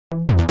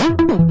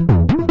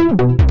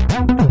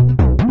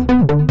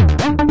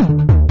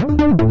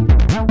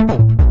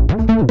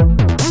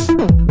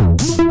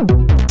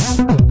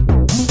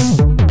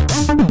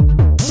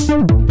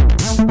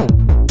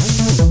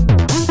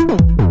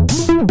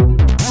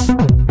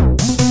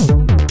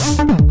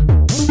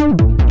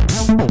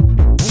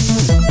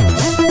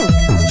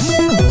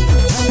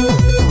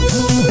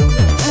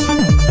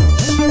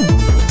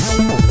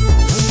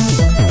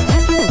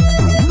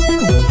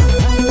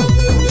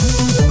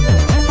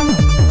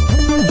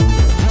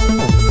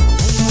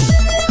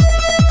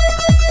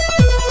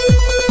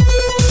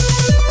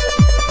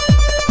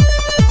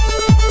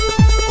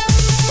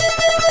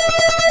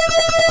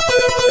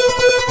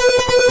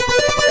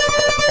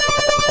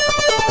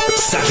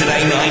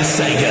Saturday Night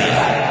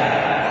Sega.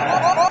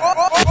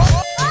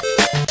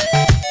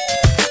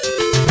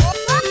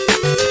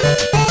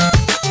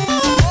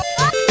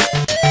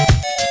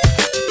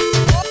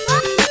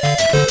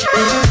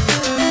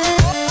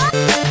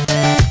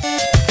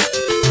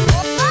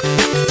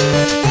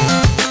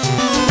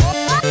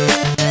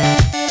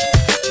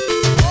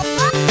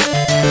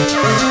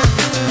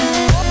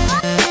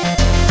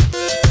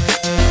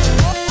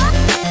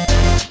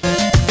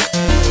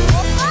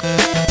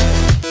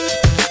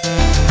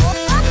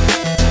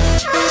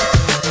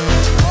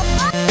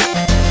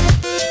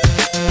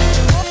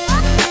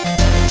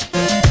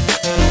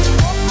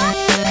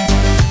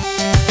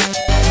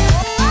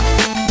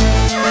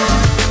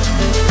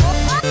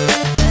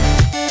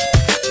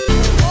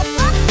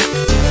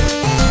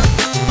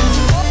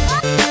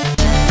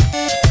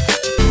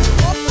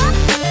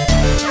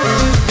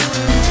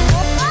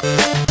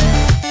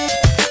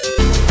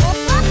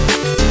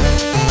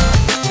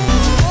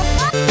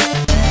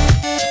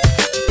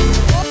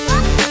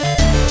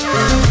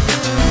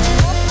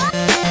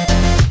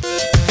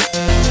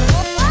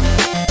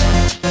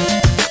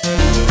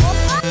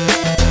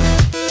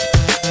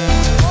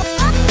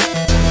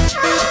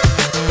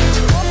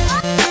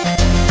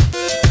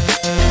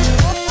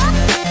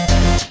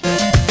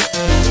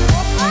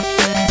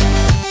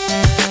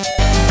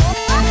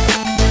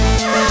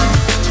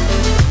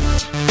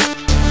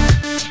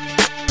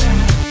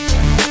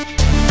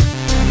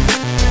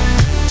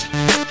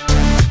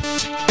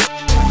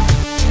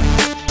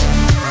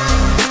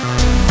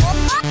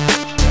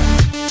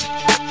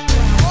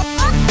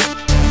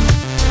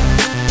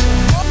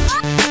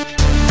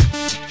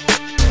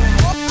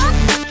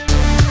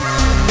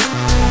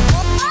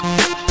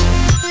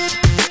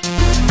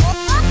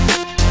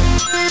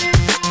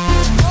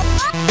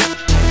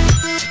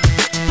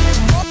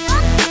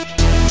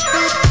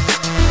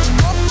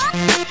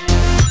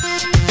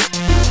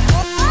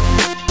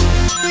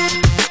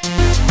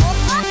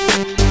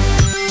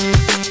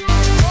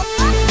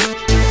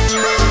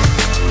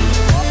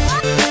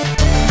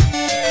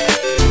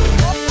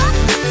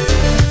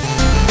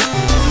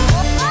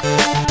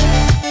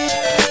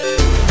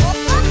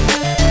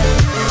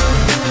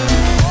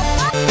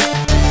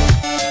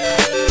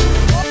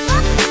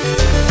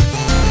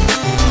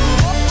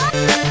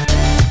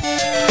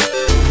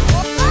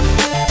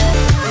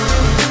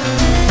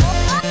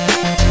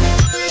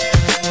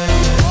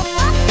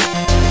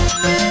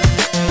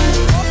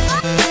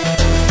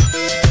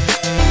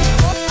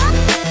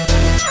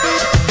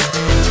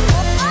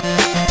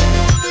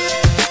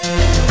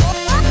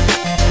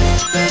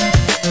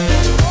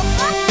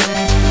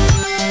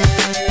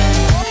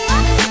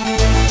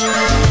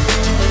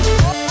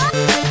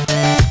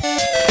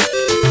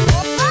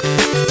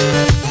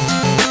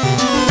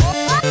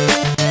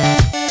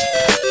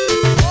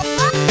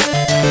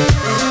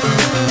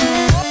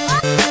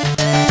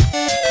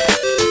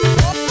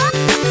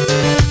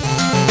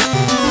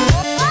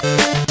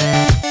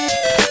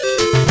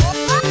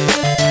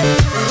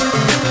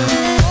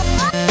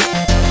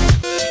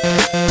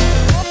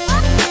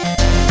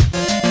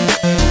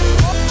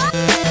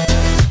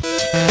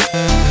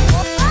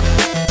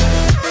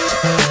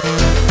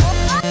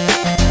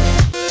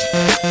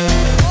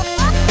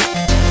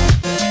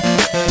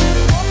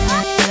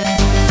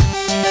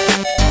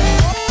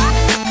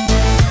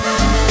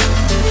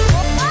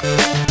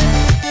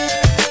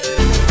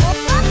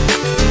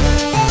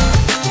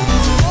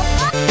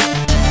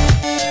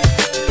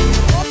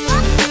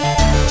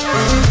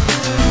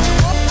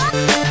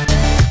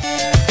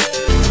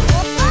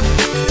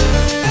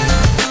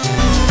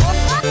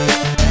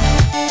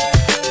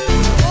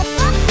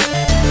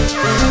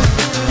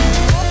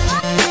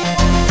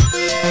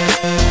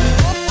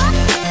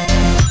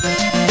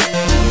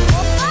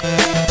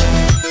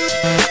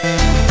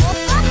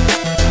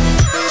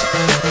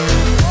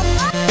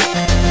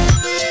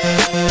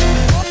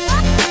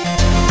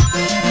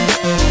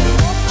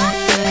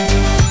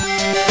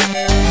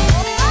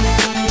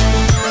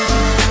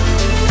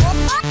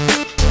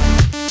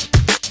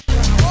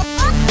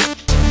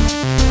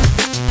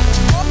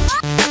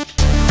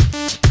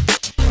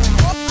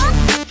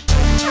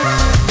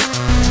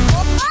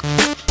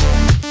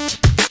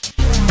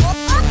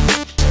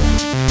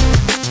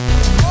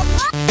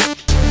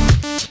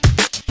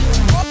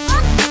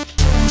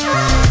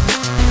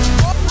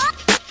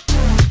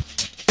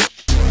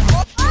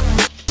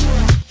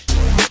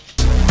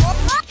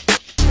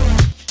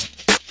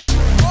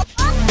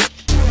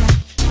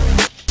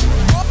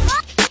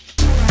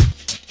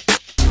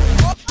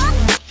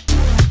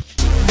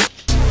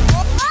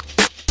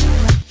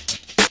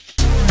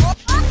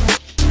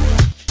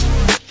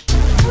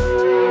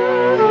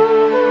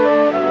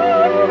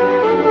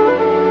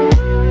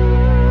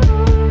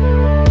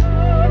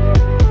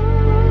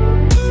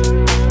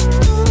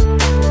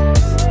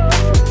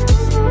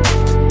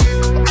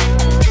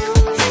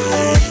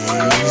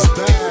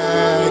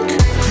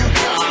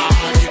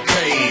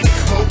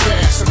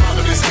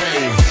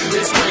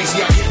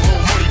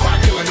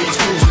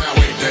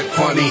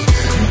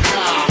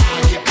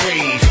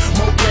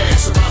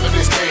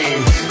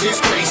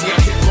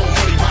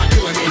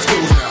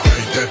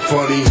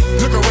 funny?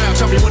 Look around,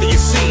 tell me what do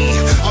you see?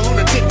 A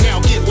lunatic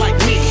now get like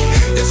me.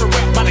 It's a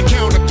rap by the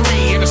count of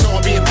 3, and it's all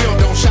being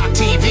filmed on Shot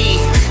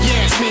TV.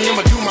 Yeah, it's me,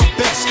 I'ma do my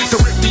best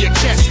to rip to your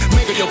chest,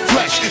 make of your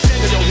flesh, then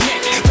to your neck,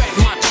 back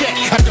my check.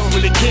 I don't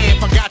really care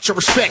if I got your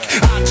respect.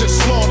 I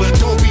just slaughter,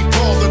 don't be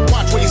bothered.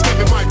 Watch where you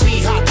step, it might be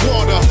hot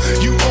water.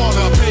 You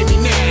oughta pay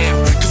me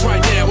now, cause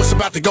right now it's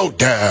about to go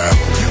down.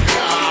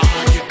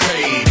 I get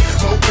paid,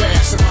 no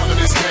gas, I'm out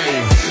of this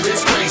game.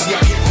 It's crazy,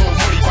 I get more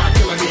money by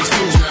killing these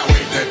dudes now,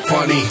 ain't that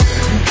funny?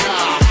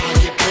 I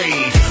get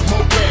paid,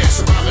 more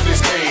gas, I'm out of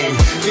this game.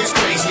 It's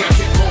crazy, I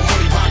get more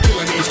money by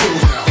killing these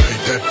dudes now,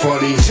 ain't that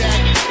funny? Jack,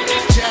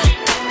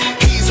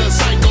 he's a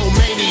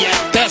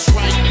psychomaniac, that's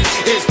right.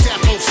 It's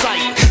death on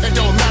sight, it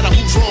don't matter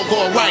who's wrong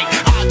or right.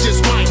 I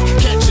just might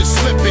catch you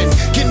slipping.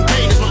 Getting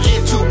paid is my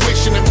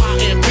intuition and my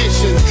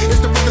ambition. It's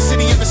the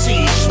city of the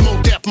siege, more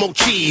death, more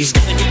cheese.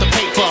 Gotta get the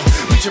paper,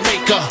 with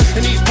Jamaica,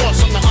 and these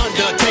boss I'm the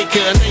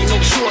Undertaker, and ain't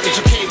no shortage,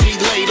 you can't be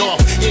laid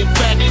off. In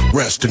fact,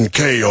 rest in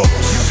chaos.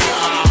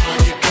 I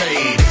get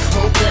paid,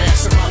 more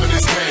gas, I'm out of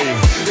this game.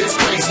 It's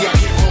crazy, I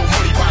get more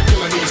money by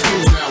killing these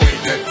dudes now,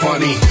 ain't that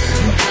funny?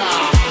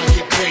 I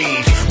get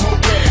paid, more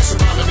gas,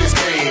 I'm out of this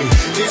game.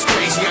 It's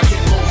crazy, I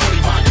get more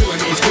money by killing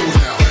these dudes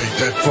now, ain't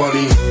that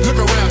funny? Look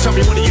around, tell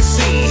me what do you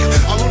see?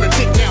 A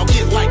lunatic now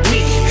get like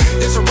me.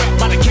 It's a rap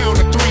by the count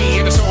of 3,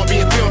 and it's all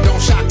being filmed on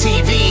Shot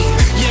TV.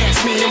 Yeah,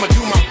 it's me, I'ma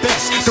do my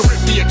best to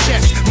rip to your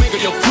chest, make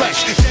of your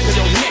flesh, then to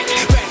your neck,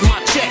 back my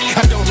check.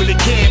 I don't really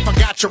care if I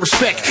got your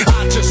respect.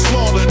 I just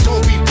slaughter,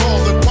 don't be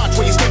bothered. Watch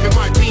where you step, it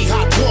might be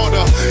hot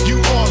water. You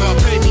oughta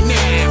pay me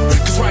now,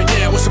 cause right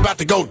now it's about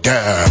to go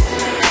down.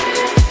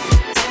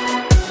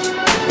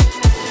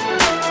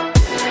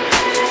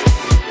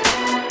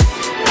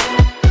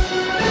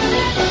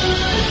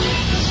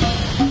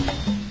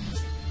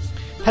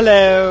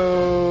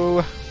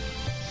 Hello,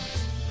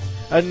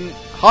 and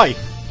hi.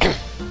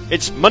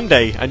 It's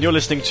Monday, and you're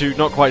listening to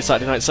Not Quite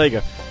Saturday Night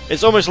Sega.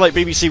 It's almost like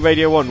BBC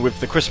Radio 1 with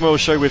the Chris Moyles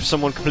show with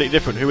someone completely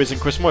different who isn't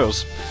Chris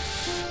Moyles.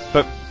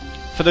 But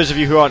for those of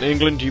you who aren't in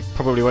England, you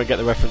probably won't get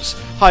the reference.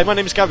 Hi, my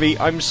name's Gavi.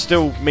 I'm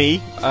still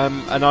me,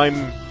 and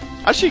I'm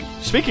actually,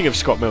 speaking of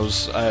Scott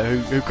Mills,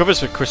 who covers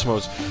for Chris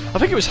Moyles, I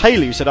think it was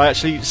Haley who said I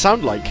actually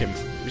sound like him,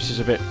 which is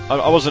a bit.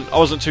 I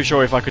wasn't too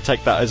sure if I could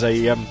take that as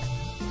a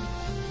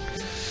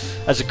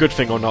good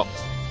thing or not.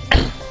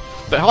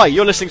 But hi,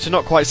 you're listening to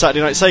Not Quite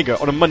Saturday Night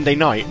Sega on a Monday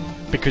night,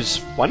 because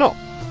why not?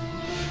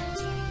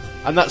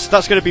 And that's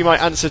going to be my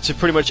answer to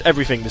pretty much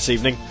everything this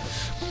evening.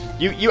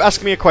 You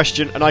ask me a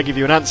question and I give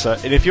you an answer,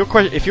 and if your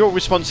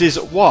response is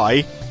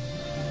why,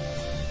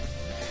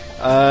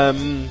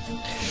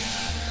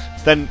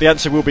 then the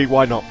answer will be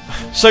why not.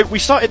 So we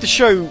started the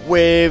show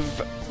with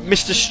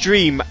Mr.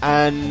 Stream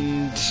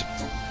and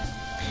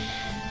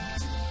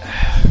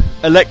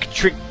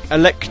Electricity.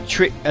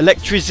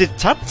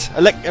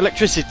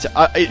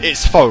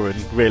 It's foreign,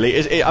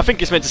 really. I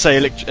think it's meant to say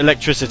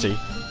electricity,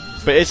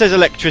 but it says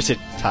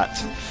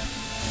Electricitat.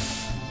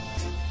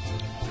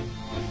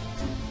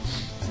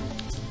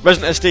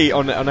 Resident SD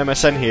on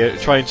MSN here,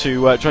 trying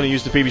to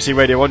use the BBC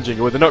Radio 1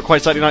 jingle with the Not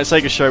Quite Saturday Night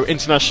Sega show,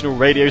 International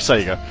Radio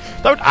Sega.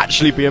 That would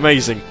actually be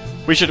amazing.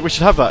 We should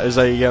have that as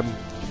a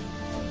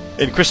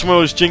in Chris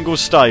Moyles jingle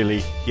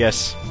styley.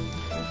 Yes.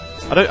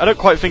 I don't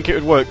quite think it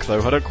would work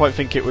though. I don't quite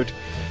think it would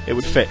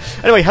fit.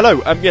 Anyway,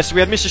 hello. Yes, we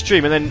had Mr.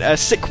 Stream and then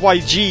Sick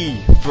YG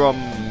from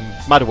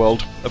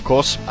Madworld, of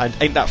course, and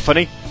Ain't That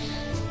Funny.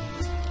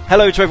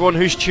 Hello to everyone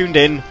who's tuned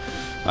in.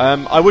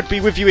 I would be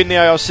with you in the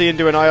IRC and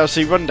do an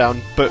IRC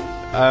rundown, but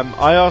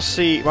my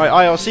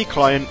IRC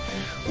client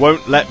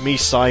won't let me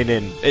sign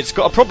in. It's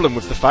got a problem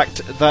with the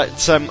fact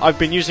that I've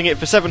been using it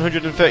for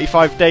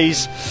 735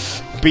 days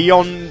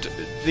beyond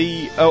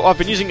the... I've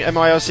been using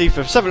MIRC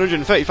for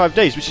 735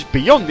 days, which is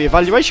beyond the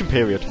evaluation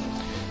period.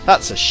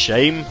 That's a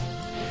shame.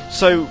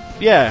 So,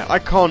 yeah, I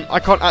can't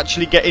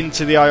actually get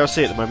into the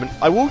IRC at the moment.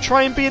 I will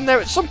try and be in there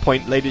at some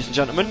point, ladies and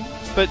gentlemen,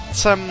 but,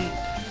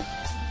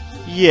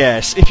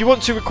 yes, if you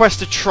want to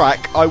request a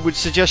track, I would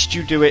suggest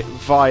you do it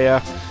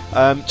via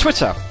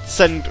Twitter.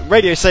 Send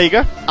Radio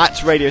Sega,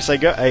 at Radio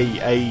Sega,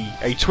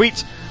 a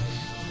tweet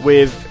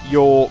with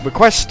your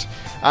request,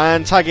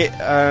 and tag it,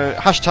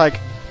 hashtag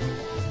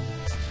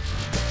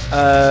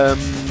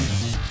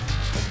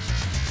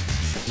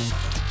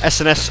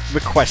SNS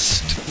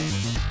request.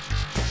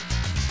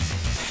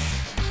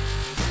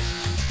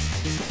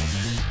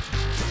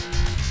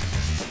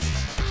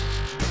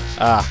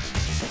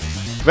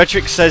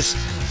 Retrix says,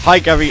 "Hi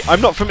Gary,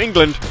 I'm not from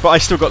England, but I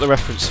still got the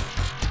reference."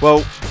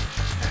 Well,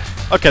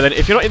 okay then,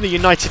 if you're not in the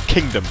United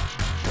Kingdom,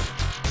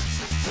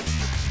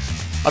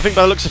 I think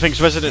by the looks of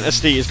things, Resident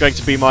SD is going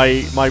to be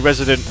my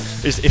resident.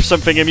 If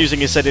something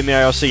amusing is said in the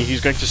IRC,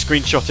 he's going to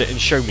screenshot it and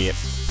show me it.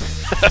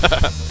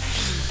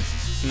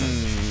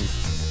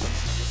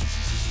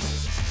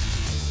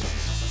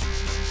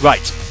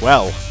 Right,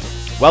 well.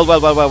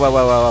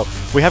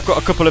 We have got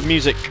a couple of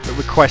music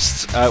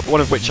requests,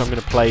 one of which I'm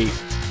going to play,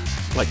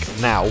 like,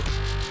 now.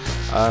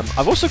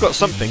 I've also got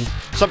something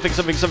top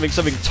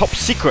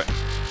secret.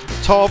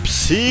 Top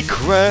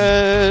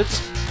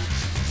secret!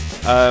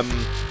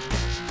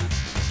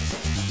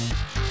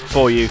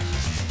 for you,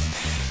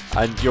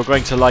 and you're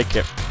going to like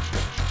it.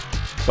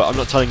 But I'm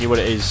not telling you what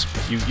it is.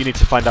 You need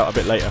to find out a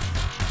bit later.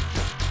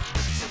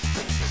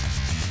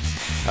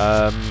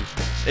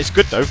 It's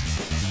good though.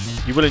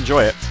 You will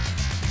enjoy it.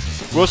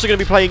 We're also going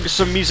to be playing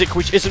some music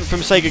which isn't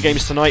from Sega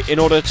games tonight in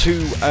order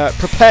to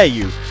prepare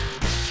you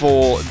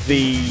for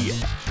the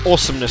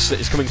awesomeness that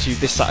is coming to you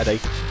this Saturday,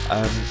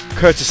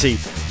 courtesy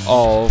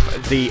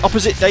of the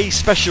Opposite Day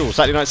Special,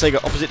 Saturday Night Sega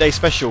Opposite Day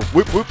Special.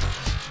 Whoop whoop.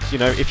 You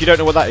know, if you don't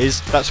know what that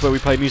is, that's where we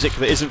play music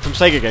that isn't from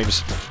Sega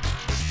games.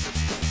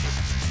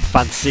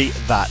 Fancy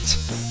that.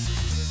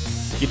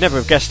 You'd never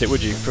have guessed it,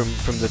 would you,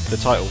 from the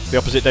title, the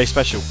Opposite Day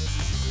Special?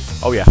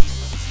 Oh yeah.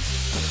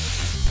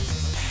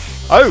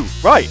 Oh,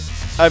 right.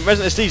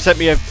 Resident Steve sent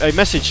me a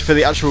message for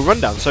the actual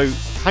rundown, so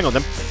hang on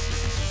then,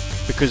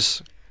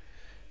 because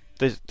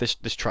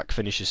this track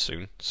finishes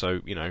soon,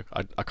 so you know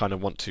I kind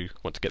of want to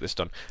get this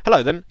done.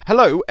 Hello then,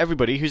 hello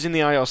everybody who's in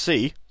the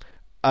IRC.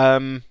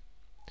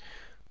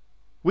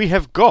 We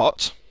have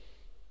got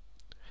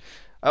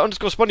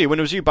underscore Spondy, when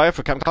it was you,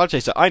 Biafra, Captain Cloud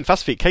Chaser, Iron,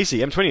 Fast Feet, Casey,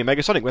 M20,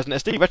 Mega Sonic,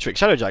 Resident SD, Retric,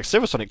 Shadowjack,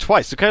 Silversonic,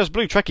 Twice, the Chaos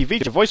Blue, Trekkie,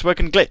 Vija, Voice Work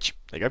and Glitch.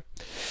 There you go.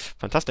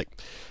 Fantastic.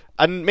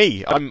 And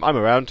me, I'm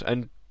around,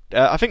 and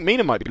I think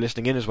Mina might be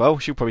listening in as well.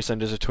 She'll probably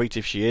send us a tweet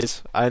if she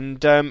is.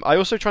 And I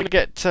also trying to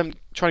get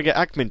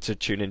Agmin to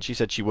tune in. She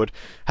said she would.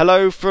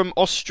 Hello from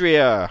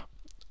Austria.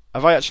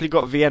 Have I actually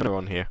got Vienna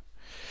on here?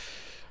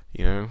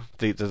 You know,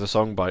 the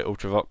song by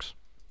Ultravox.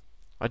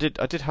 I did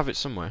have it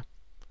somewhere.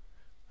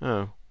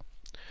 Oh,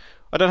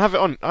 I don't have it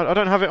on. I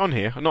don't have it on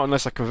here. Not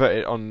unless I convert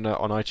it on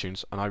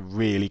iTunes, and I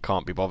really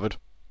can't be bothered.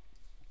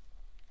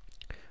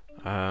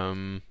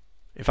 In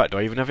fact, do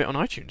I even have it on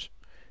iTunes?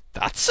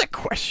 That's a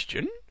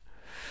question.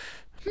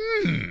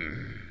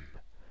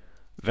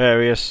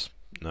 Various.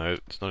 No,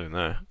 it's not in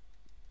there.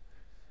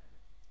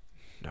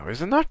 No,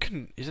 isn't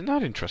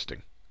that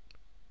interesting?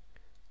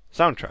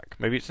 Soundtrack.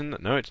 Maybe it's in.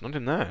 No, it's not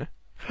in there.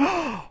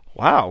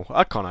 Wow,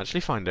 I can't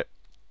actually find it.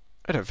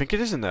 I don't think it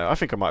is in there. I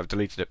think I might have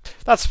deleted it.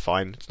 That's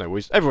fine. It's no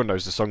worries. Everyone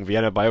knows the song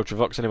Vienna by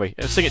Ultravox anyway.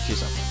 Sing it to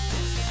yourself.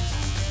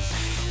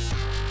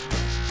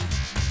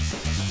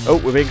 Oh,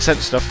 we're being sent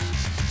stuff.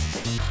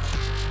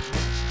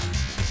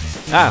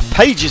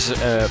 Pages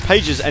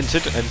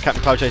entered and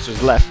Captain Cloud Chaser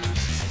has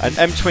left, and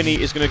M20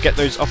 is going to get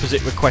those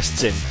opposite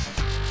requests in.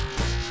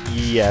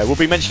 Yeah, we'll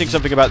be mentioning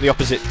something about the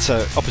opposite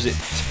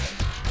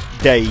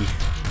day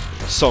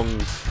song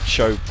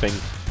show thing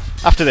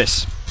after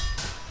this.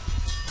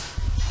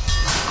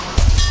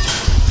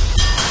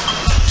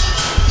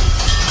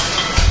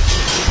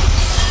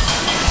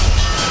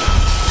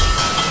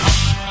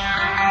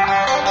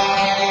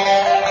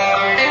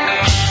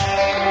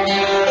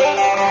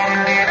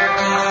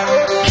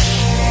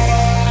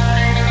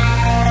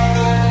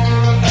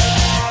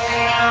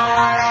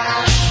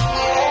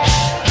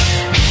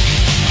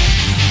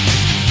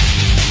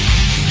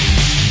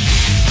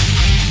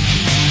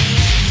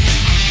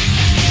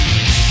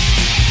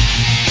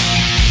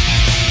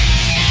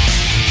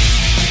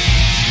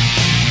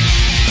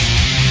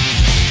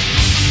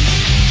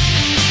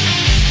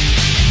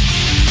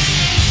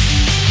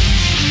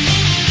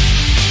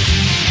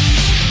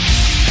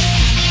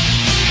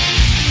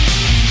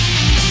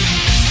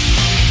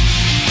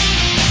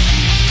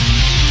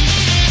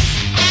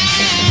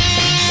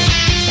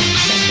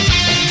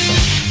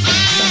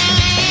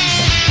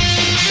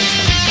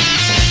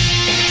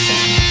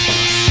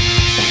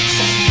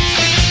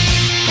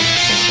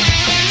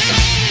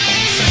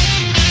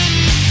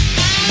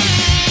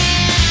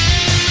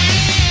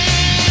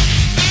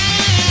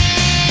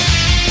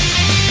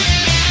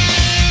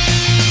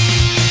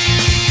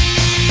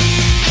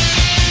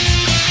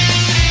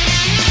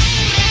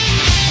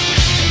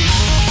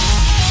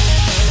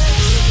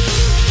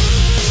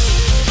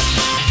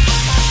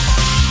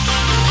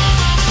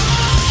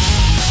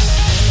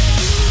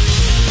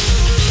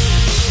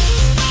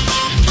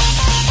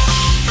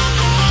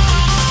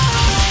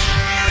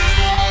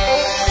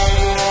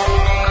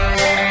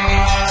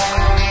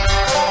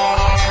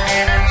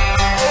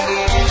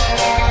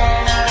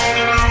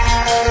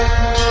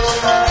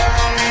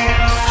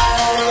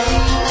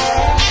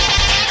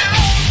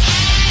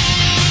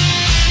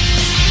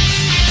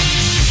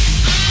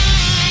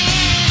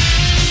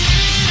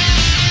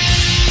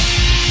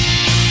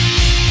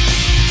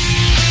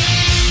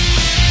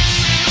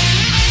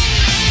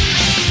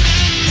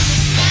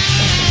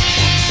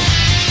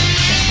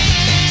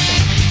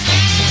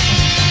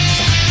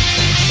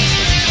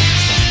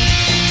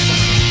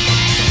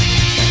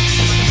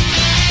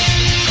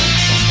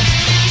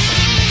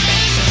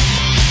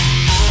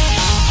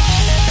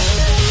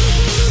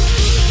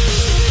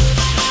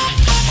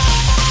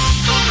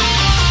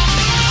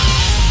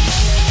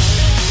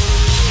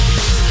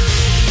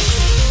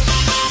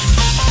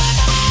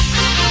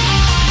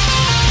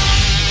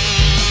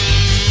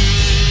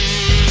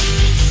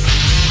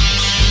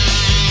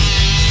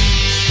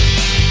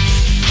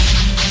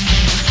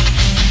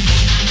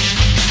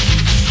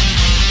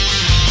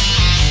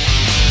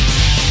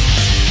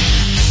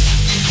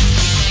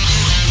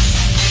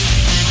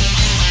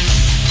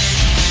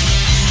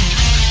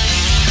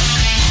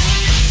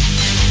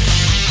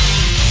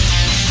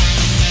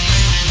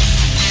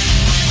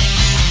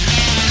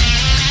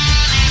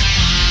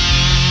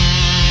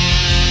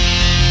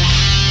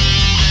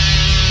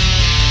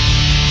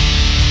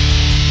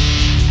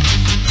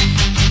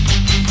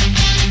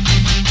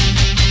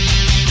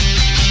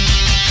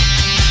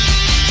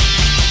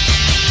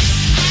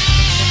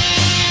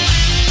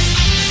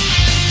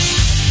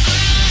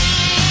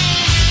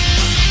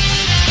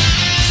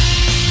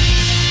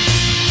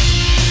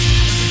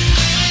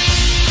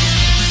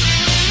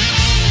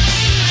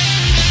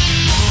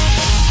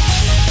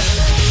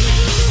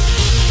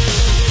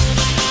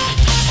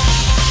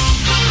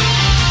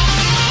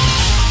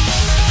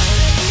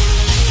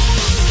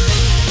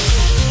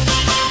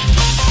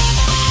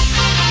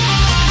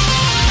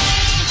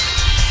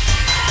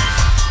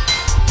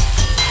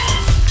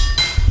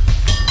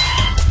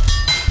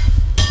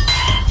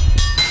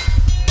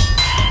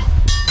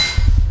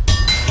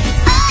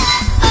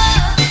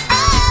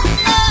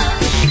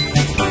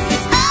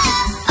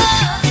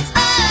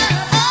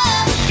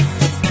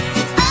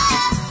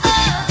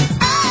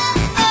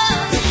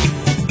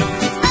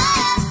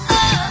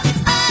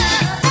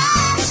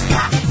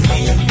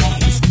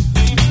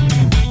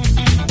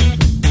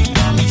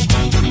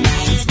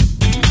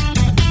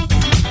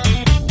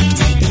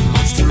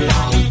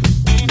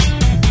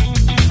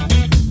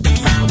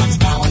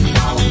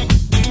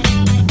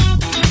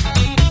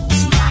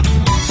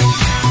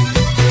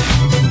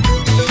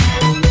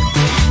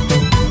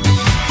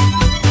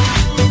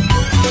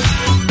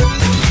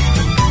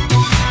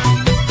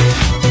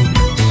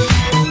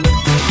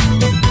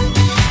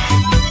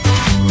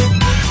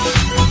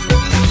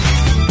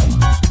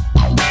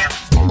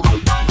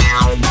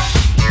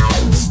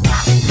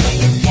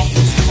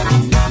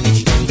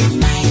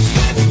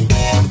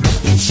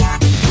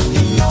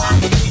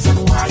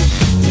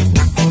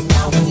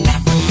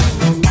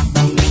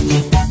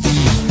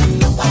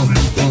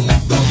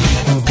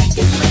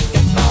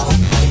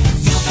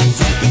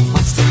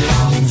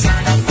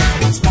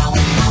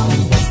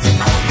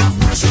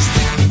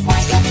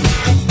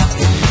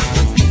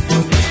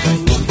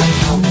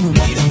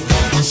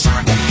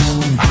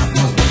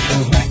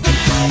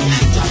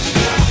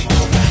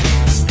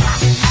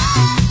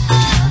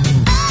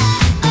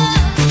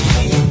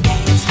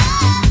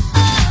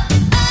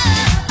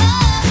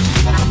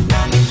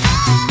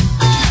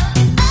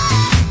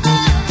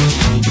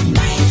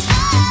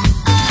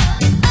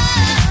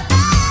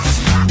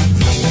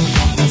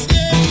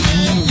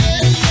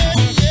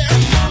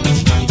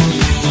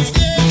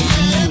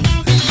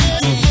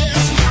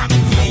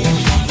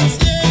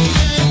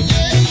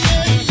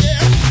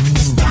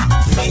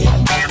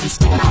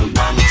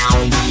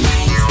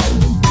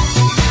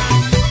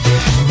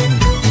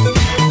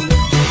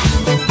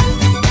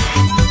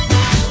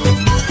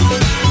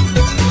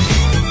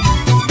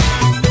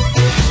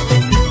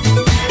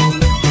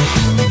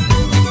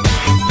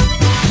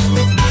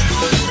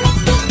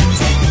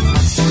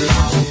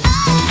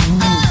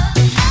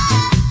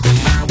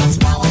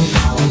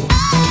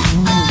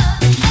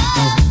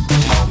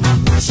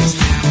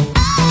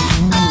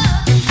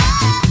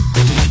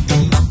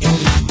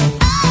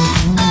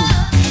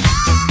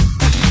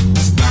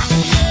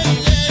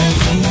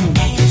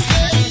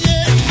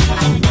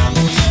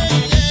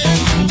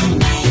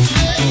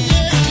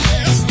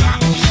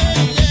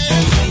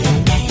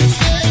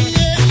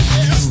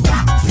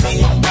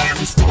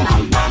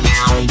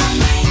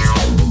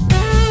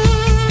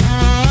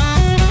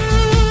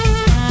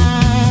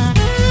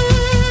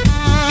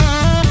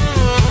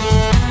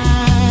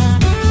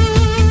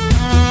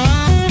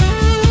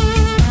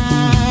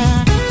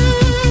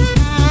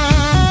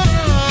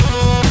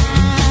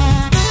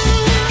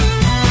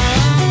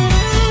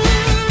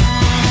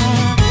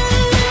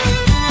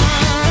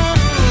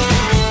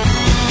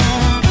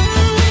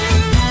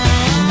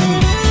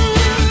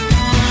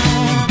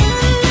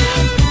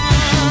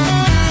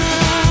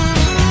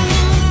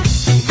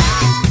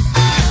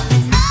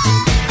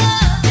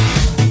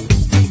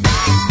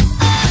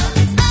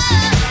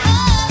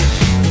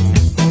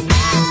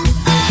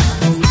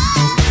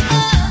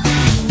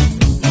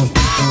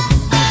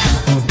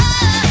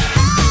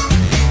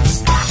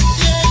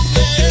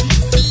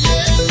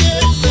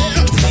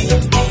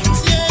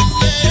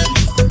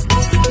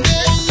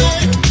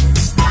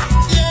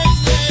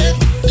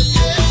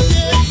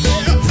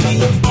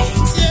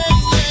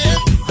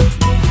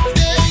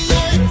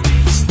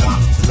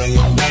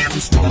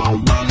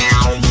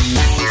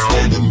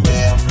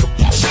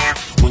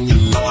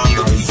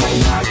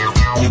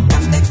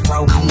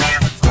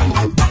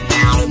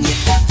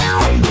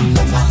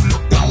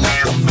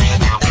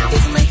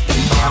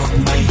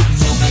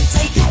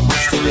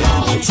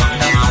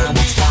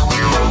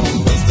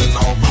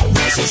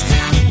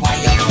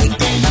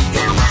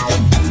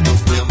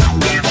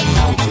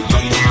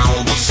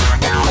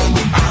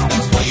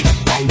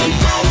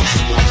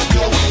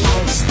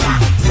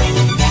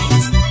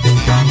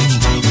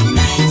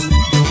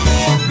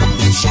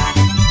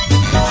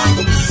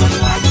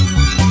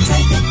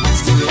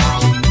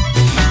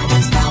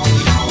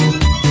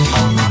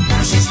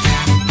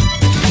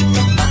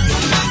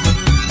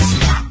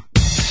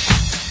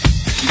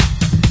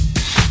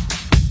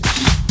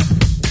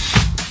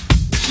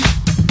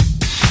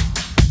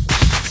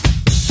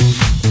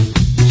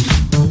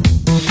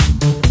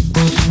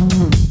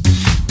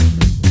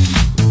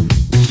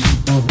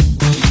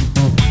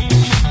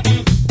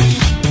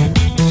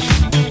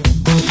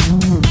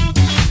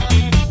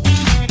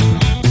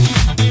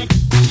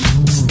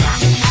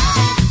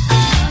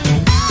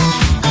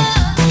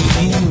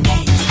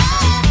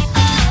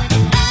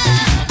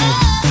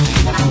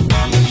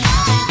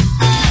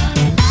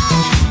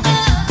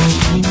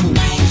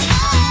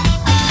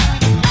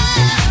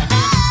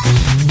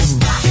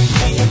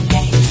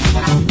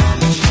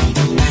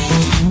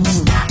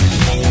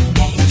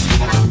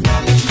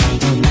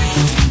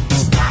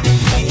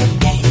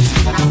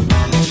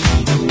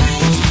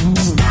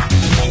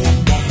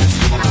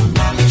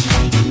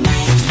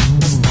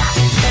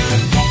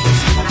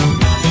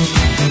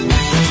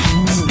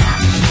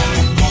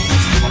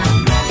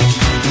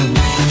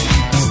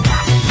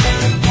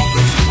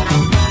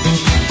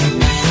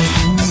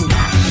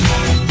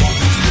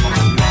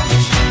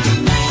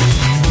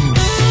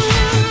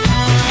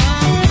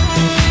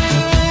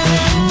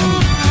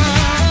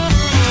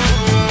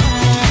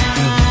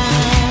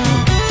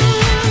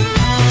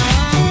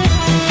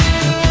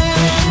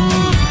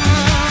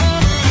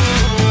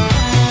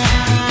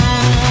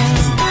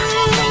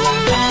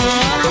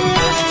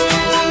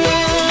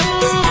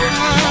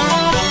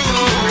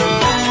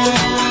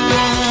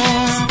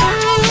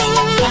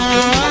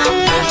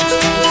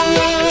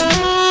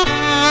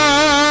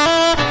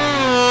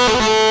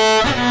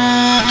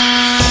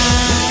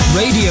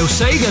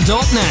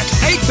 SegaSega.net.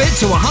 8-bit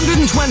to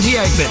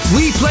 128-bit.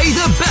 We play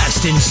the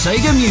best in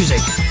Sega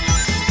music.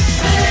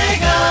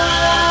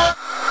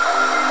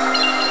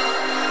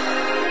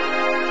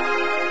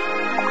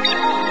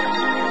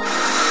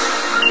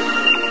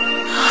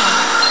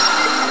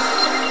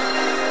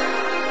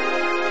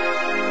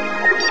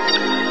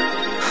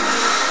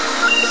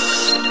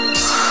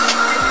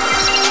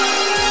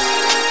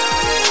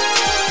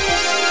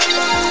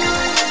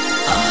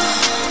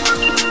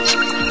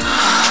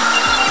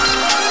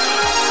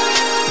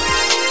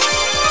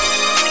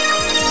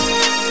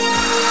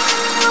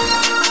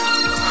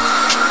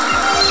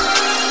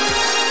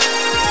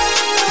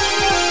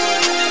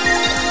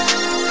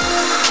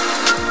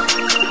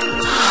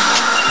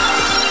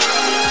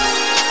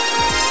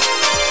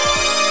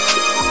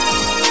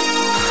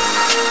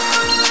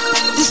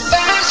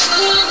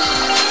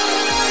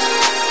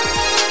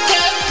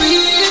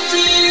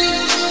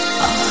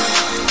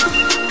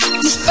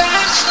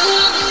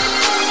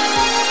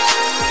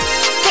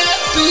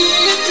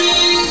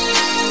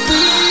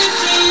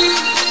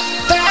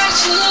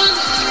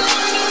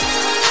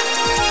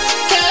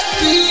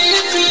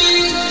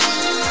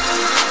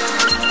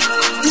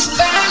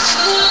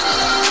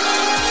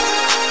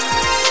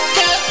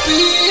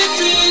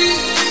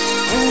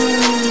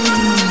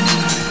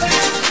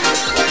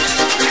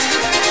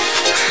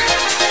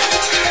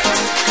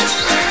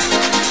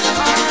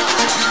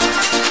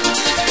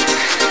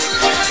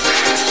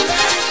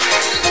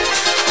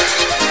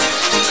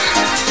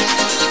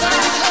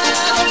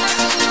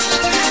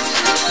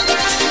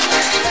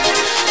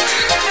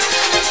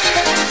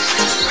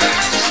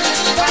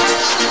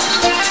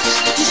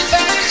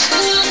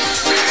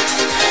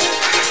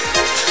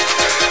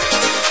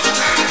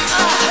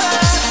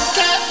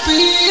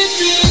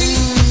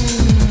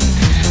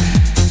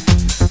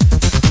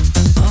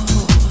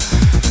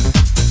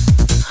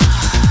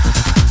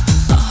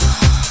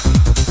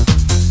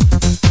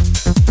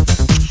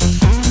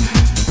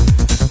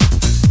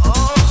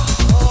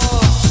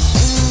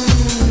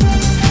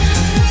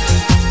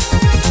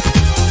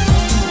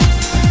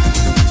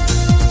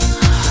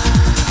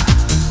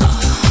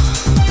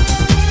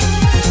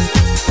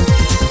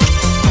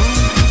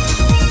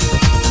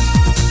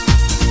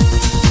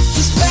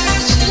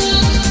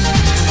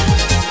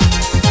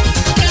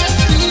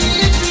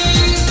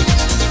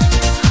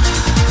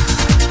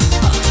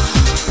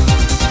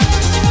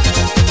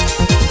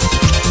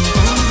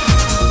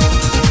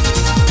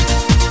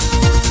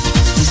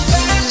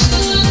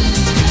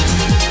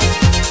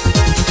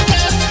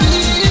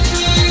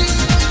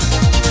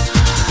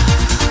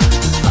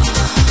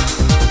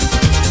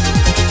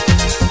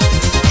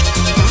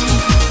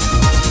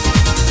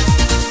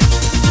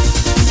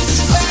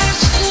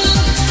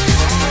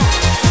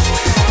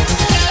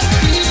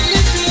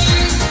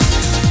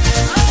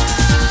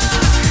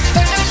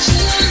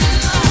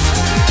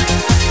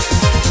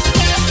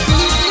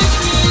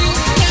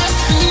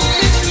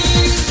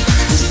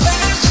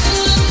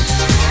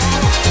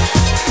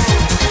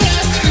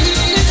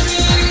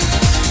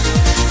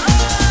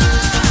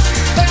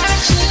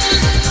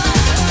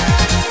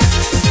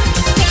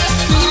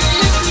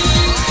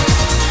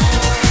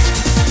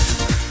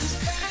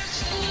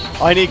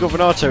 Inigo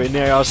Venato in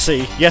the ARC,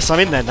 yes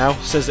I'm in there now,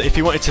 says that if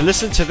he wanted to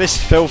listen to this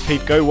filth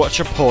he'd go watch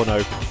a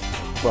porno.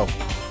 Well,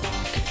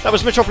 that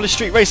was Metropolis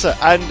Street Racer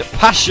and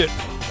Passion,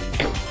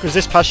 because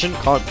this passion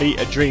can't be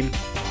a dream.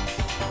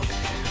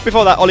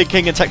 Before that, Ollie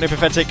King and Techno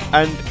Pathetic,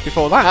 and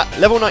before that,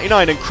 Level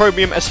 99 and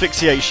Chromium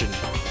Asphyxiation.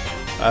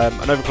 An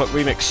Overclock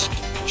remix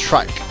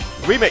track.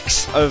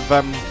 Remix of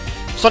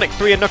Sonic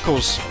 3 and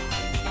Knuckles.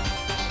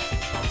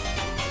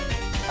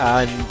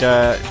 And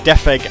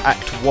Death Egg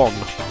Act 1.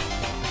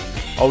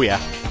 Oh yeah.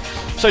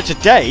 So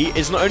today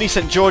is not only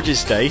St.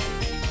 George's Day.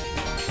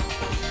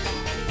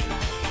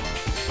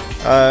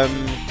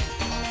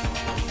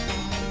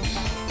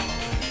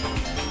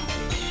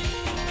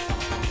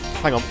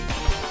 Hang on.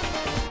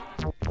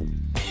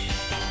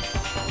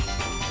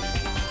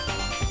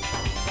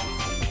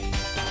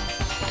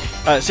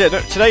 So yeah, no,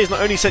 today is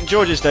not only St.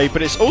 George's Day,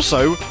 but it's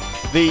also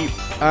the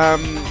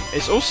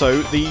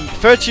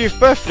 30th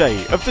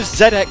birthday of the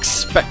ZX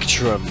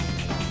Spectrum.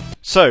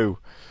 So,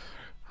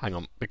 hang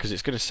on, because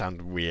it's going to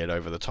sound weird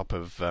over the top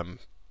of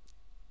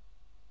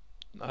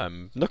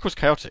Knuckles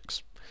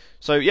Chaotix.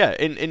 So yeah,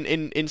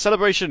 in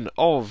celebration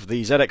of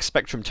the ZX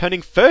Spectrum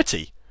turning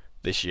 30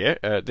 this year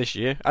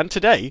and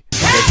today.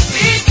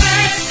 Happy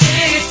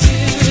birthday to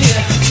you.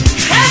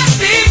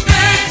 Happy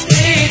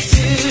birthday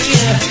to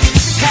you.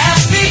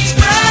 Happy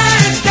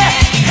birthday.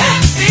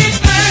 Happy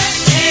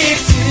birthday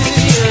to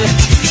you.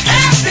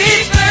 Happy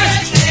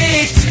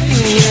birthday to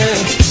you.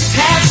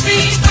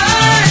 Happy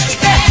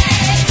birthday.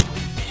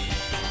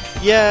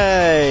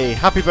 Yay!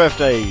 Happy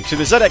birthday to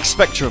the ZX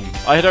Spectrum.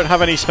 I don't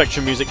have any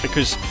Spectrum music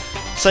because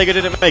Sega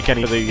didn't make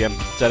any of the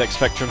ZX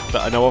Spectrum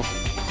that I know of.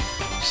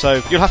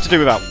 So you'll have to do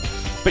without.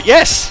 But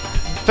yes!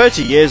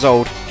 30 years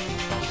old.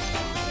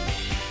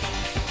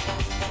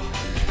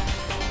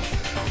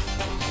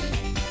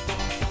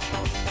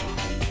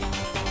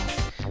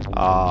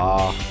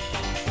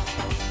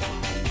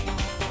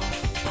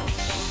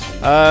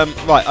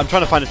 Right, I'm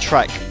trying to find a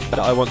track that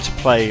I want to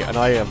play, and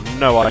I have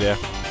no idea.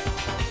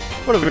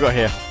 What have we got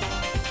here?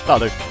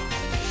 That'll do.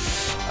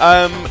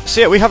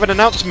 So yeah, we have an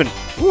announcement.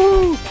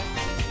 Woo!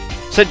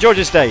 St.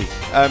 George's Day.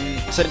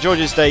 St.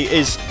 George's Day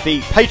is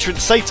the patron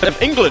saint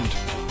of England,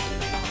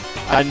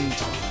 and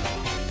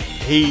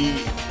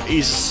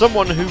he's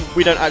someone who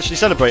we don't actually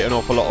celebrate an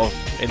awful lot of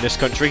in this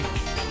country,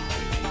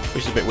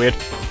 which is a bit weird.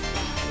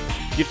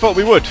 You'd thought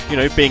we would, you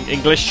know, being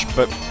English,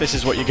 but this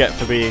is what you get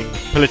for being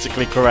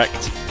politically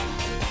correct,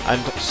 and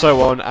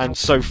so on and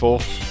so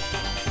forth.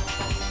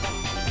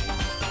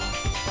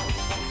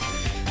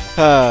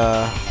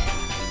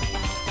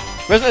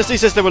 Resident SD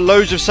says there were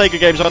loads of Sega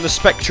games on the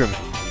Spectrum.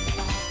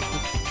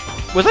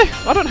 Were they?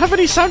 I don't have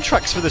any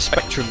soundtracks for the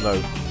Spectrum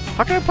though.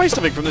 How can I play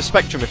something from the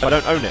Spectrum if I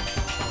don't own it?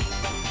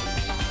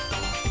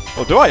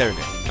 Or do I own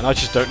it? And I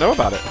just don't know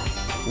about it.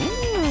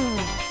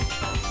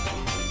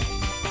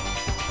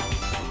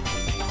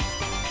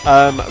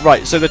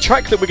 Right, so the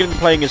track that we're going to be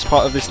playing as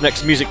part of this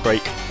next music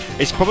break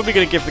is probably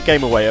going to give the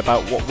game away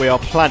about what we are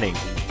planning.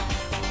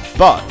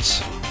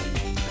 But,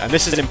 and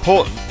this is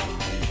important,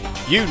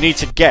 you need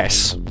to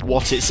guess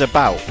what it's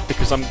about,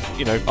 because I'm,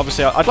 you know,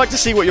 obviously I'd like to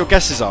see what your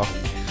guesses are,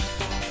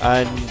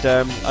 and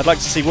I'd like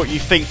to see what you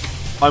think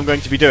I'm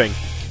going to be doing.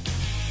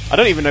 I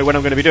don't even know when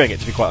I'm going to be doing it,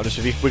 to be quite honest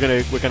with you. We're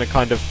going to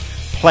kind of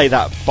play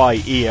that by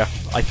ear,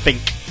 I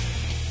think.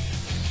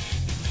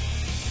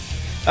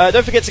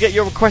 Don't forget to get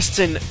your requests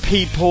in,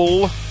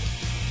 people.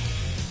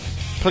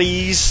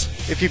 Please,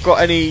 if you've got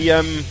any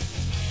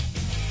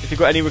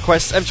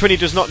requests. M20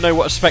 does not know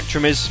what a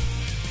Spectrum is.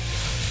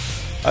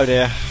 Oh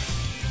dear.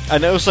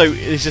 And also,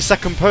 he's the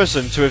second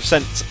person to have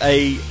sent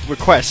a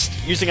request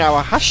using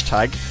our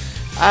hashtag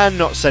and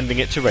not sending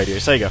it to Radio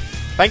Sega.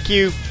 Thank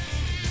you.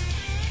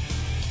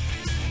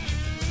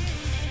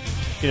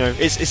 You know,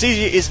 it's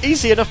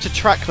easy enough to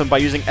track them by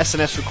using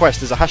SNS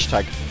request as a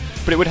hashtag,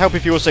 but it would help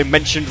if you also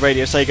mentioned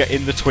Radio Sega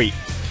in the tweet,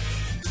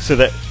 so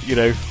that, you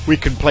know, we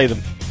can play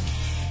them.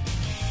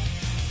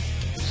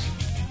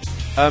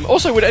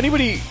 Also, would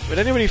anybody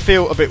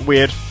feel a bit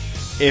weird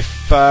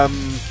if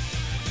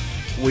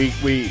we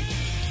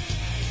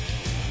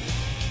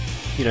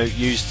you know,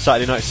 used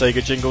Saturday Night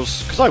Sega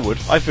jingles? Because I would.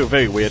 I feel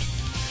very weird.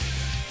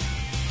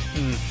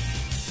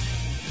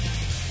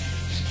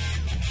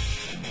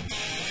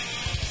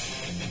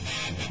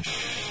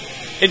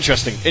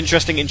 Interesting. Have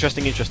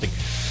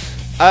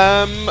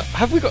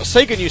we got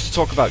Sega news to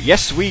talk about?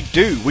 Yes, we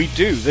do.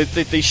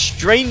 The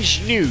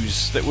strange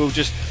news that we'll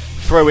just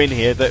throw in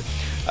here, that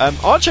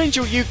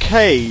Archangel UK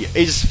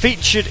is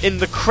featured in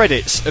the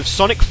credits of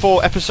Sonic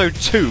 4 Episode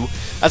 2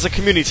 as a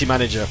community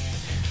manager,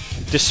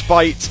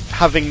 despite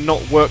having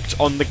not worked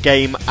on the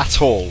game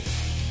at all.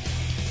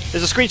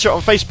 There's a screenshot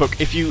on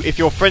Facebook if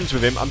you're friends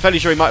with him. I'm fairly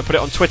sure he might have put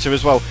it on Twitter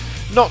as well.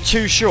 Not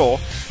too sure,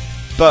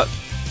 but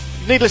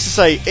needless to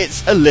say,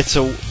 it's a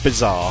little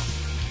bizarre.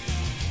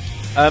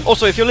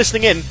 Also, if you're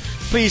listening in,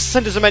 please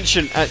send us a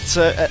mention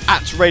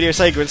at Radio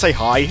Sega and say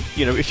hi.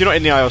 You know, if you're not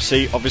in the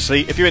IRC,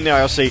 obviously. If you're in the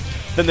IRC,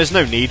 then there's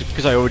no need,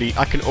 because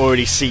I can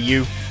already see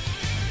you.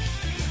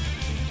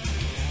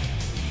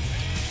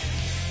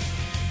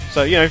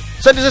 So, you know,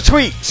 send us a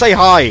tweet, say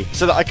hi,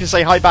 so that I can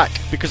say hi back,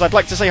 because I'd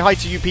like to say hi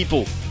to you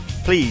people,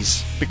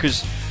 please,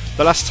 because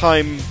the last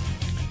time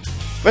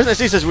Resident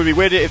SD says it would be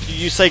weird if you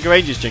use Sega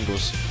Rangers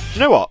jingles. Do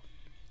you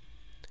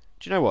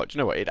know what?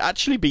 It'd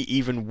actually be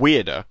even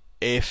weirder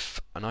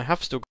if, and I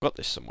have still got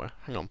this somewhere,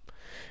 hang on.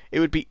 It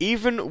would be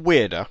even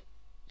weirder,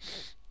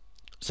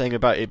 saying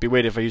about it'd be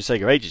weird if I use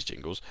Sega Ages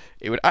jingles.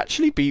 It would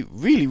actually be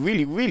really,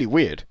 really, really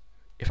weird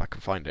if I can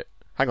find it.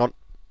 Hang on.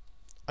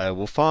 I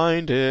will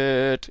find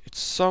it. It's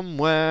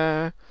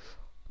somewhere.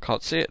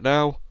 Can't see it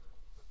now.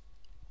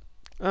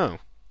 Oh.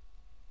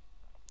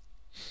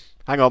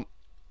 Hang on.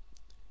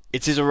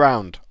 It is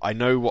around. I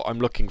know what I'm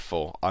looking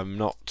for. I'm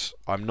not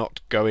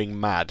going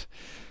mad.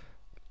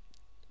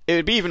 It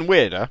would be even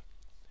weirder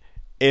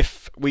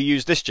if we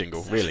used this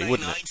jingle, really,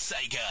 wouldn't it?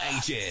 Sega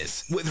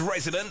Ages with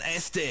Resident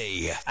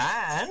SD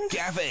and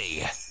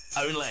Gavi,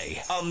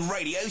 only on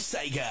Radio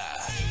Sega.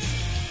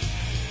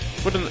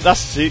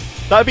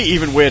 That'd be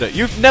even weirder.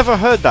 You've never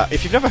heard that.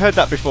 If you've never heard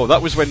that before,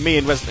 that was when me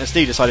and Resident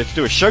SD decided to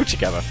do a show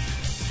together.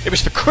 It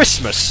was for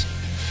Christmas.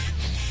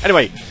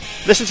 Anyway,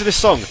 listen to this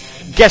song.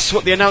 Guess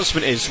what the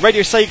announcement is.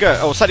 Radio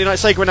Sega, or Saturday Night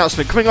Sega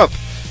announcement, coming up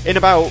in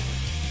about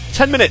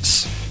 10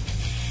 minutes.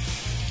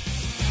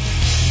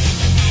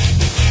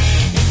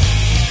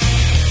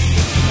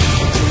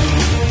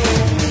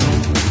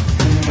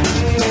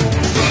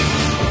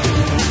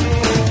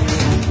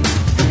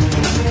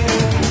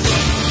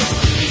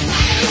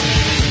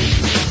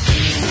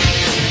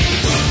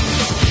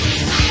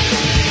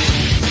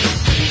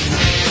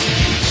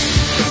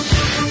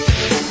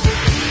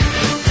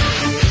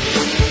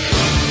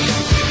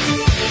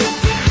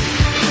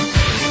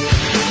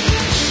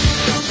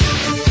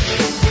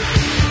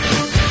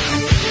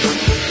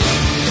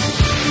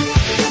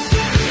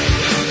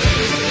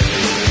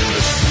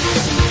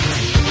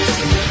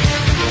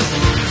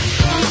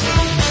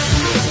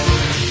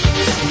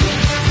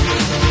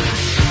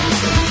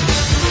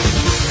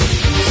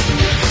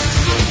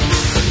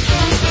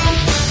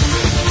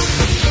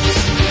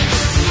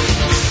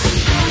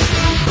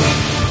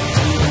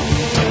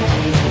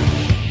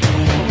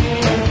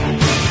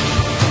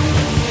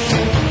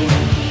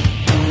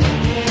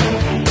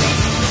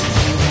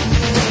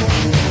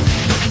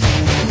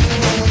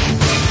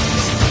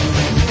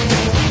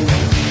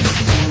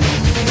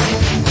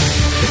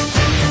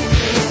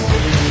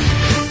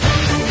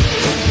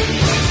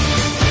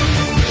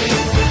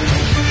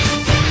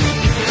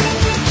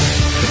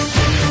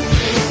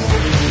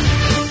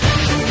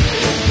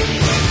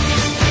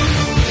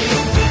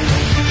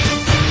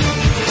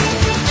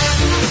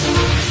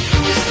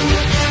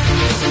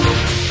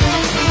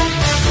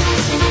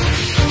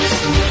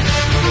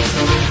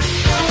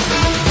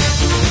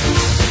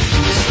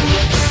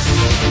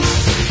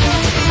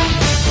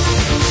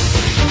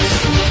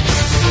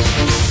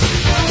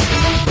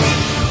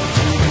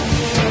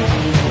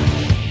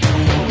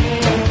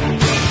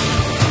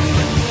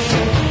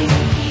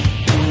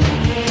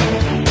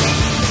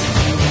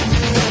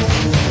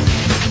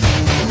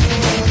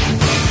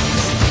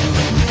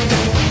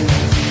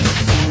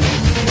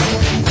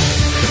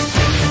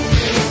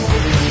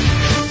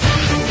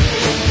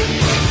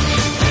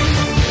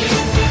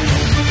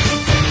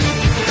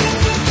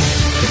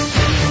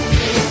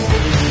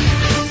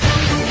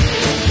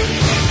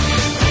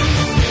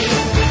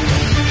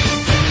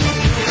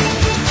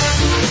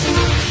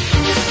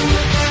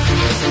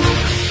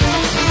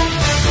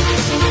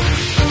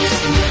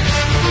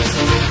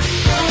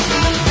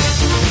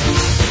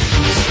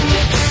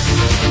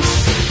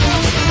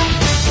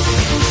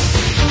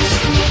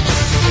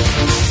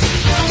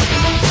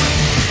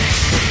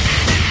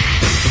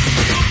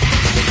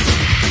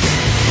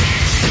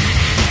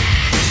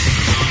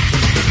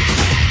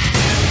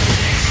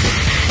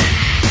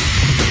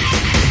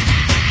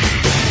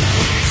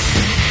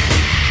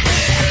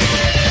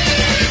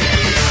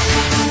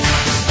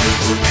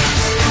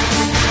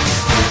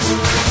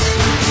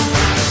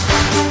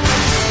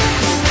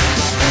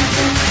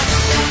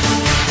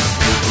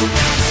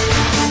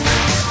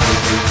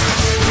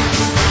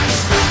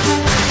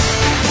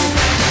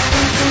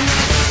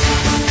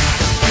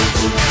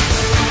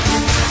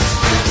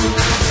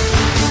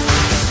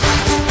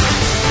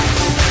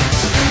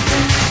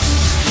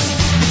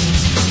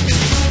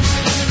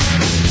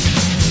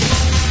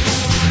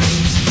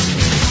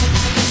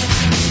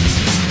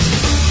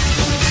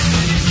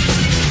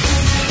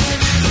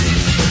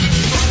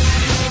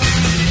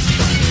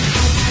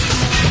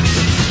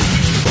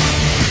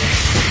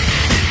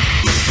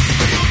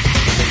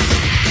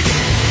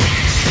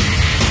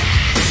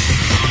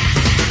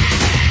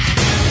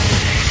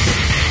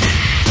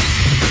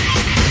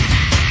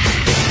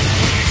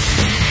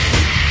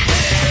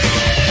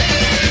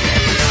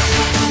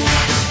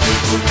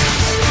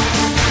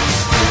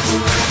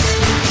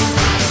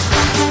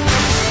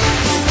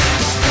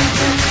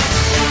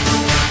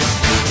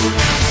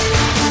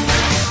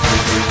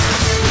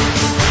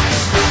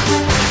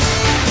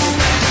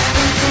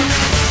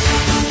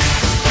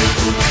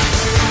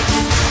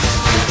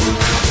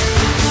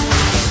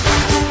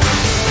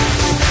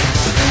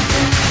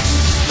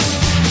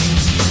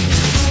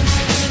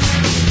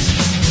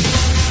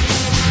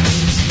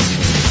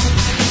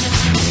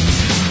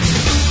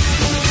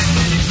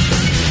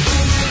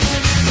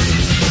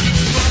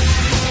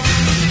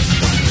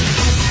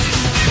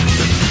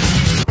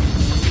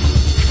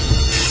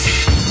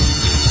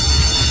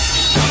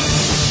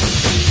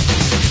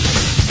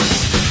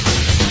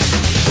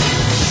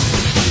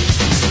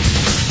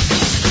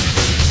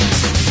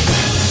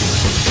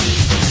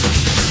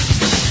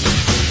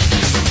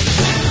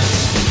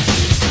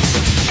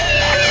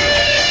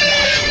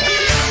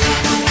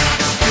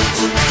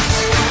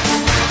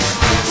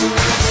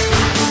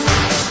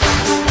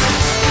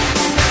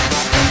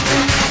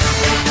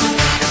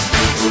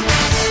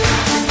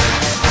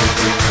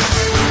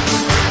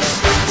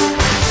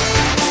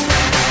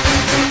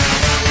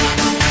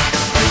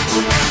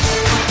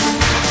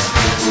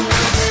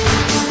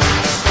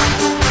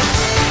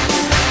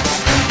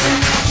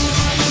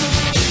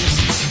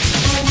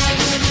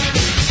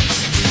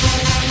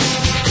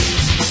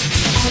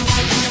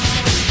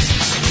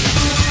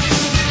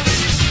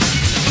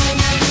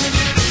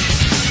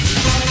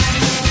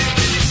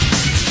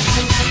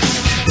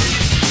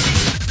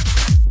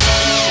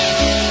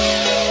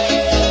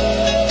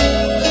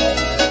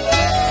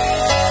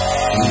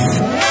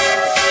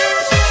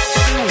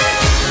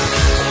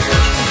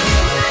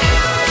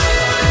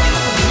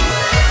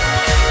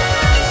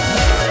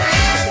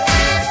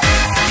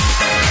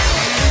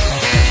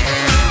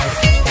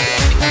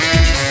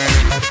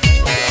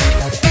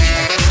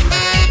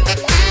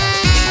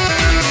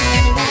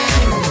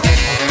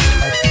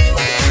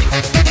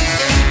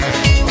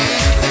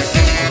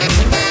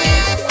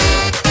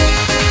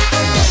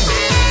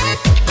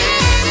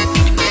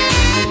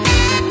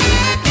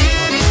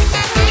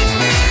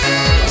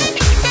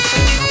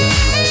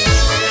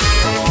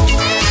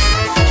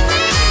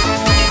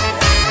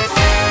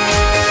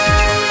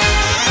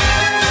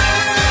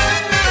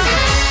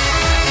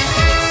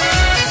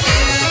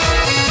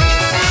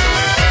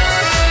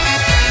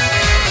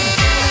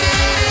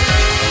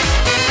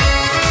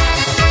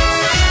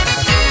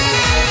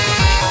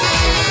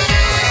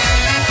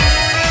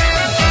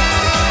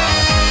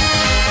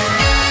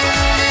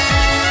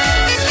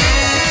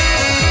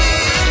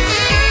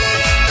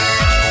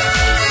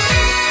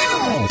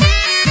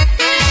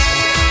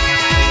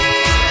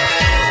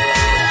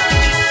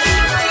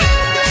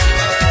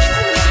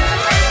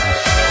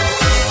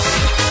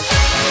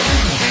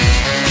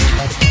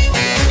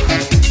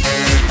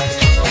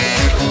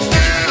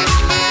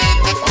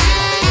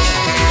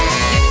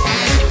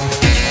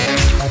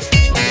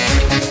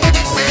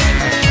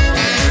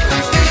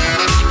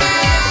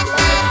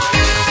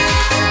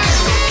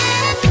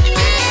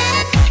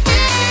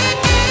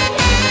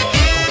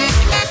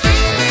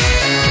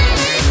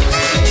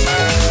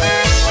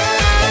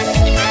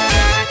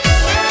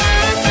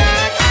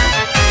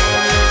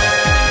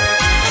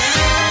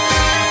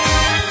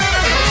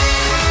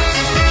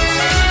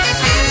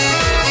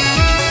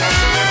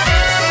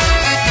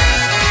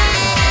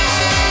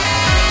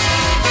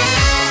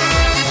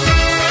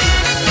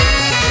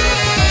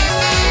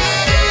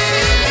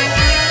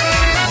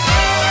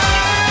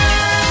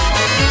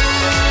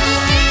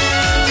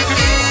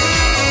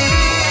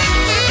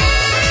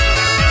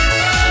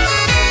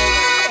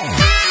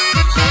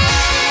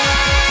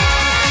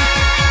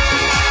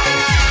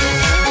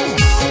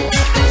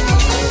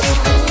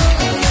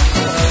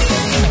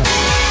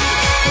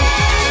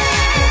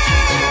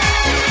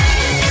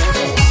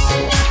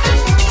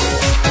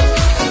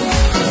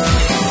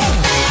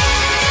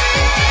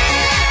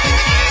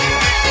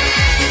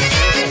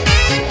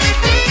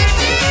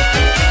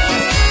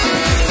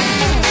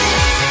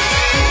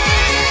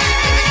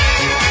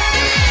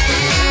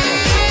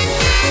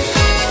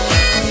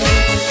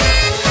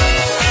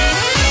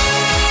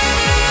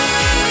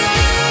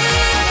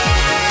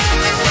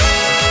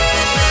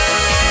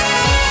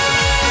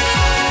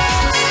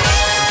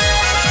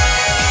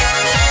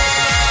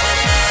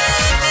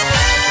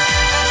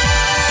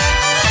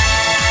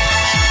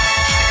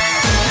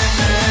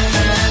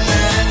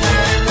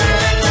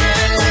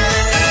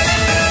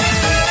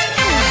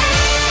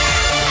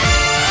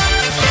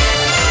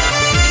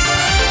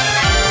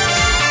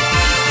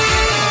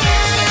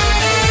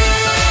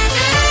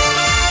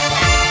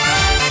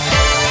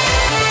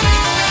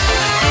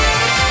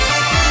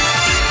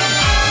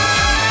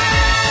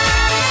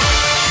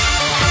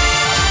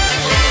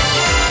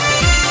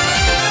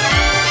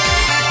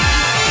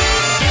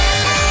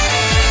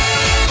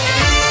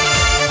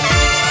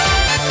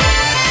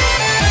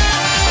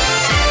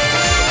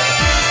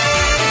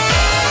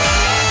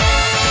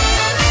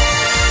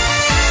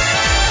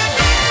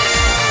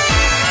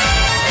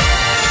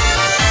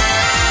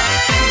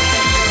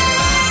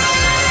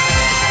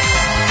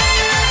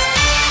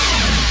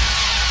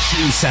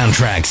 Two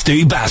soundtracks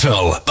do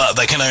battle, but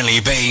there can only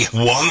be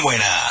one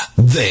winner.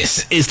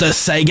 This is the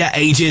Sega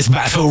Ages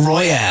Battle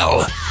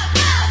Royale.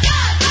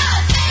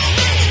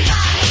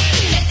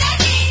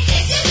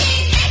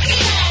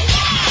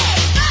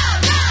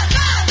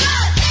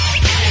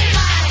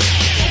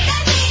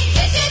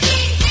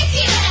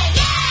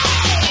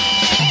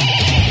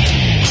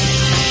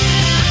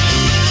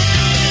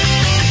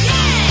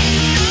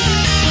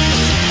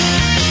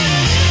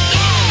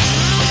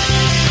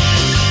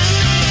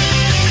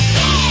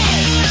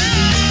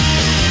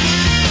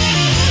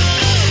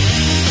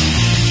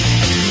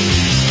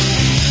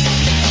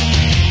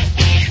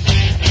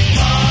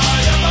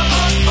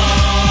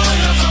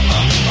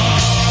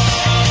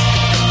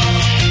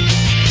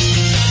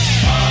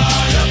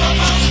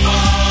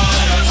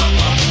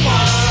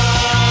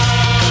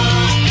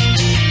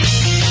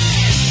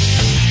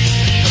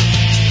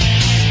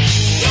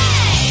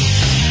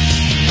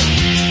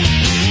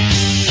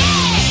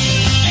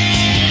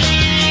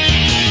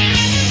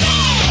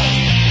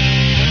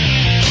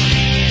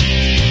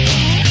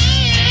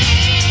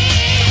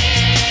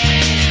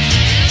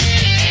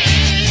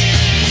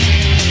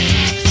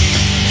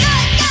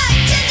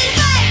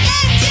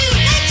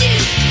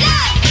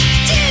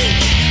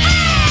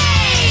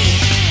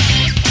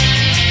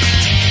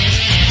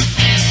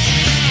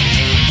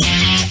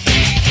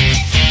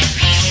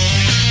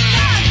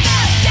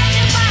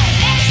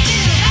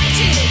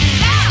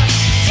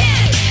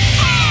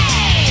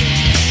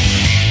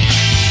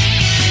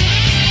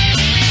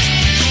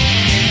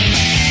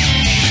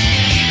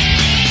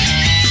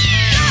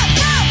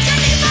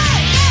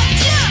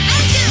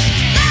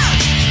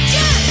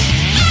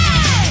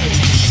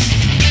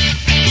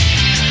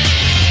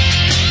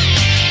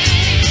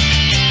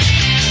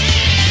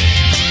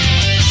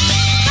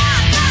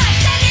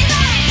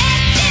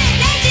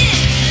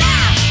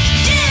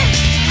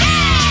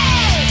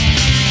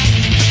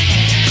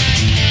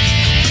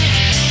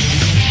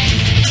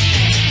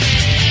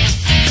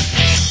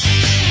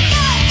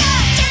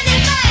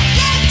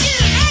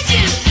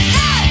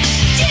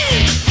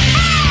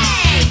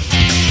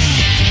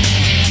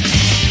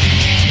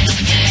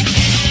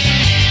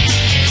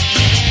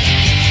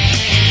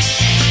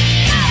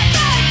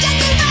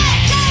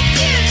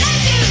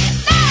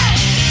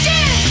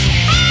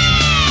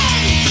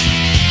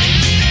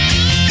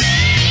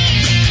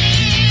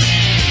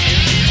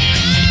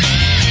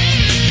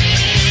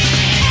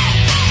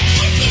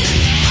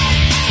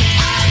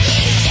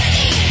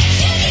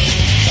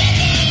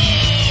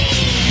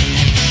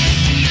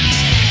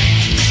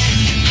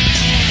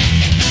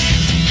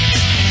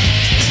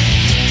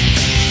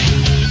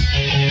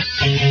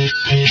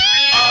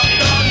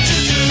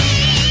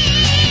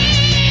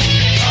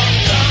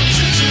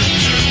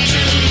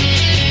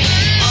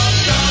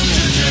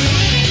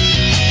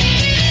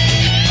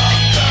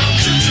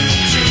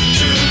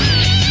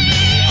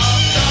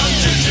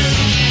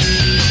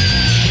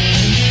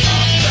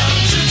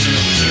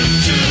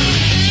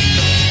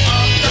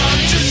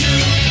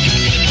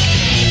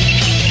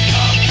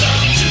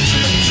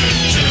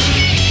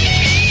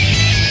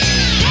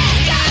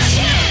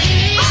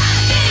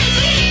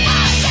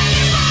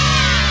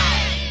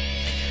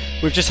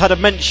 We've just had a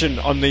mention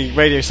on the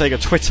Radio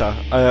Sega Twitter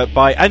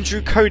by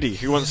Andrew Cody,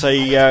 who wants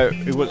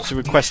to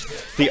request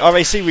the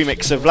RAC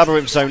remix of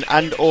Labyrinth Zone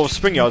and or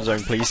Springyard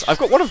Zone, please. I've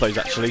got one of those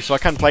actually, so I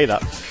can play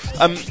that.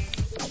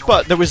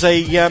 But there was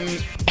a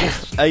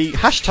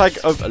hashtag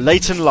of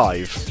Leighton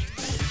Live.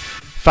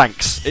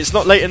 Thanks. It's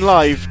not Leighton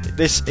Live.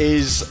 This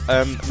is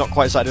Not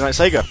Quite Saturday Night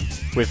Sega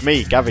with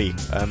me, Gavi.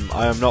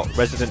 I am not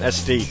Resident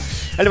SD.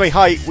 Anyway,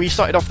 hi. We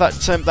started off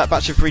that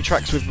batch of 3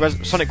 tracks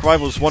with Sonic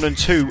Rivals 1 and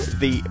 2,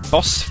 the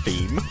boss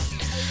theme.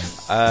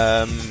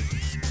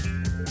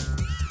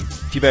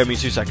 If you bear with me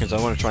 2 seconds, I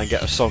want to try and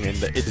get a song in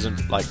that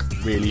isn't like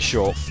really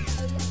short.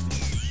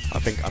 I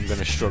think I'm going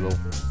to struggle.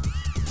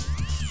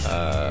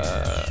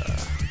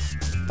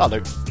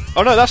 Hello.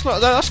 Oh no, that's not.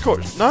 That's cool.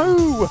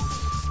 No.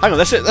 Hang on.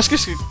 Let's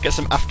just get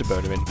some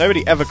Afterburner in.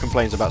 Nobody ever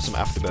complains about some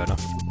Afterburner.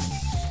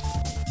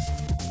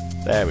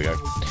 There we go.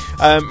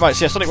 Right,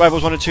 so yeah, Sonic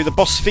Rivals 1 and 2, the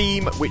boss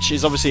theme, which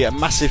is obviously a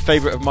massive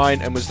favourite of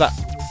mine, and was that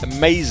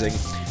amazing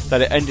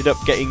that it ended up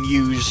getting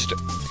used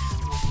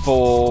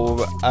for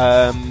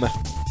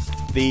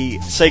the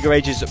Sega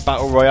Ages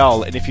Battle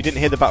Royale. And if you didn't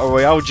hear the Battle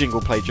Royale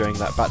jingle play during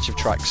that batch of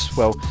tracks,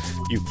 well,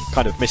 you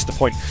kind of missed the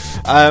point.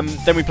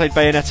 Then we played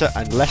Bayonetta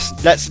and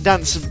Let's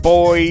Dance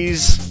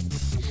Boys.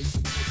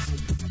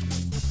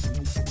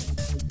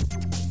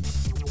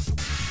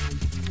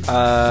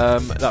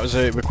 That was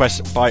a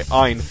request by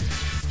Ein.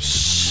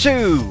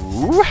 So,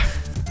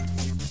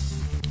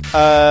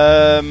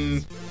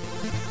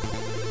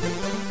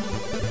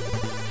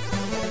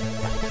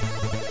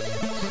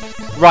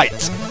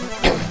 right.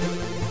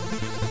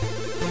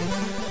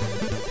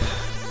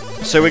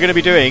 So we're going to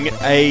be doing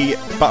a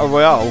Battle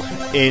Royale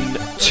in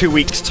 2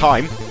 weeks'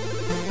 time,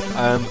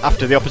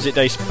 after the Opposite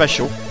Day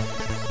special.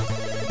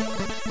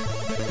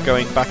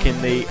 Going back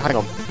in the... Hang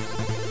on.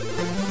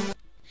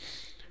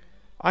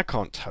 I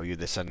can't tell you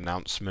this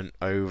announcement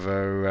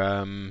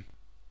over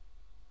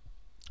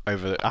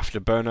over the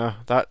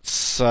Afterburner.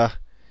 That's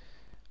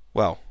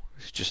well,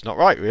 it's just not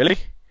right, really.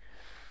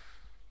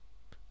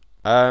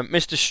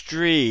 Mr.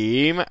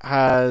 Stream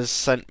has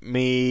sent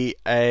me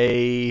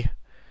a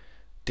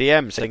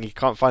DM saying he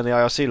can't find the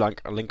IRC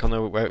link on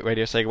the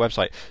Radio Sega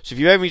website. So if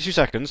you owe me 2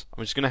 seconds,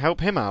 I'm just going to help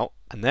him out,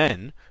 and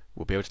then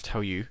we'll be able to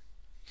tell you.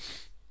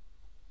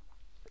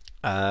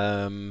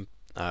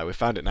 We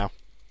found it now.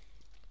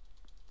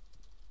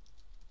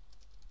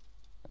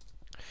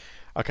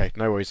 Okay,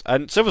 no worries.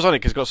 And Silver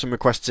Sonic has got some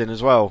requests in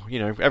as well. You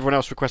know, everyone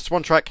else requests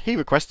 1 track, he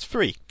requests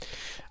 3.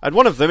 And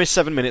one of them is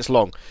 7 minutes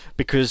long,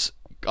 because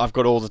I've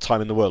got all the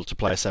time in the world to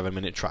play a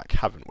 7-minute track,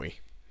 haven't we?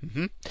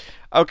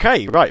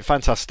 Okay, right,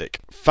 fantastic.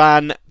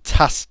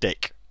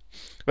 Fantastic.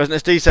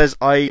 Resident SD says,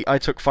 I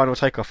took Final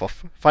Takeoff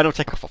off. Final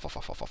Takeoff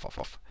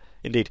off.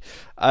 Indeed.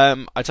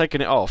 I've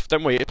taken it off.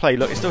 Don't worry, it play.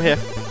 Look, it's still here.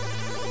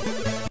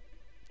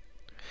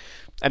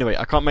 Anyway,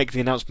 I can't make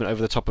the announcement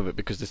over the top of it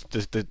because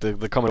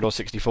the Commodore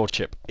 64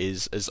 chip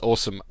is as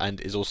awesome and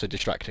is also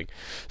distracting.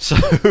 So,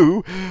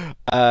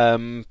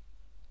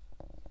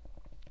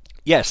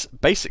 yes,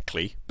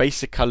 basically,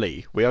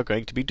 we are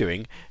going to be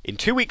doing, in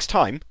 2 weeks'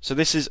 time, so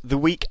this is the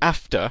week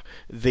after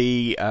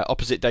the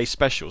Opposite Day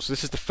special, so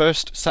this is the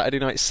first Saturday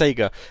Night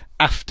Sega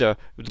after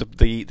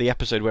the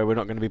episode where we're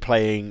not going to be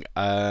playing,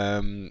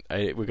 we're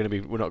not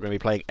going to be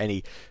playing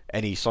any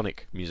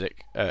Sonic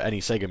music,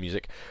 any Sega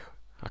music.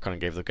 I kind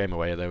of gave the game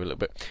away there a little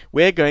bit.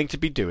 We're going to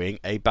be doing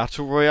a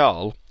Battle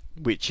Royale,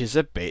 which is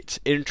a bit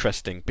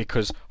interesting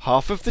because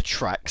half of the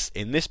tracks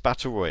in this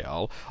Battle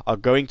Royale are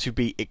going to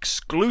be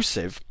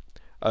exclusive.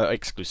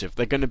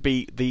 They're going to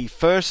be the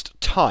first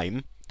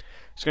time.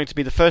 It's going to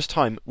be the first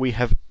time we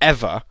have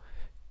ever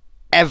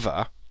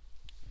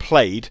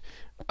played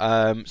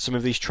some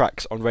of these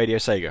tracks on Radio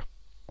Sega.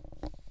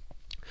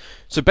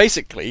 So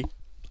basically,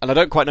 and I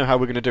don't quite know how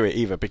we're going to do it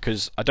either,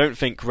 because I don't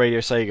think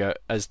Radio Sega,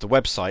 as the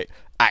website,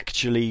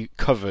 actually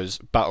covers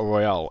Battle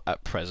Royale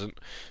at present.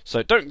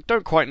 So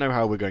don't quite know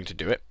how we're going to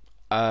do it.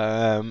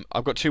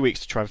 I've got 2 weeks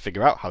to try and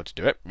figure out how to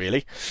do it,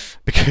 really,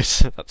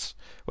 because that's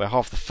where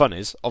half the fun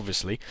is,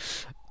 obviously.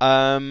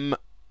 Yeah,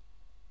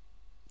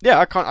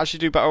 I can't actually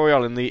do Battle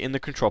Royale in the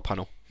control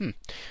panel.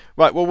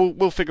 Right, well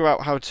we'll figure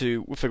out how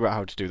to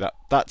do that.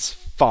 That's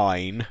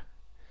fine.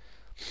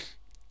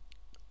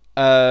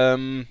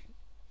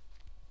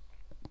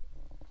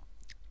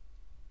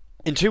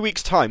 In 2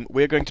 weeks' time,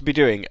 we're going to be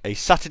doing a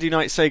Saturday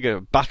Night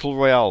Sega Battle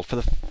Royale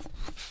for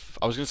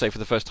I was going to say for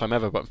the first time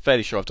ever, but I'm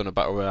fairly sure I've done a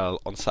Battle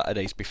Royale on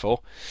Saturdays before.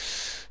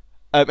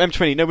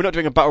 M20, no, we're not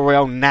doing a Battle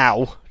Royale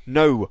now.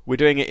 No, we're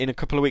doing it in a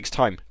couple of weeks'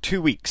 time.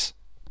 2 weeks.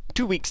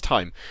 2 weeks'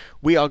 time.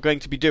 We are going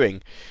to be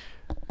doing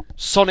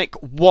Sonic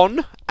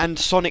 1 and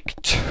Sonic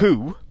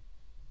 2,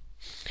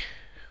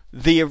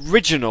 the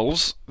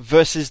originals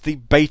versus the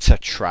beta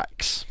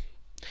tracks.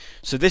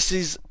 So this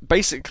is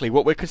basically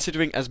what we're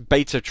considering as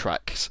beta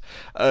tracks.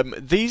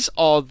 These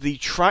are the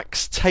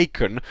tracks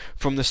taken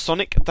from the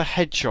Sonic the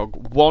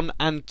Hedgehog 1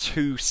 and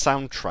 2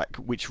 soundtrack,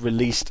 which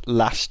released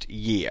last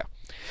year.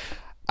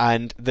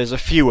 And there's a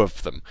few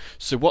of them.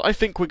 So what I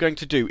think we're going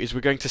to do is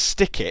we're going to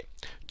stick it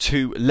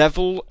to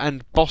level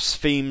and boss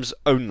themes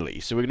only.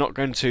 So we're not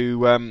going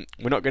to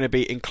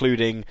be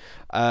including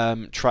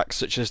tracks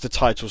such as the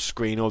title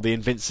screen or the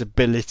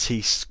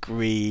invincibility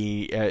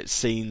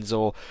scenes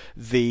or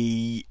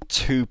the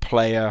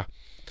 2-player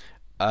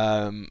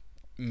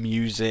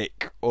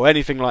music or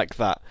anything like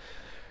that.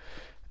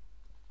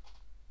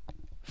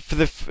 For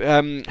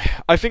the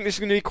I think this is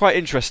going to be quite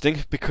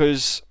interesting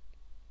because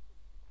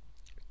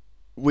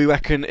I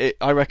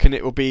reckon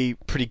it will be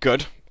pretty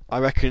good. I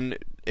reckon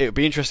it would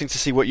be interesting to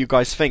see what you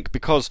guys think,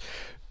 because,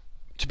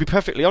 to be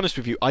perfectly honest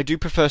with you, I do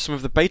prefer some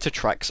of the beta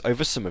tracks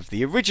over some of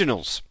the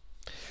originals.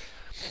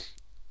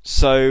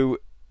 So,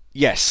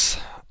 yes.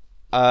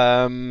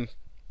 In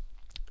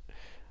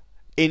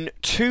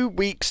 2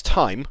 weeks'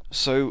 time,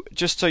 so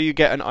just so you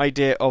get an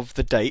idea of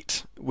the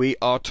date, we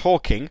are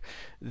talking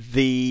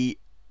the...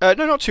 no,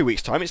 not 2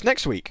 weeks' time, it's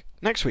next week.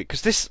 Next week,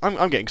 because this...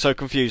 I'm getting so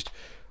confused.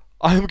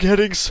 I'm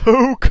getting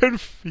so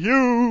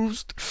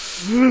confused.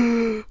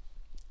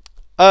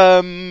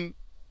 I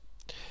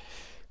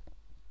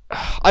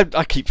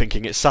keep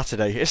thinking it's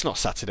Saturday. It's not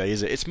Saturday,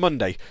 is it? It's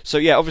Monday. So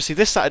yeah, obviously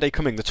this Saturday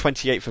coming, the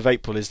 28th of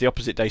April, is the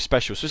Opposite Day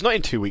special. So it's not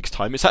in 2 weeks'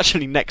 time. It's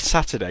actually next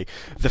Saturday,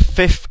 the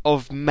 5th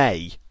of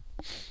May.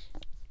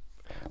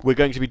 We're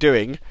going to be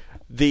doing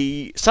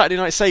the Saturday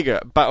Night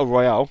Sega Battle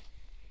Royale.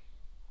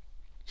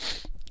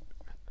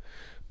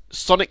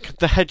 Sonic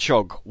the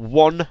Hedgehog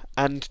 1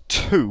 and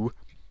 2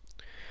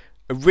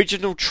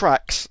 original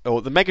tracks,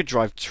 or the Mega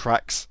Drive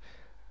tracks,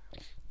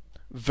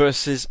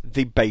 versus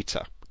the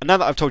beta. And now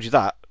that I've told you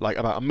that, like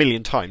about 1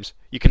 million times,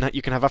 you can have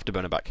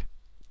Afterburner back.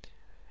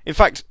 In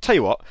fact, tell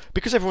you what,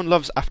 because everyone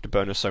loves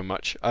Afterburner so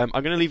much, I'm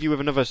going to leave you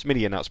with another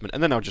MIDI announcement,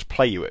 and then I'll just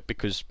play you it,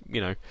 because,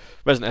 you know,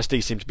 Resident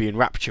SD seemed to be in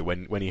rapture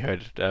when he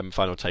heard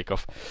Final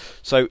Takeoff.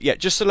 So, yeah,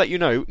 just to let you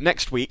know,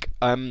 next week,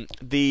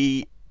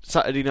 the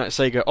Saturday Night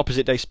Sega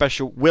Opposite Day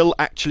special will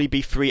actually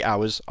be 3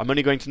 hours. I'm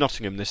only going to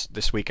Nottingham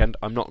this weekend.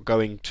 I'm not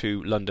going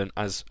to London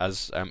as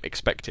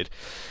expected.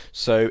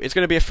 So it's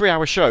going to be a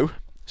 3-hour show.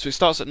 So it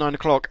starts at 9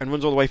 o'clock and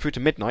runs all the way through to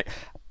midnight,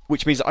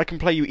 which means that I can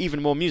play you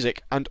even more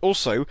music. And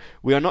also,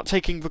 we are not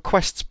taking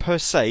requests per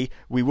se.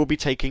 We will be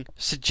taking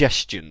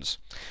suggestions.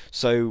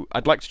 So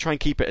I'd like to try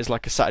and keep it as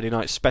like a Saturday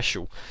night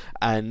special,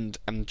 and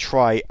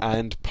try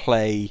and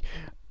play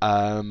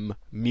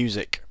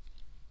music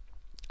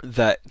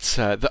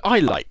that I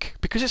like,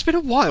 because it's been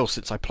a while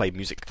since I played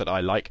music that I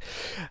like,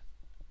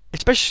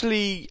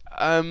 especially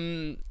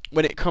when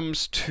it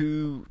comes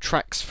to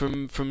tracks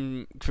from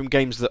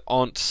games that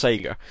aren't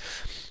Sega.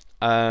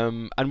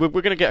 And we're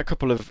going to get a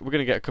couple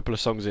of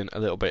songs in a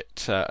little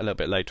bit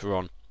later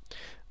on.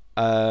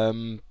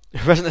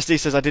 Resident SD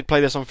says, I did play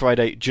this on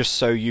Friday, just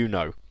so you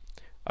know.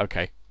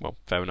 Okay, well,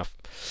 fair enough.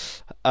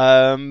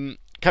 Captain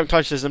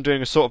Clive says, I'm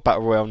doing a sort of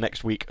battle royale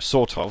next week,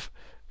 sort of.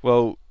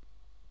 Well,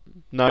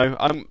 no,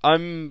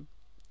 I'm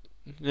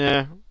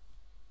yeah.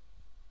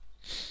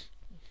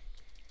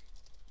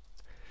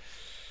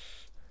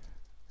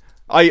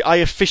 I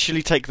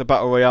officially take the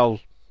battle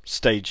royale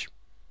stage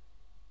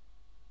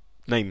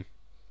name.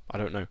 I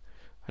don't know.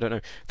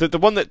 The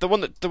one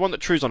that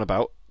True's on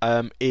about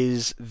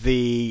is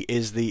the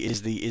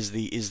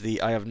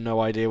I have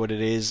no idea what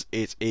it is.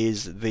 It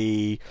is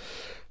the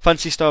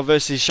Phantasy Star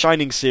versus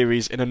Shining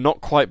series in a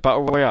not quite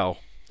battle royale.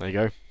 There you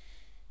go.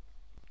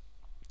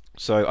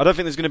 So I don't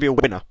think there's going to be a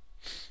winner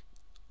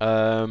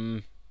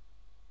in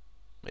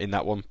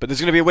that one, but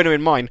there's going to be a winner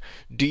in mine.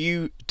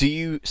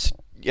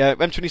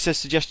 M20 says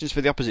suggestions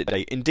for the opposite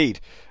day. Indeed.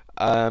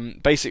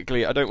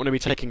 Basically, I don't want to be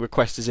taking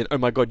requests as in, oh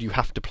my god, you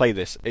have to play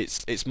this.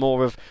 It's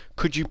more of,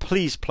 could you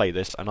please play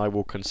this, and I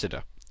will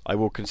consider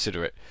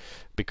it,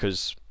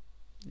 because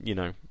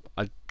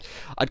I'd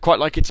quite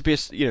like it to be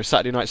a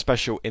Saturday night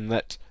special, in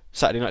that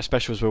Saturday night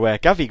specials were where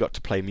Gavi got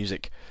to play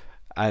music,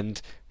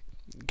 and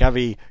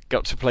Gavi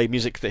got to play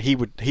music that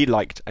he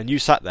liked, and you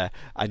sat there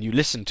and you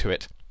listened to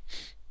it,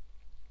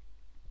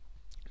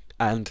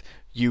 and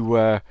you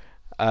were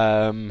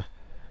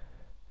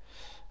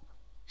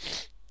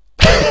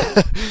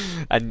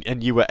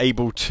and you were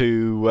able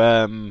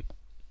to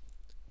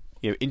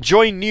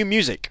enjoy new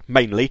music,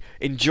 mainly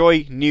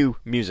enjoy new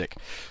music.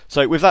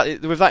 So with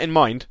that in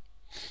mind,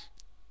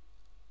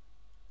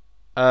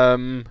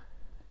 here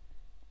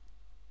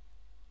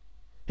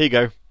you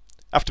go,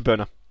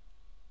 Afterburner.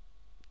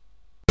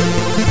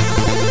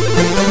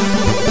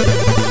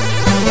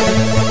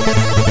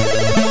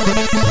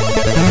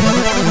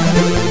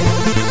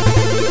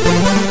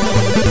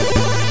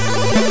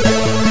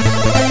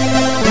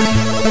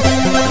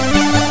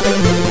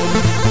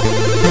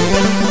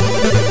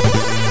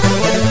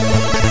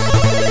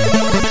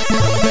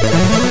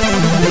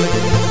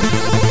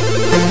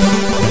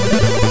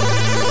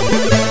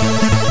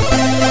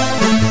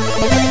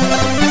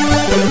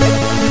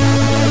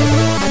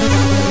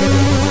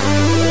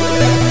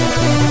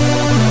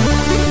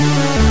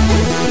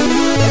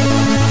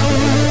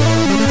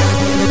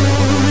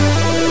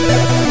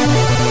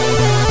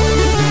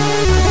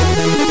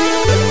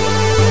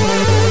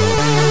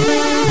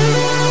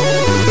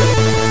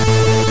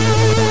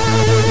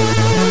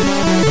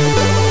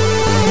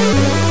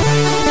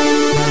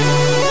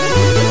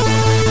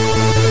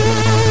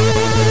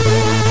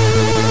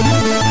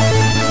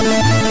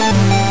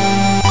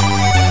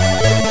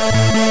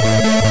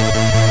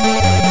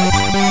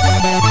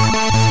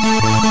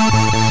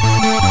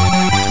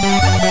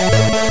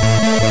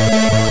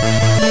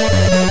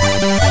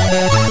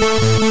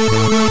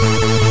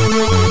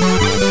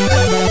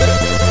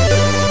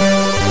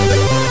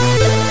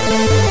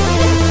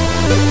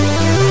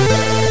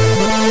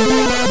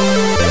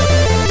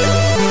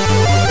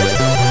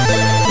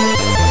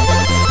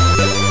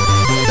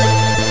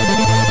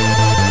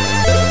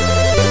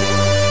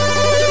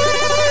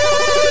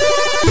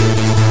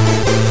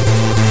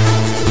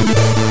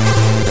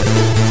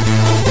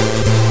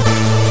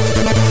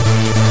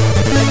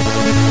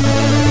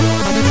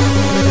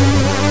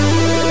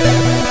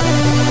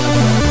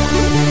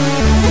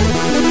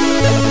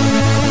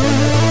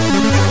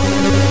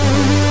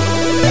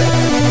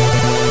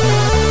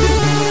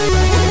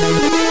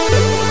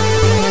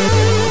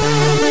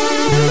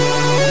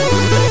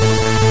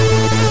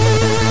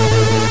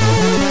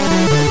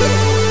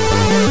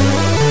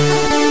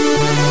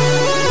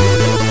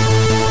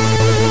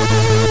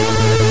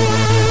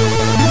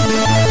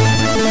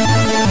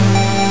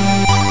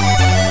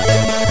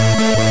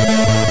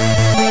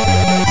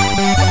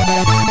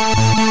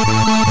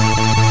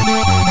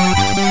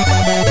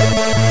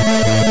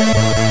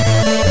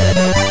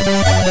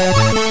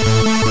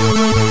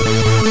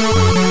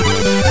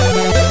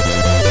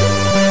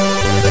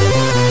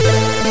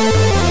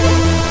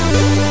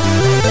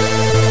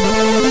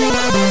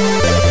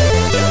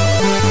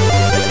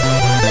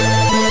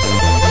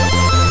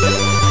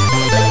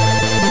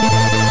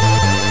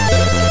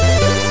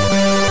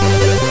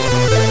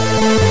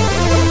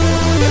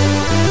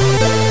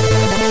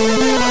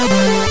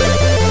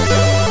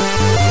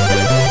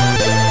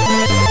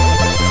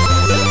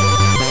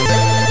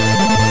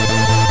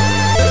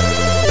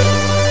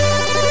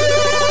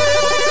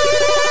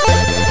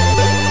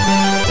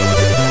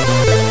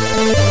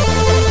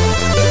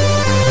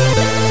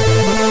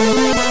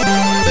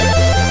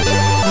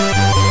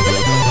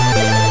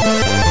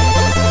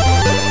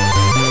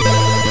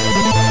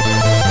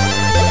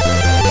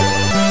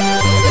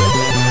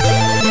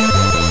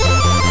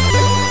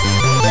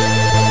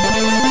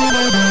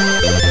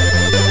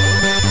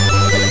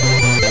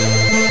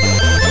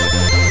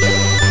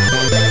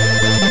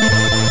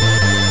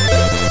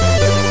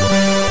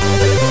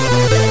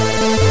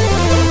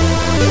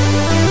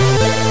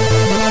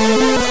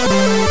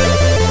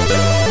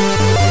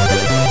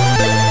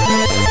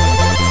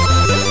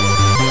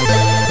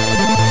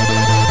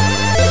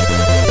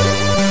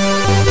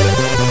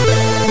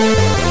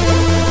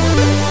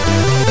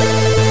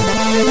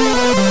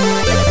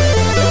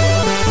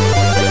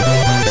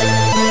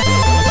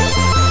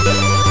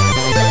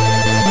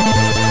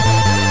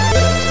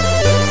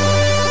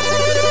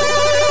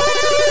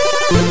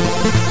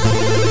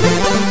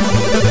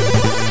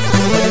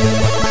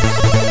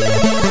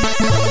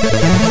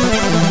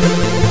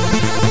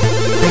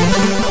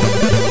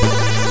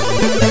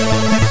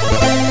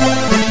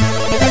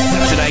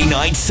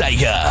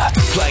 Sega.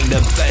 Playing the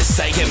best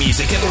Sega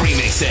music and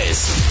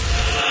remixes.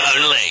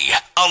 Only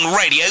on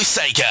Radio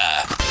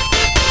Sega.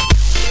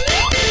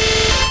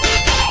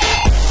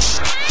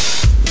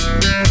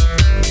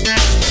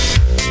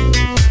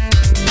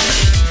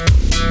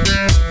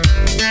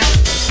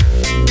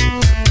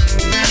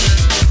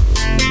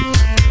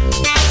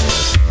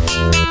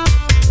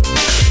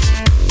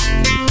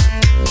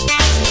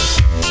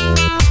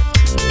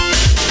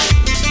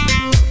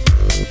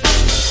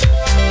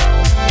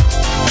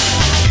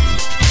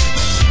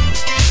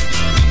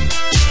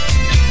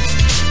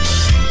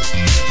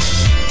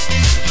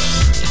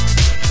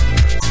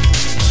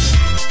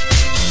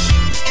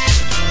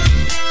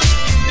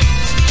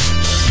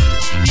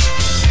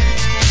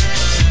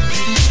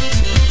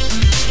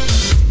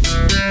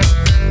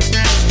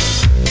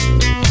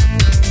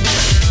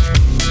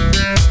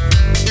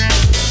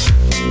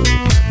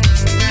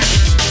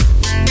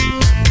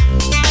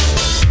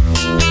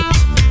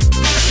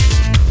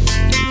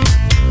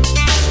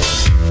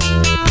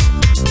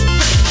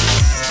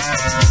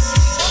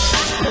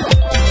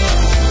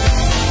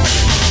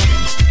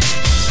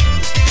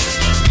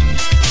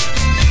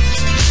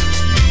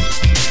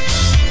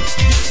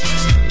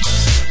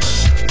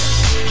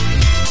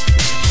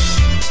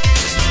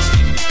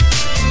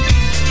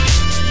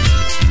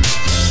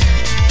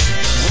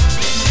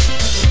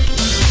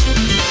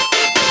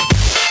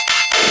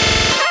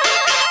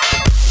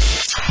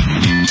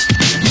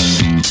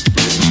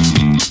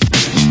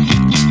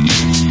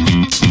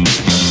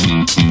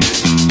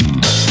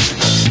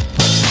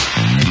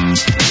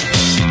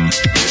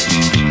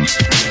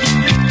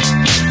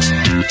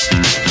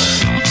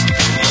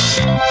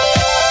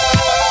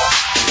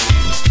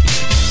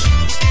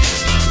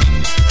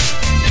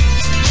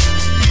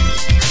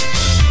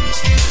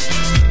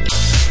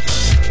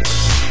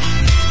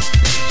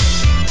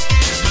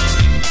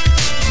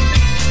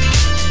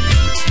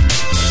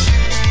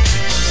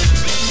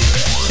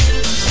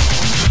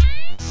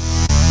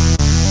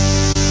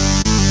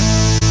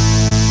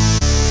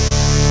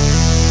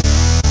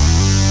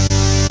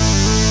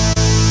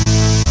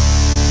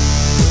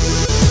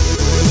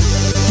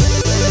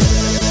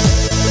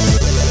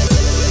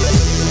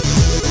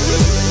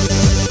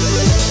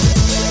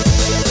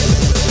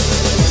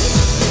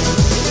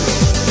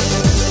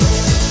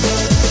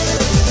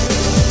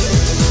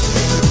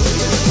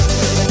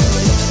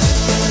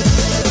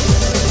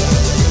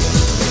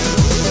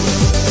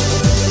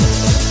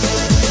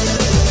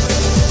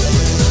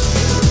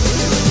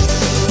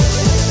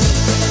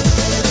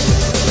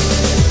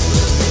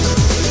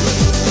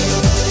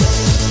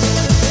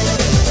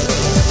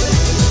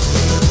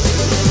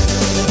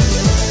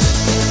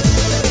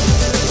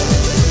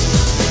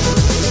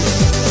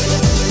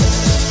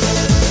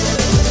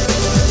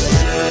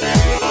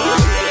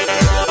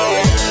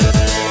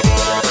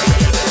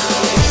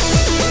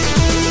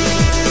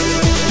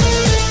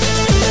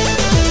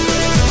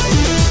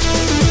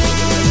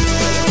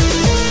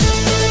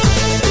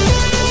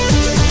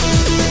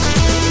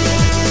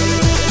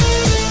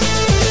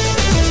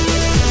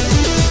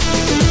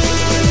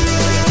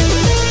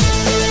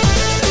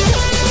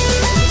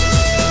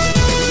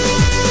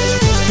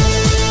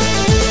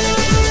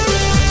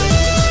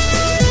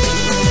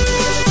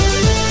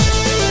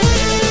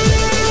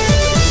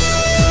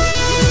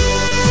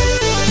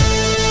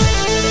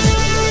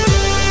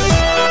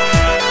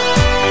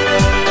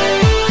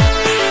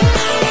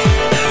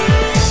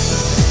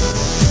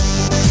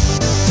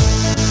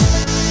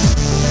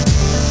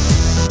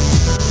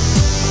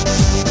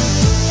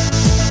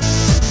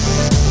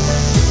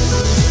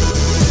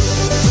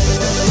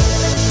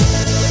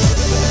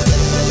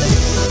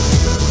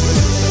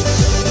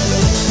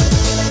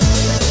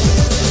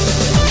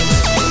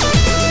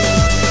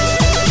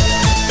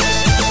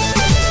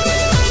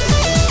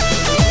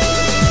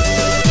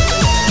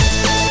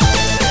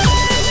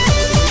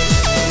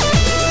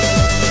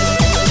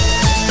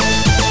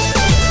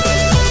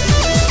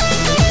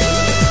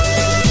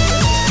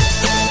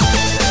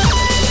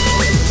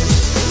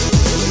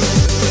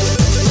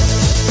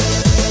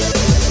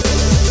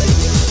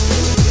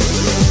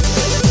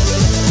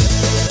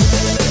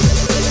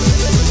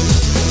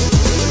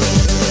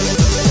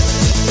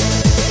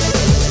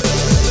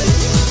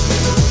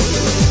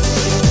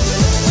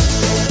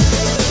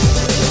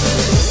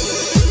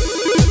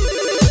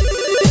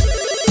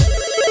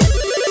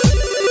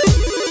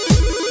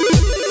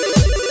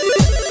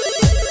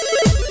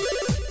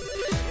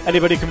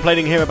 Anybody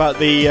complaining here about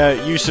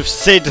the use of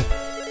Sid?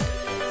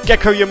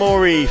 Gecko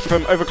Yamori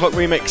from Overclock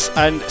Remix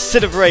and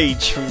Sid of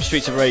Rage from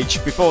Streets of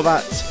Rage. Before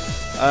that,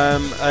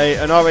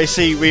 an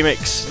RAC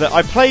remix that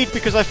I played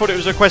because I thought it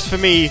was a request for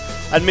me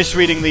and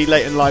misreading the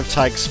Late and Live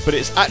tags, but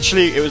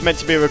it was meant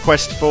to be a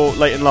request for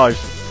Late and Live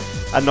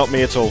and not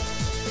me at all.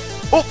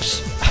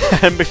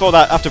 Oops! And before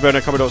that,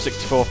 Afterburner Commodore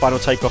 64 Final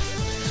Takeoff.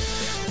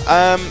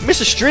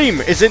 Mr.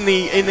 Stream is in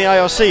the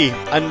IRC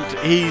and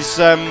he's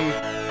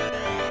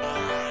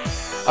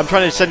I'm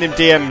trying to send him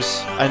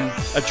DMs and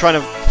I'm trying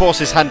to force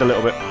his hand a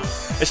little bit.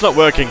 It's not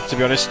working, to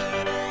be honest.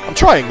 I'm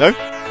trying though.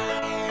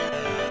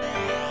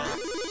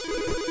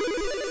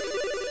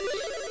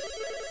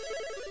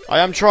 I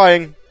am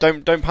trying.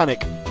 Don't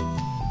panic.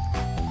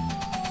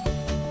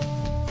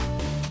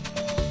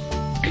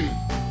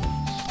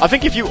 I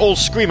think if you all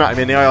scream at him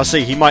in the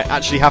IRC, he might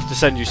actually have to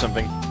send you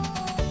something.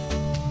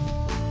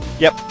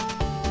 Yep.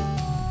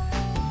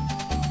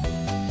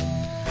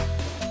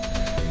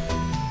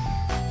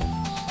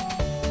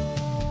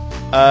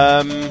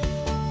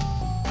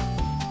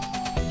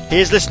 He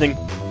is listening.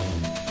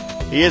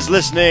 He is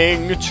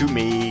listening to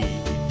me.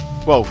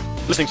 Well,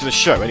 listening to the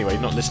show anyway,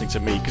 not listening to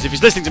me. Because if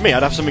he's listening to me,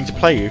 I'd have something to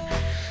play you.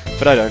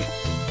 But I don't.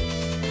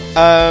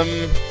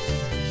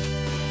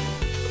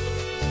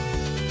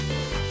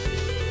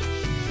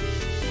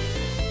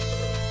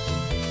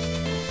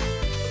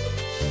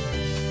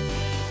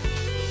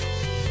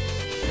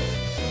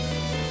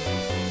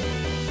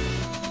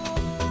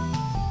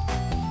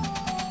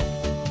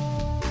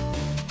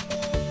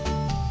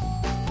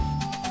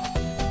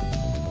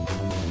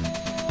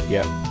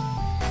 Yep.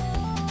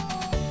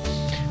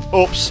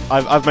 Oops,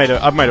 I've made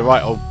a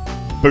right old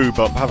boob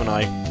up, haven't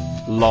I?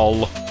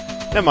 Lol.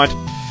 Never mind.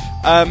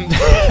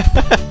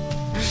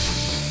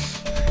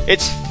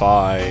 It's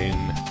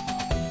fine.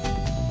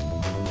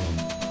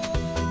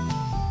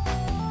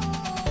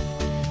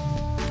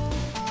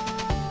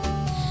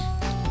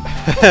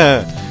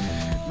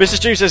 Mr.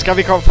 Stew says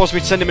Gavi can't force me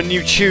to send him a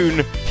new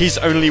tune. He's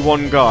only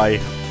one guy.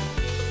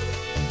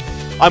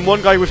 I'm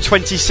one guy with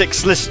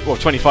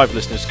 25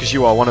 listeners, because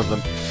you are one of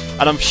them.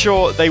 And I'm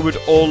sure they would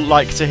all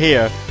like to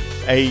hear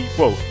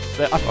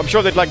I'm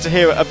sure they'd like to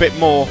hear a bit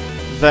more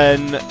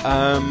than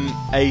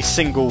a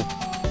single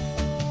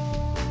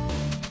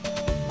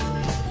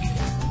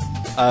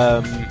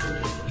a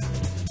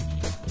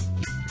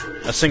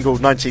single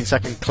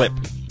 19-second clip.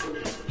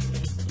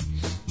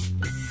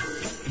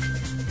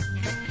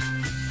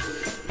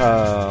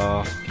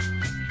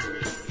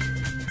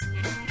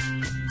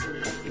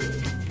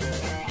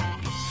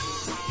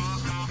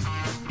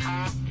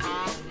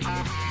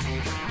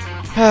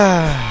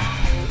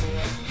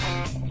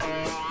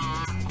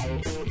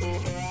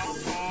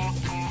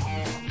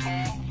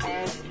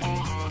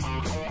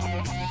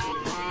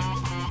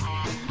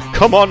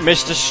 Come on,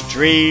 Mr.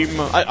 Stream.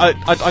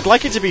 I'd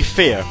like it to be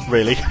fear,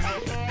 really,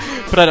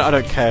 but I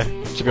don't care.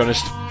 To be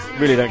honest,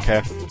 really don't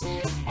care.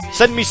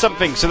 Send me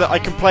something so that I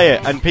can play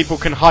it and people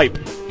can hype.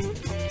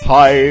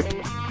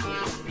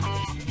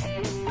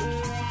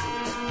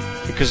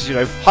 Because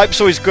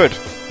hype's always good.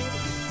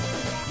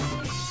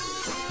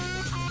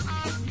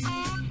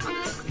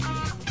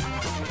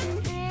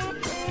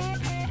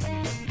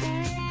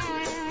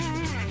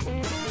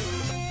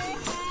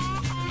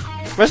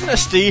 Resident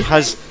SD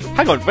has...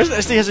 Hang on,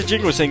 Resident SD has a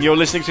jingle saying you're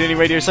listening to any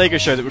Radio Sega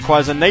show that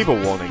requires a neighbour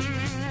warning.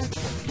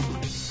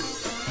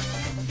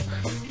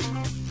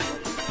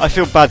 I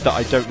feel bad that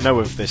I don't know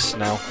of this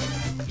now.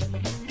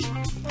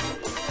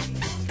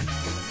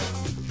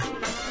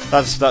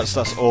 That's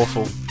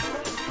awful.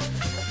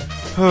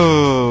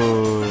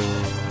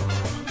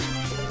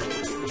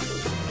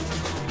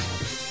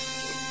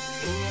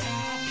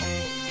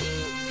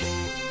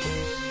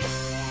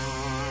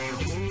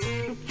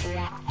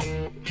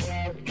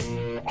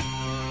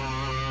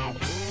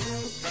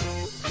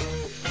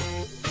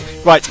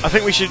 Right, I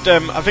think we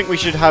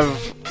should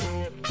have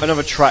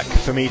another track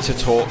for me to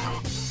talk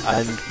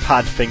and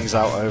pad things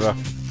out over.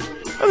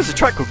 Oh, there's a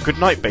track called Good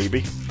Night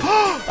Baby.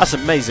 That's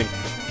amazing.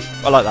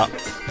 I like that.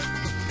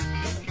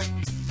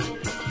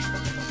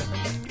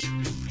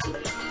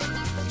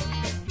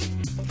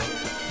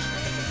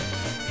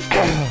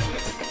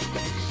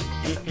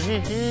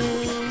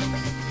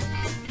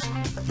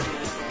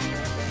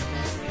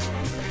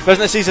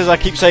 Resident C says I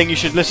keep saying you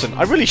should listen.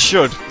 I really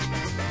should.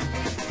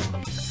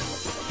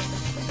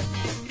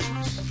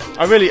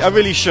 I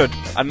really should,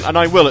 and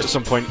I will at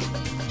some point.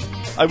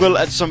 I will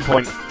at some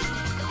point.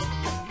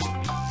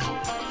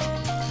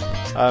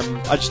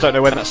 I just don't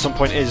know when that some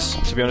point is,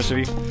 to be honest with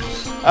you.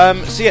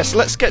 So yes,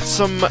 let's get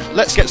some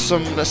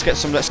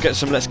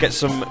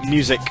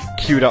music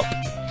queued up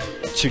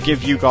to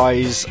give you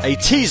guys a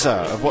teaser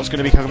of what's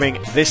going to be coming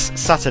this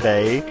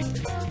Saturday.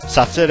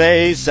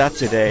 Saturday.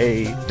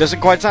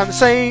 Doesn't quite sound the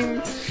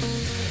same.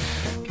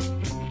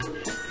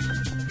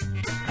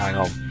 Hang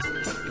on.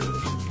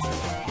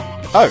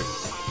 Oh.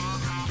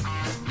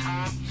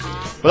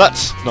 Well,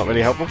 that's not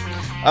really helpful.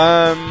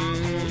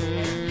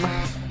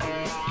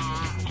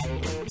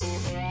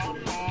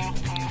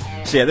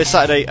 So yeah, this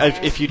Saturday,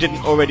 if you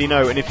didn't already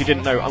know, and if you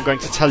didn't know, I'm going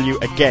to tell you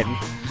again.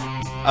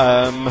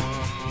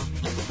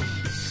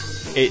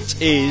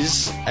 It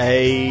is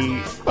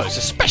it's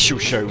a special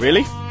show,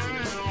 really.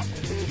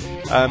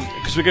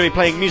 Because we're going to be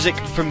playing music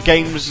from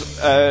games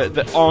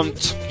that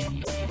aren't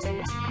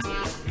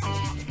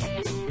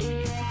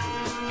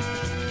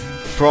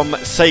from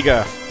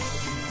Sega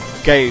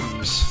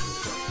games.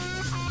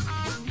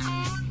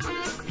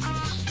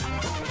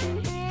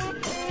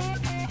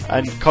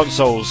 And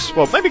consoles.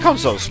 Well, maybe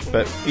consoles,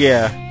 but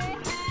yeah.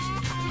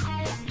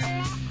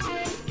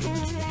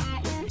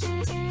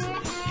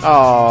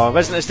 Oh,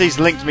 Resident SD's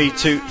linked me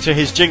to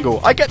his jingle.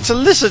 I get to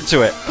listen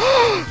to it.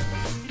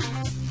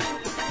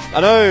 I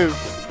know.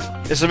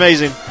 It's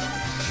amazing.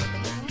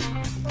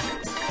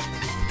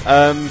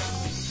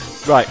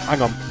 Right,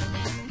 hang on.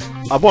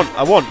 I want.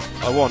 I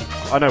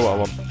know what I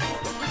want.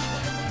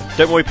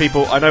 Don't worry,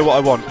 people. I know what I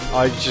want.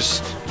 I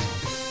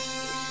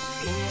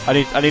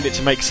need it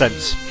to make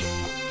sense.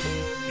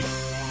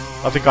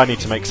 I think I need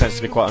to make sense,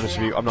 to be quite honest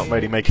with you. I'm not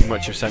really making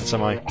much of sense,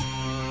 am I?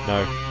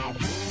 No.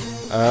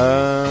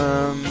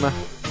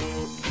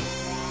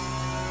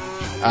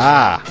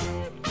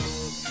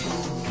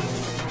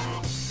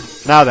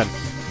 Now then.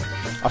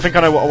 I think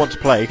I know what I want to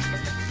play.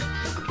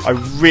 I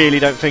really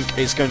don't think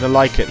it's going to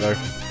like it, though.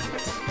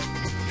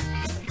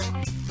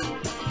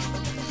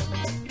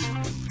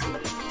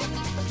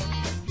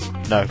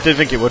 No, didn't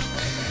think it would.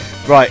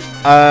 Right,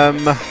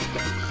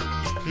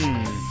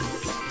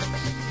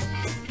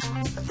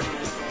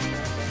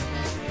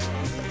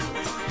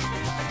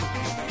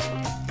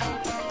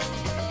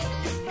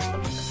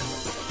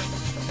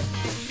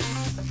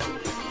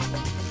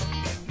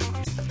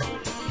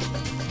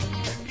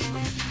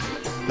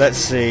 Let's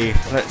see.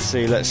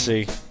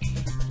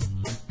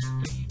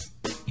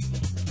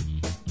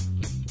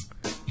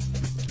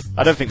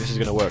 I don't think this is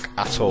going to work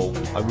at all.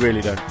 I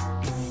really don't.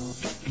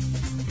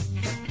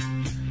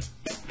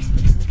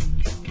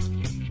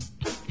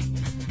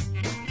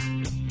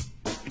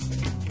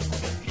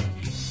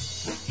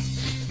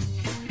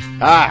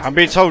 I'm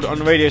being told on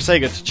Radio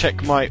Sega to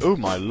check my... Oh,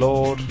 my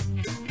lord.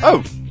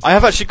 Oh! I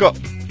have actually got...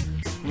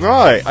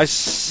 Right, I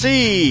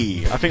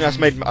see! I think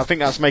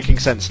that's making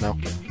sense now.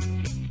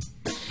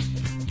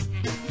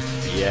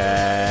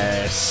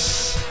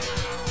 Yes.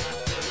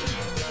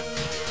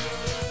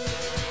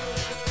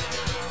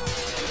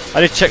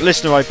 I need to check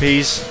listener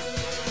IPs.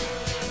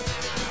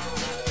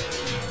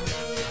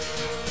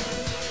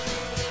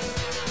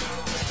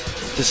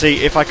 To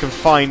see if I can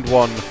find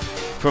one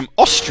from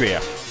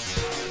Austria.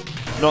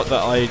 Not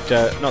that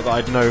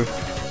I'd know.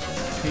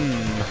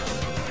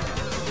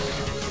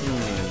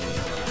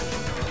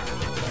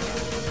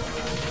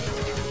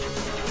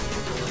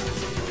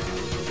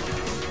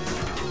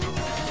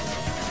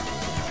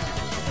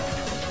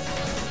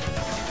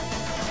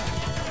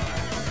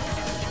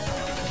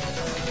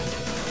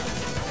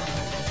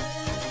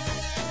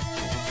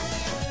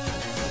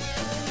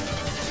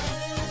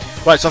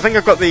 Right, so I think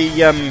I've got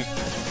the,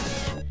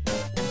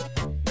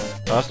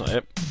 Oh, that's not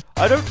it.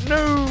 I don't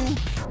know!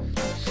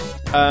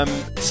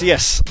 So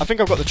yes, I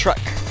think I've got the track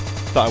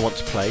that I want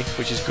to play,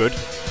 which is good.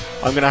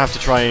 I'm gonna have to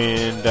try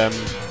and,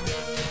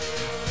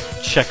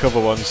 check other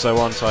ones, so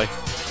aren't I?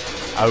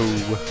 Oh.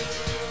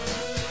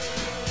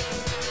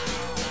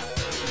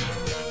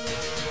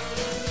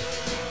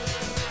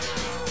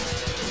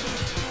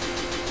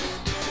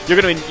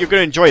 You're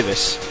gonna enjoy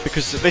this,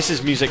 because this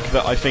is music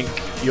that I think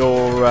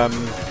you're,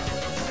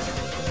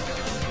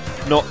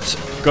 not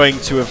going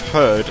to have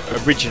heard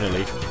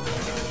originally,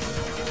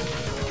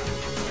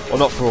 or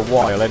not for a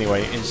while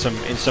anyway. In some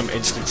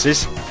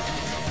instances.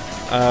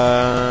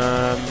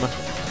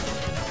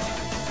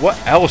 What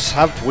else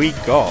have we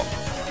got?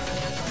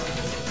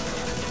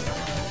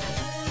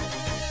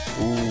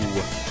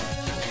 Ooh.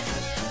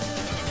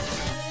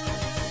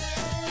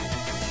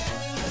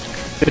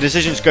 The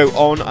decisions go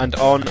on and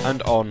on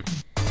and on.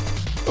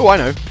 Oh, I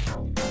know.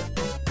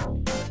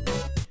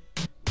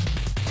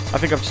 I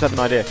think I've just had an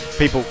idea.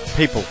 People,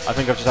 I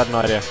think I've just had an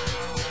idea.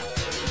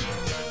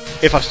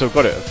 If I've still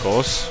got it, of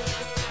course.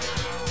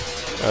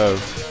 Oh.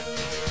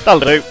 That'll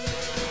do.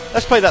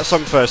 Let's play that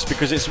song first,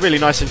 because it's really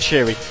nice and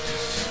cheery.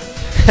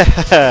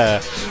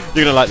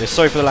 You're gonna like this.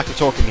 Sorry for the lack of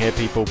talking here,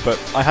 people, but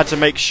I had to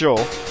make sure.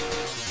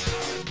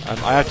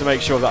 I have to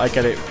make sure that I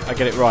get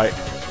it right.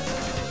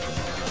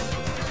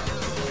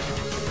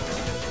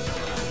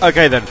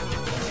 Okay then.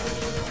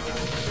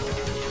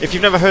 If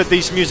you've never heard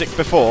these music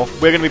before,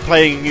 we're going to be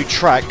playing new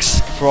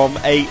tracks from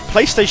a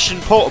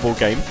PlayStation Portable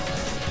game,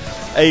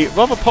 a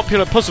rather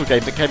popular puzzle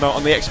game that came out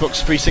on the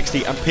Xbox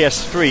 360 and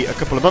PS3 a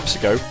couple of months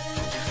ago,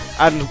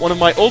 and one of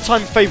my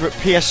all-time favourite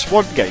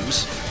PS1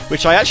 games,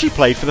 which I actually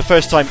played for the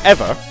first time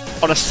ever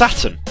on a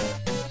Saturn.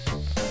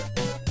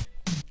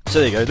 So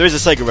there you go, there is a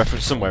Sega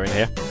reference somewhere in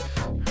here.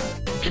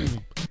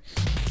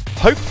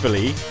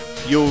 Hopefully,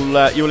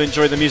 you'll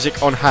enjoy the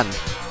music on hand.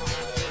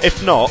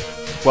 If not,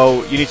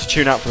 well, you need to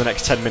tune out for the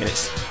next 10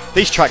 minutes.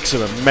 These tracks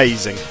are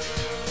amazing.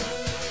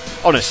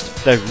 Honest,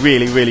 they're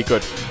really, really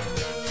good.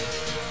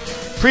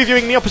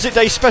 Previewing the Opposite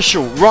Day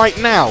special right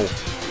now.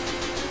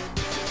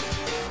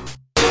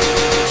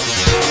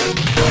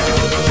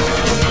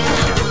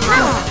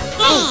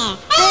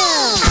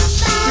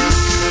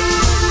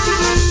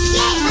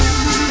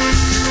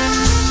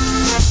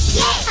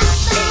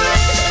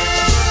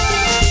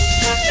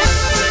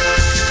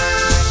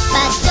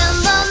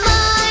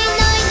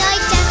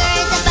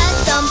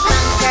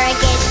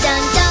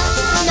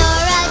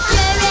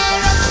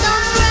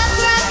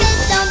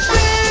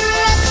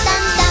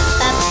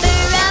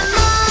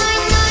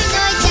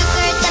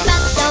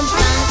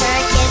 Bum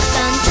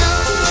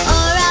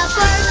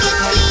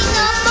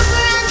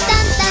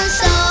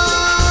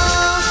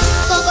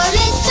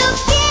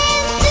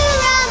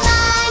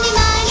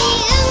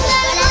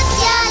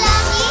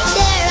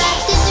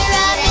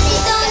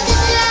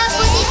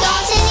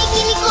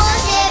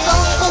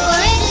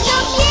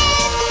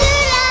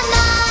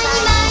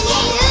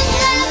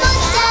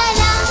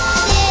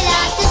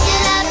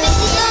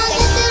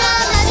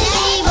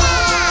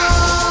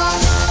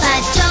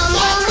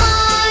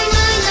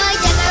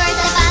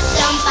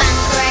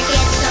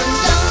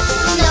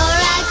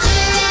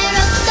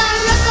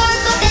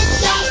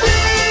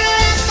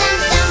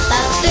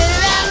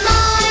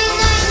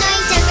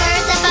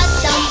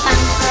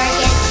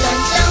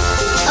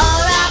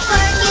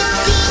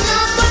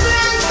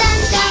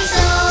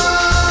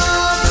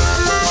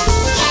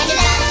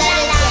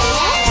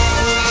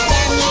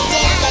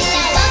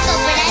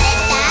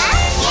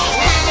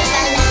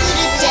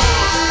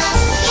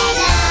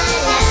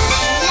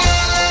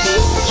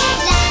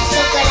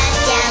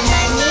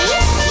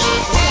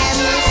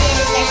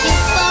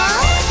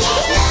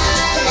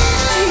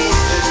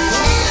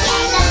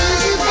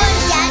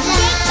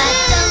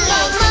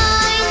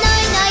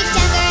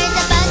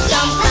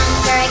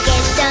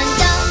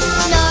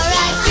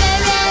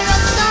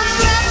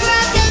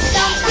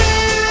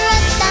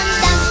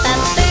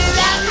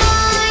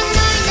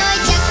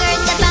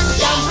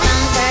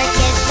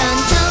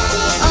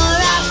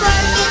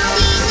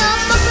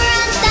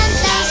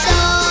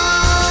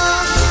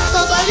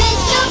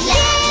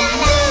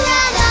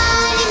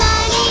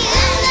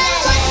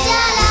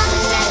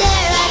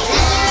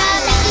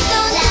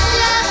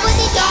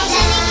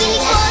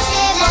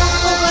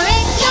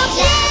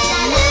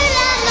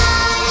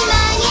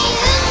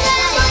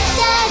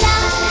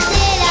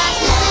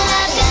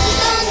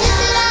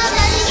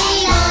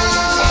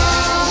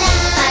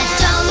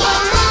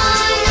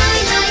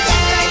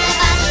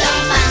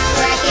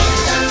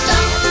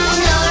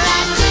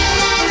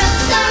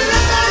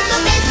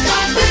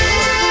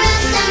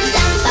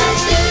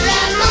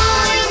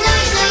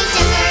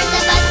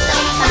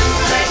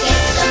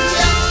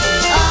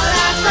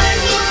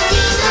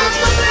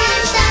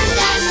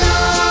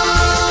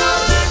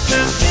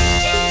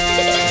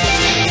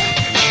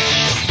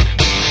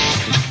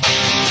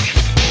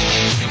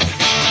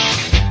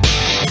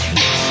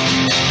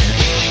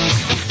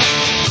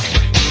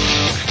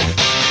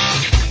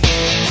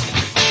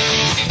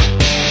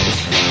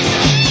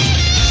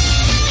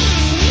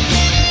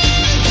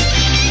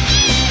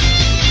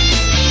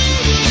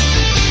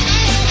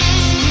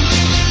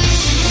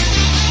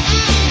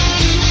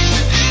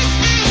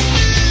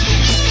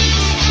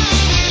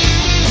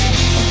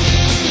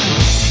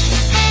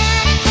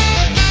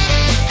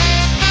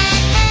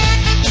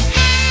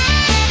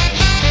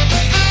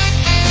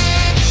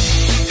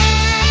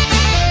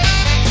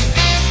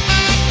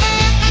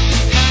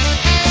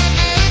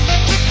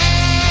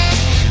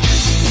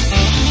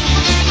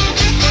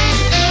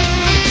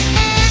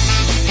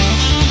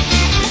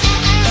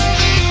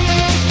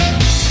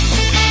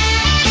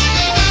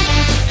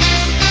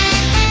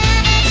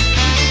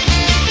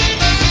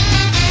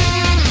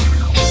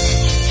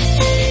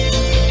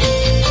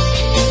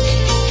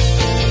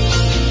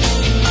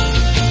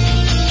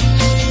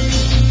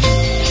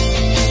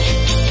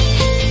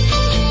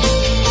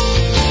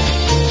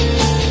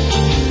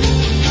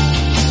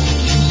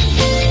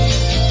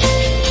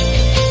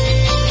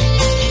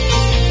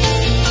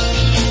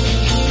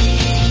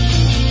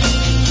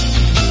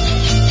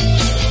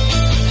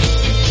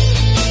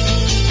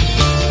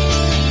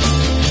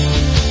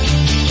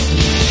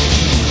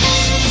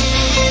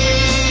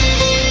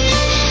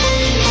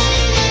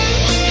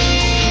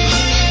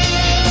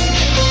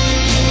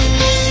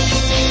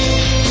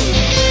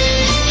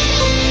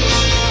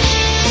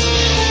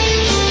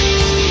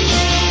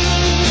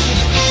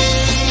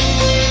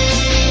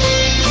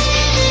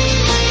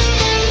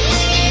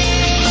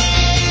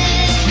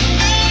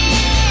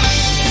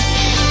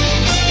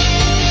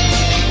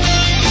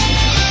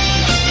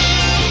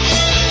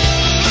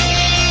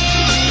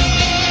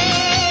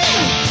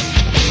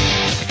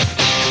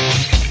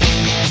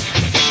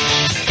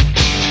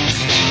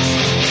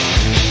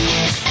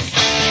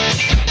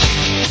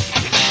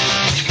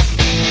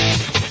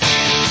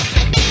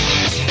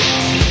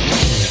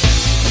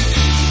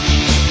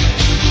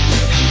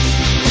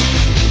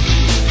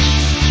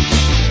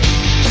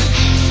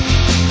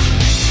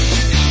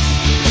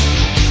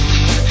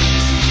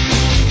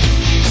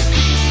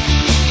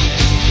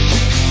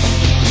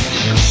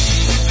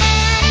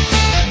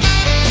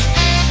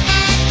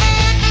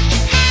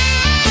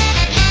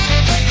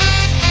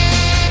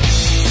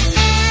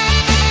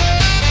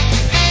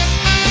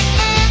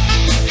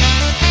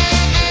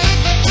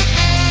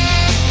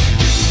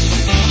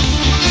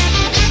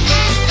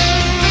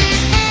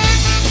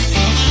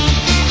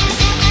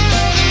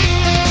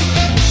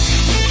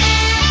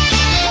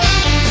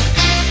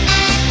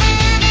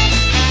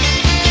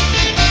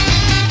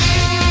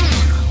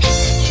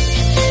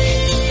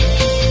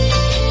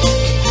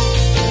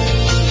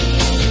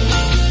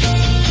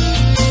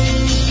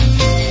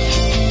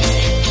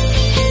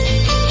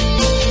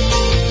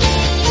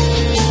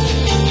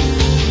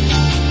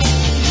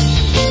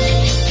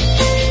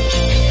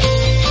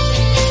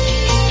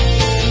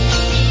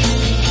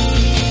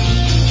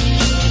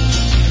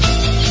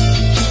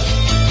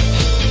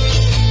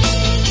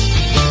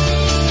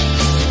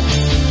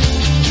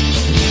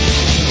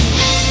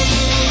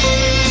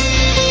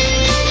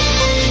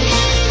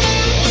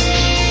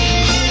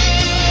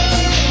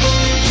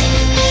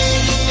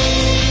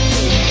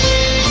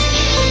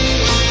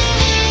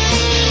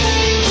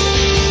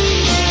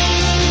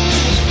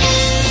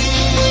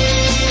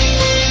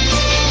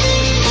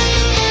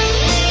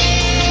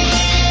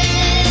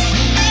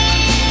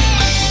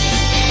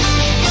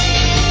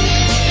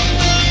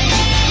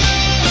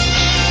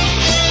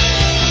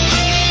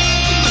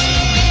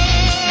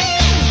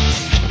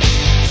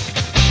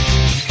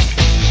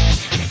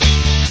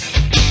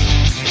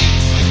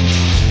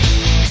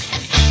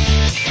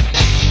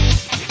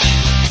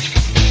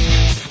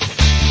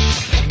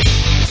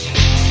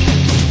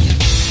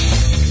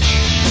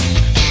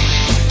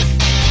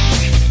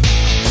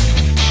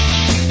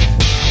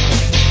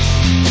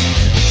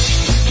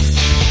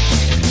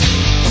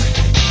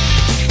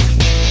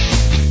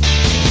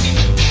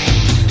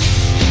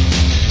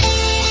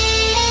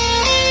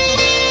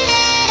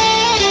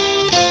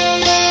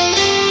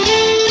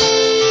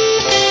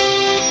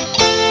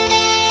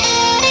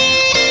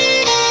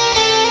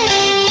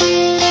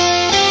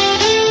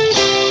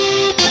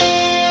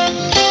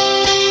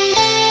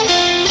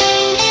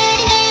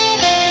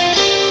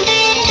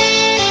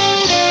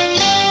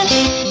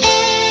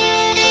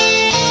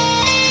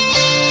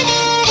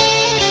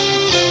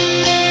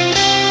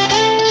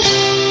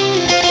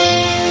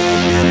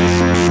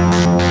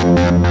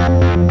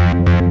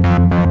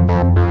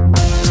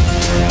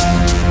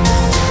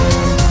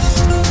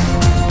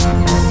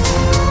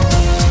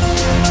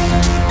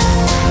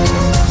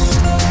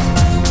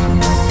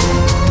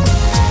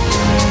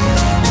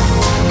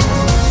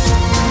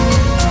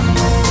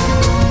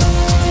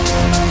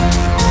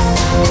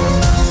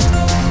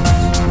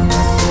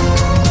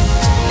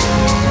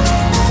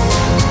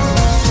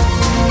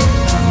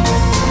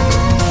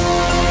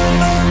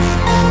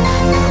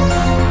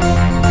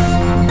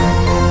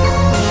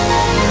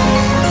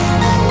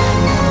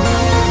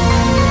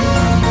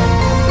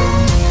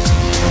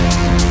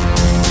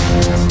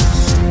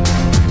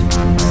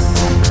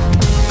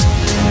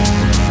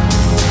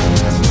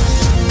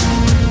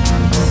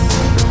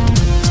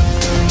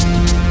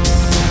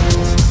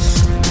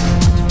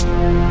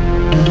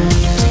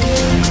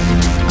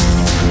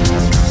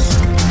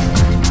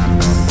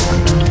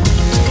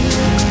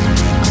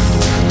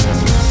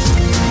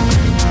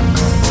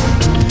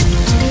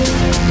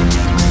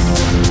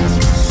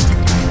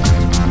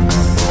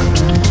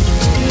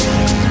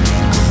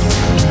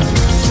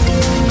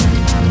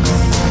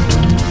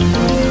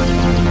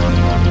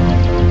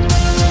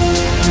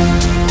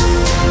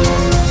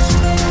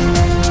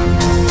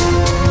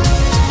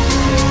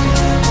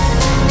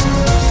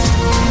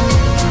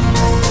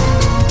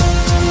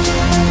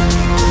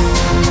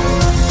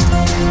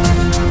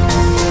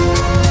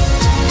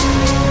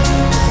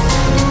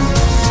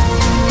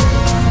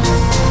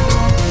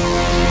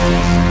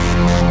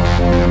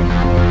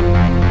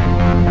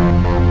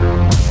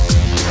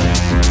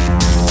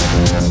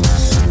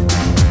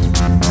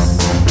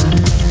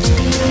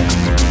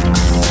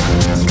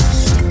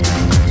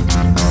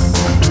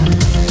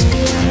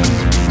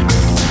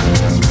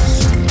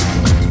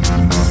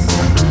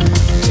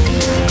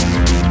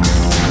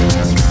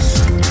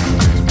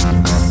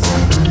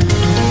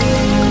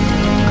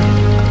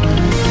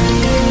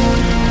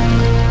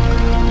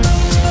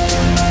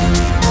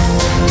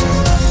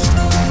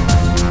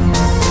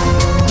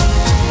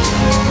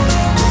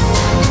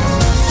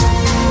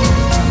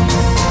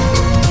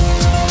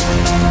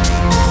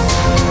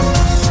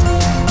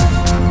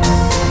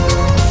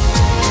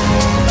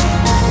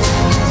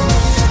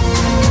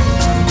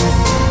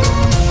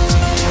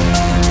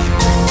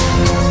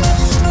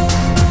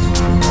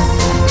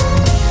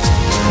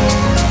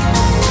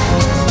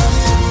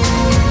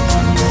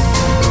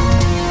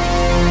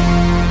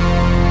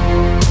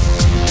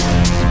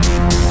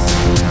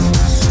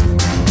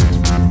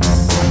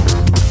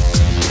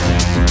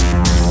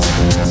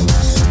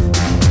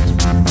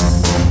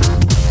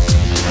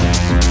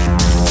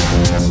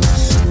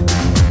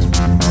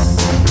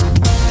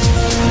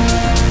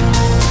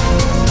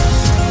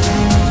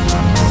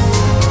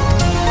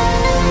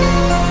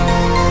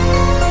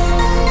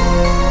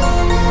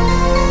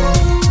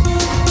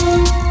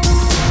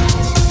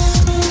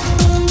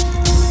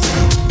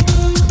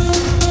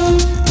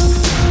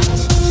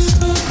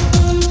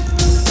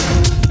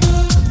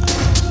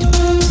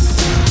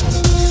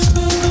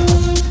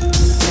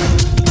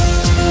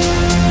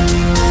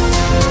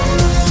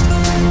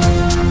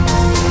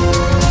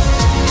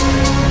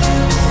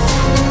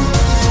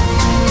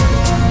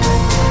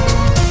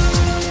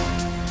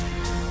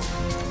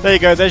There you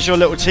go. There's your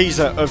little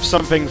teaser of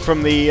something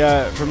from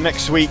the from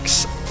next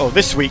week's, or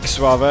this week's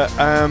rather,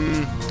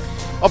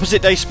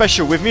 Opposite Day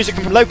special with music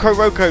from Loco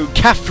Roco,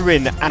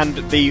 Catherine, and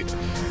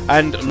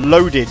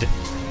Loaded.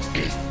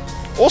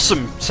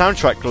 Awesome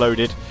soundtrack,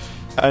 Loaded.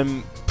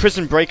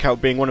 Prison Breakout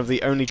being one of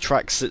the only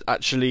tracks that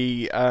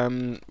actually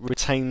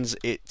retains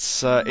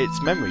its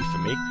memory for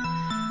me,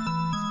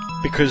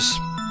 because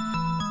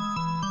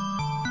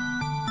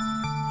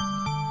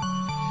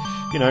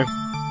you know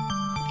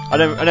I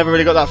never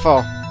really got that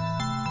far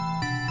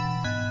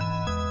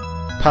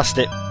past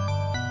it.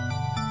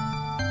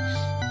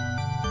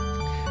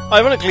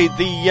 Ironically,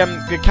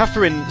 the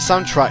Catherine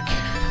soundtrack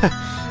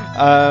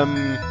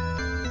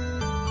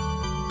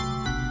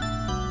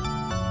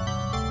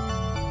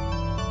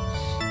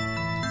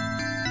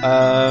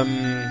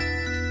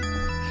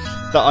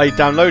that I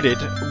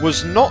downloaded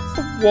was not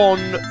the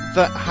one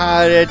that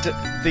had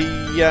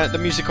the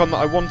music on that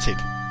I wanted,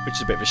 which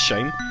is a bit of a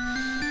shame.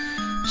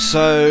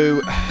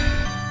 So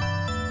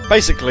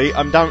basically,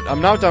 I'm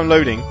now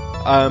downloading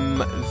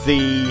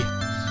the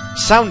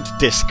sound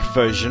disc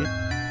version,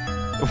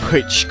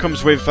 which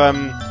comes with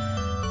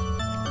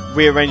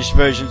rearranged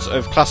versions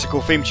of classical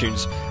theme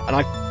tunes, and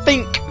I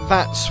think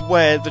that's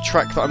where the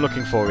track that I'm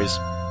looking for is.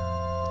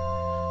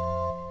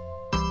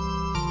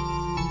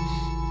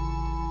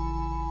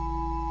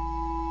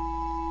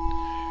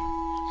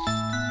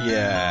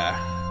 Yeah.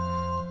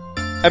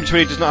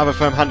 M20 does not have a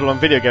firm handle on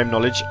video game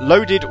knowledge.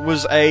 Loaded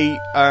was a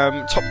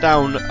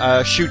top-down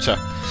shooter.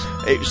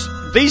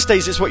 These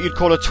days it's what you'd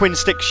call a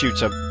twin-stick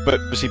shooter, but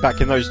obviously back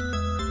in those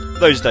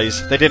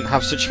days they didn't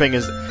have such thing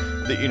as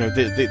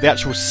the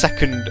actual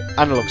second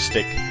analog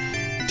stick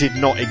did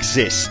not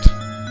exist.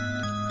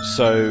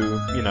 So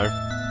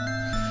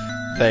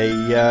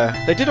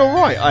they did all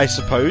right, I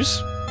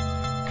suppose,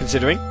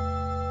 considering.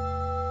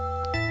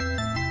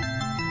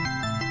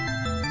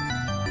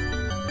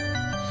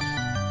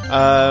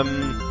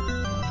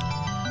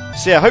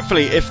 So yeah,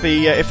 hopefully if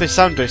the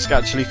sound disc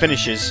actually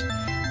finishes,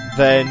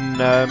 then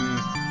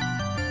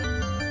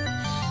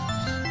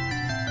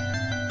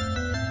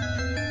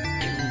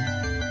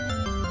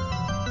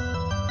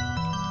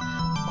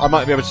I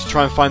might be able to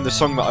try and find the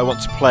song that I want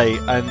to play,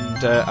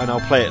 and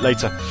I'll play it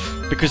later,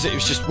 because it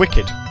was just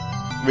wicked.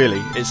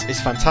 Really,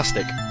 it's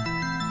fantastic.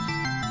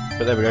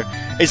 But there we go.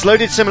 It's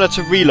loaded similar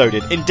to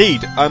Reloaded.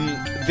 Indeed,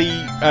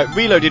 the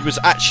Reloaded was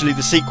actually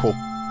the sequel.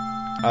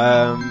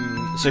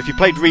 So if you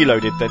played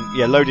Reloaded, then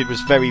yeah, Loaded was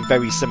very,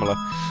 very similar.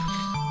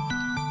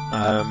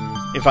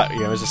 In fact,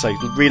 as I say,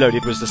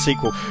 Reloaded was the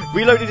sequel.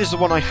 Reloaded is the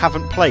one I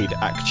haven't played,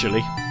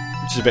 actually,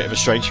 which is a bit of a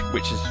strange,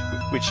 which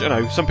I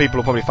know some people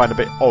will probably find a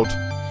bit odd,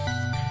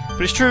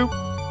 but it's true.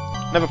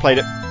 Never played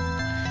it.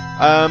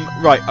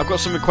 Right, I've got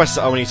some requests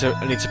that I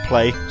need to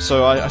play,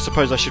 so I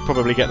suppose I should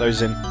probably get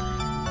those in.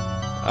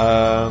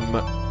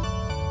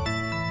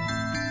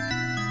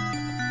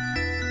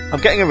 I'm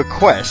getting a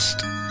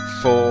request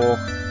for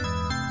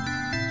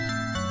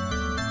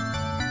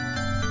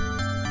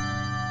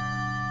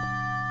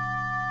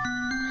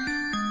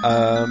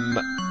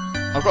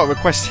I've got a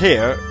request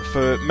here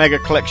for Mega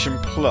Collection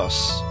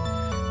Plus.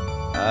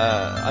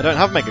 I don't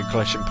have Mega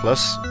Collection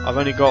Plus. I've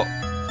got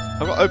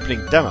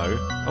Opening Demo.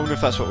 I wonder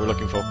if that's what we're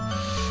looking for.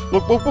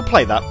 We'll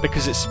play that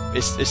because it's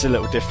a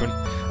little different,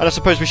 and I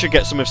suppose we should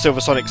get some of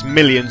Silver Sonic's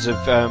millions of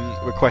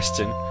requests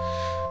in.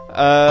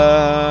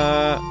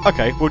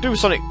 Okay, we'll do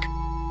Sonic.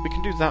 We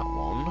can do that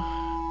one.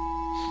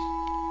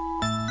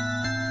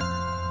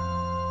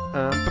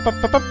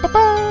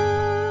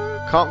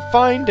 Can't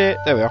find it.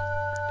 There we are.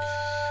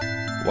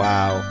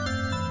 Wow.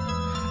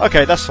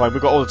 Okay, that's fine.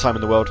 We've got all the time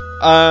in the world.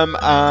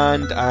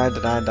 And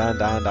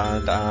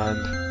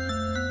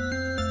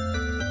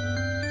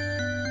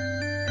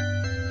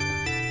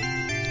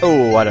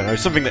oh, I don't know.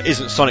 Something that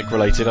isn't Sonic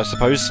related, I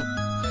suppose.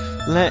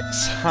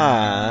 Let's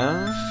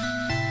have.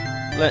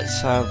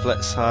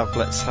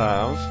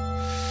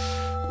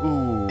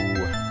 Ooh.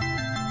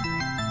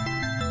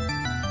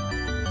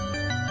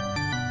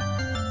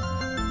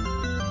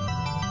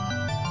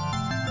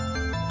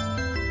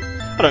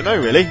 I don't know,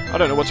 really. I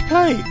don't know what to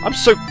play.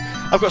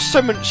 I've got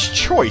so much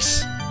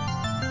choice.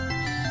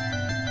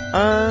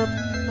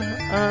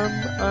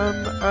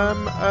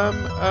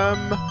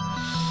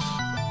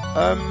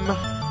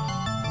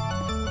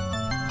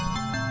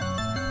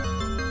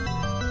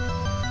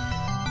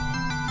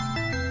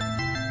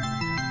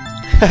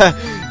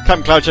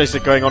 Camp Cloud Chaser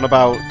going on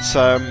about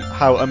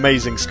how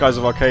amazing Skies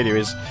of Arcadia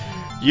is.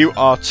 You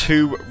are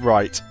too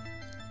right.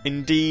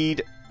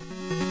 Indeed.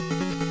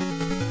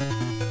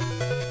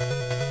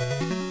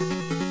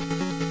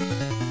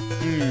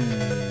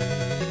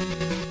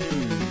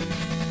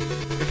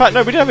 In fact,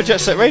 no, we did have a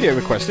Jet Set Radio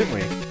request, didn't we?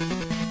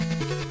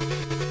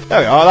 There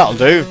we are, that'll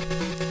do.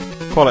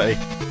 Quality.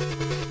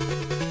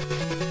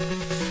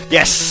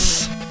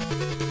 Yes!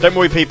 Don't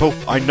worry, people,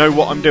 I know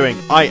what I'm doing.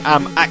 I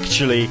am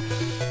actually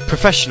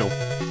professional.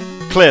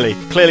 Clearly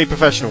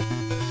professional.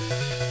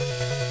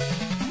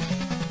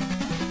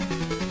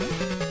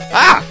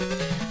 Ah!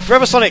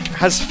 Forever Sonic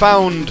has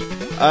found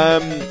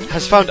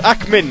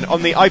Akmin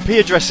on the IP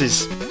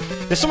addresses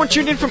There's someone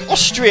tuned in from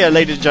Austria,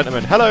 ladies and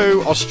gentlemen.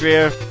 Hello,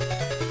 Austria.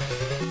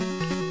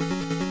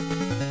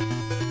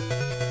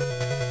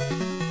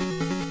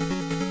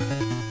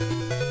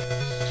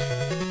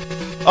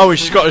 Oh,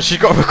 she's got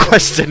a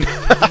request in.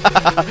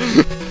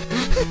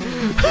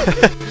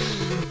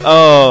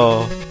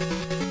 Oh.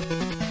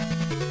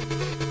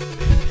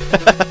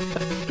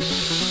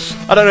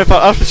 I don't know if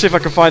I'll have to see if I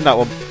can find that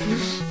one.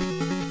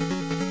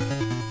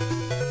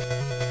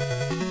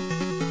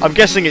 I'm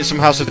guessing it's from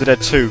House of the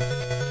Dead 2.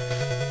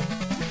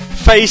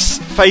 Face.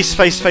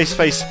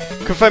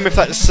 Confirm if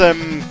that's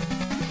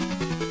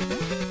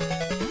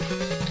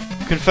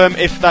confirm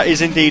if that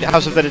is indeed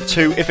House of the Dead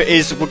 2. If it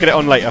is, we'll get it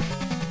on later.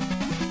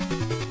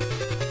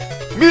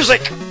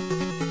 Music!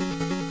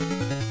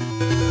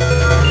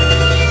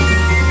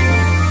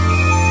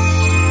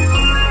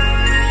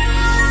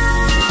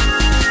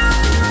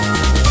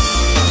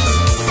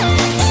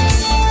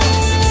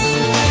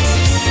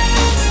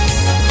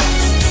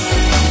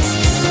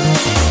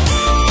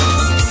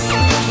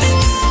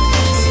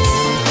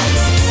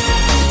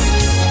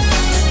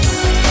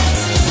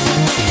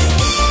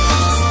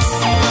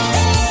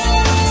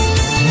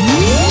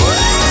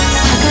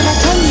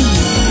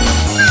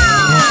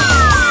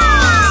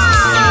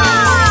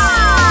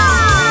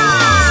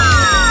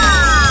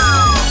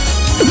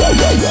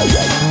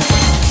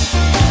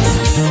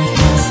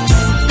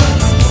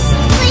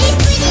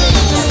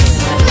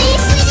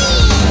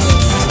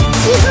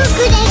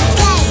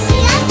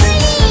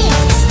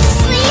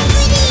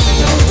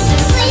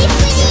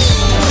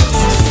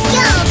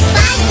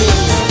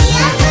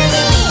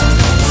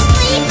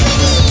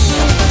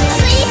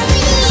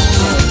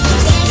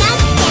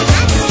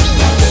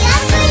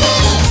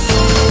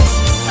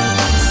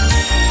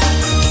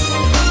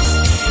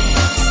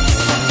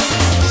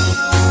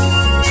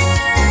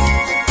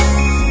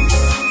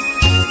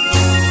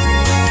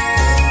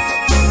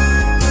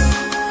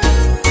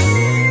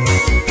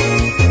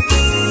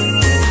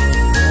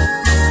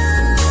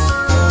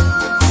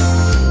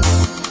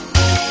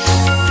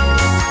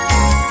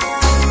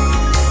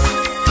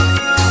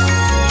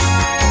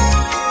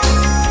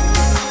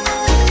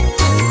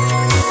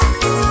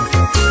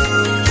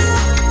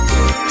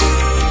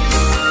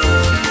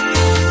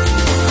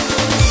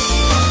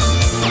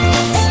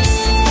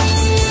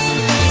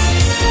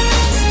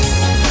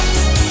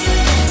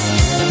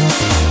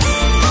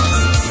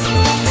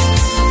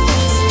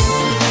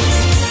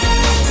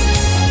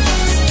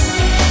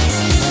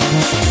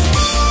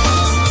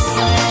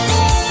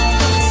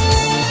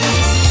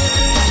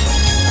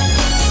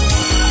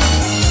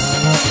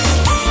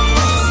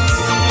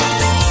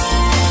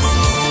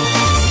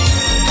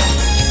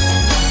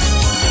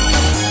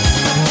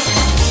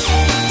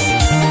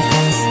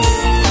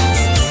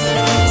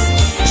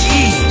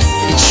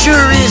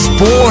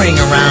 Boring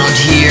around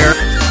here.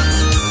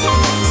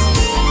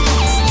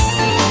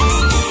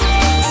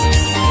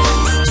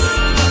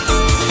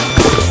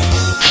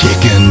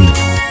 Chicken.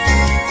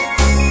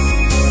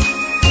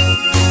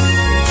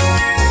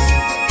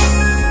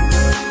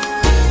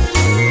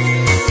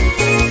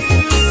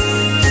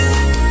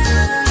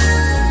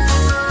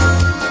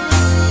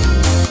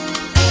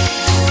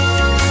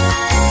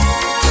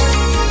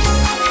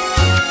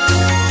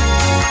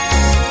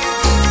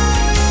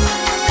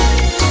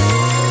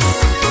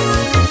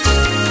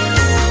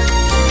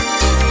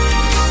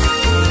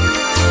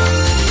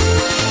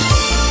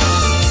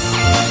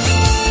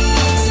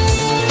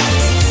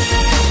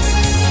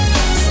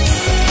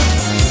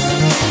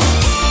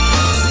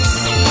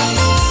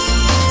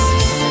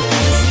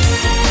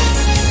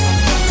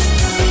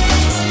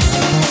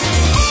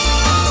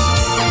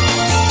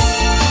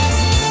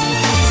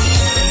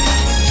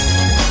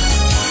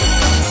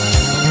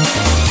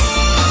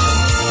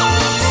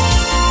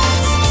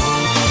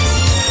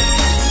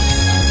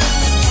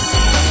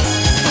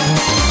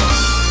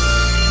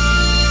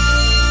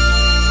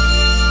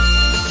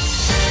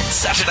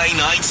 Saturday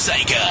Night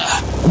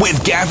Sega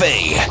with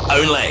Gavi,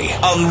 only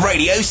on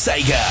Radio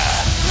Sega.